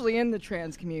actually in the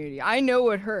trans community. I know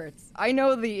it hurts. I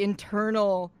know the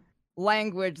internal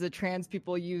language that trans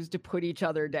people use to put each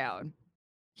other down.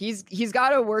 He's got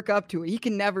to work up to it. He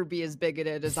can never be as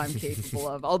bigoted as I'm capable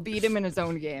of. I'll beat him in his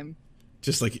own game.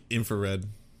 Just like infrared.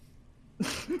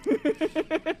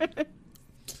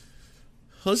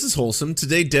 Well, this is wholesome.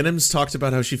 Today, Denims talked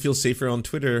about how she feels safer on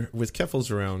Twitter with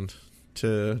Keffals around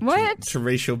to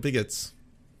ratio bigots.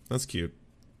 That's cute.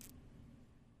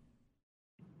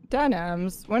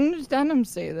 Denims. When did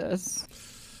Denims say this?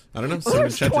 I don't know.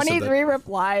 There's 23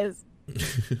 replies.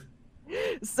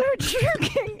 So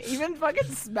joking. Even fucking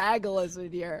Smaggle is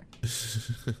in here.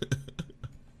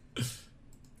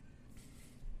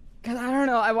 Cause I don't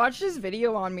know. I watched this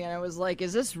video on me and I was like,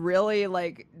 is this really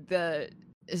like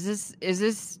is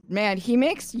this man, he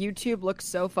makes YouTube look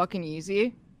so fucking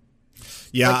easy.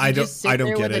 Yeah, like, I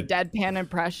don't get with it. A deadpan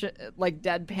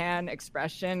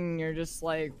expression, and you're just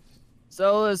like,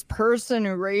 so this person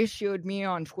who ratioed me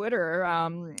on Twitter,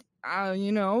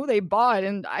 they bought,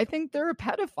 and I think they're a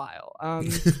pedophile.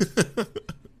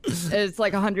 It's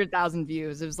like 100,000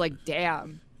 views. It was like,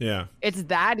 damn. Yeah. It's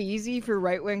that easy for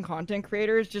right-wing content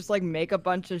creators, just like make a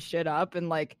bunch of shit up and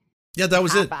like, yeah, that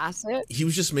was it. He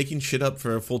was just making shit up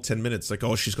for a full 10 minutes. Like,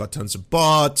 oh, she's got tons of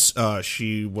bots.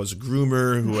 She was a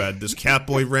groomer who had this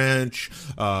Catboy ranch.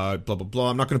 Blah, blah, blah.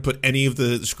 I'm not going to put any of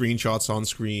the screenshots on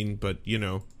screen, but, you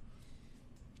know.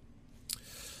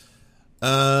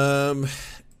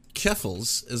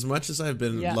 Keffals, as much as I've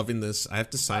been loving this, I have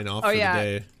to sign off for the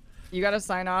day. You gotta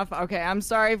sign off. Okay, I'm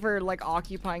sorry for like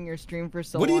occupying your stream for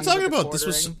so long. What are you talking about? This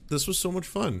was so much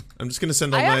fun. I'm just gonna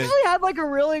send all I actually had like a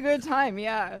really good time.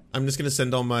 Yeah. I'm just gonna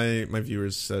send all my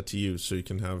viewers to you, so you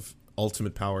can have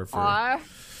ultimate power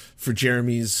for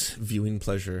Jeremy's viewing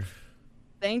pleasure.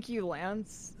 Thank you,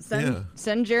 Lance.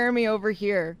 Send Jeremy over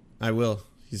here. I will.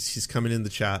 He's coming in the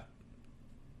chat.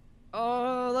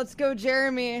 Oh, let's go,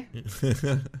 Jeremy.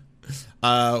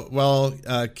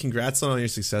 Congrats on all your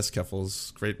success,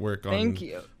 Keffals. Great work on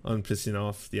pissing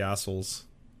off the assholes.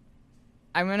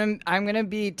 I'm gonna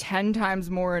be 10 times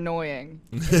more annoying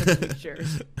in the future.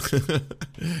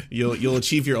 You'll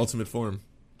achieve your ultimate form.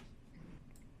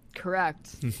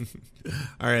 Correct.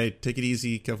 All right, take it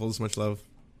easy, Keffals. Much love.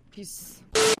 Peace.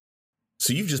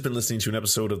 So you've just been listening to an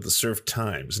episode of the Surf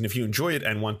Times, and if you enjoy it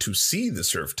and want to see the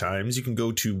Surf Times, you can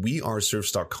go to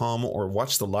wearesurfs.com or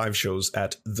watch the live shows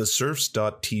at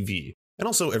thesurfs.tv. And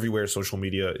also everywhere social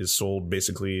media is sold,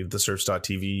 basically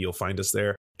thesurfs.tv, you'll find us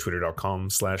there.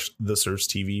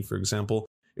 Twitter.com/thesurfstv, for example.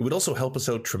 It would also help us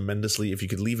out tremendously if you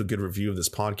could leave a good review of this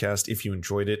podcast if you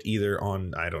enjoyed it, either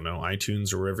on, I don't know,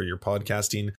 iTunes or wherever you're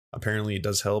podcasting. Apparently it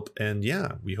does help, and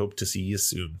yeah, we hope to see you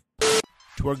soon.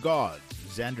 To our gods,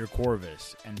 Xander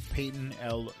Corvus and Peyton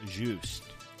L. Just,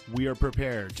 we are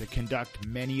prepared to conduct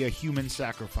many a human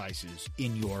sacrifices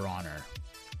in your honor.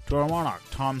 To our monarch,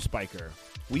 Tom Spiker,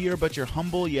 we are but your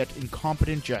humble yet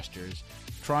incompetent jesters,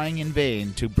 trying in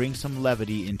vain to bring some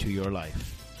levity into your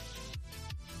life.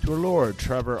 To our Lord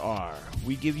Trevor R.,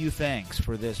 we give you thanks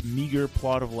for this meager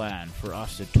plot of land for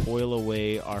us to toil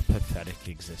away our pathetic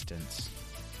existence.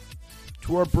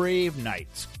 To our brave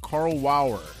knights, Carl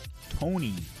Wauer,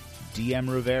 Tony,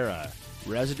 DM Rivera,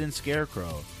 Resident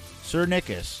Scarecrow, Sir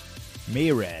Nickus,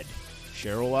 Mayred,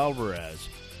 Cheryl Alvarez,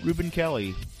 Ruben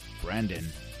Kelly, Brandon,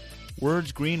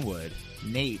 Words Greenwood,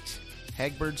 Nate,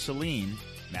 Hegbert Celine,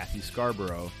 Matthew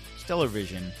Scarborough, Stellar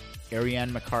Vision,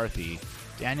 Ariane McCarthy,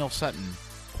 Daniel Sutton,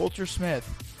 Coulter Smith,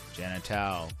 Jenna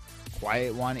Tao,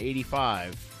 Quiet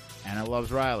 185, Anna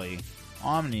Loves Riley,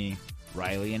 Omni,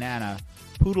 Riley and Anna,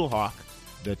 Poodlehawk,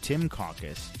 The Tim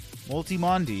Caucus,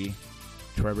 Multimondi,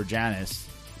 Trevor Janis,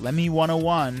 Lemmy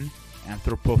 101,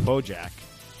 Anthropophojak,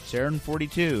 Saren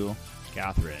 42,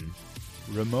 Catherine,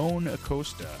 Ramon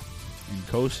Acosta,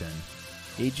 Nkosin,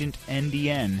 Agent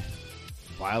NDN,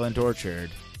 Violent Orchard,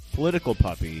 Political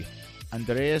Puppy,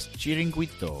 Andreas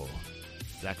Chiringuito,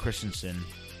 Zach Christensen,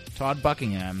 Todd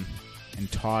Buckingham,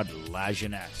 and Todd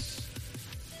Lajeunesse.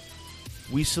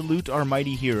 We salute our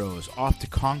mighty heroes off to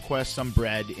conquest some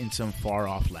bread in some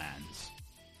far-off land.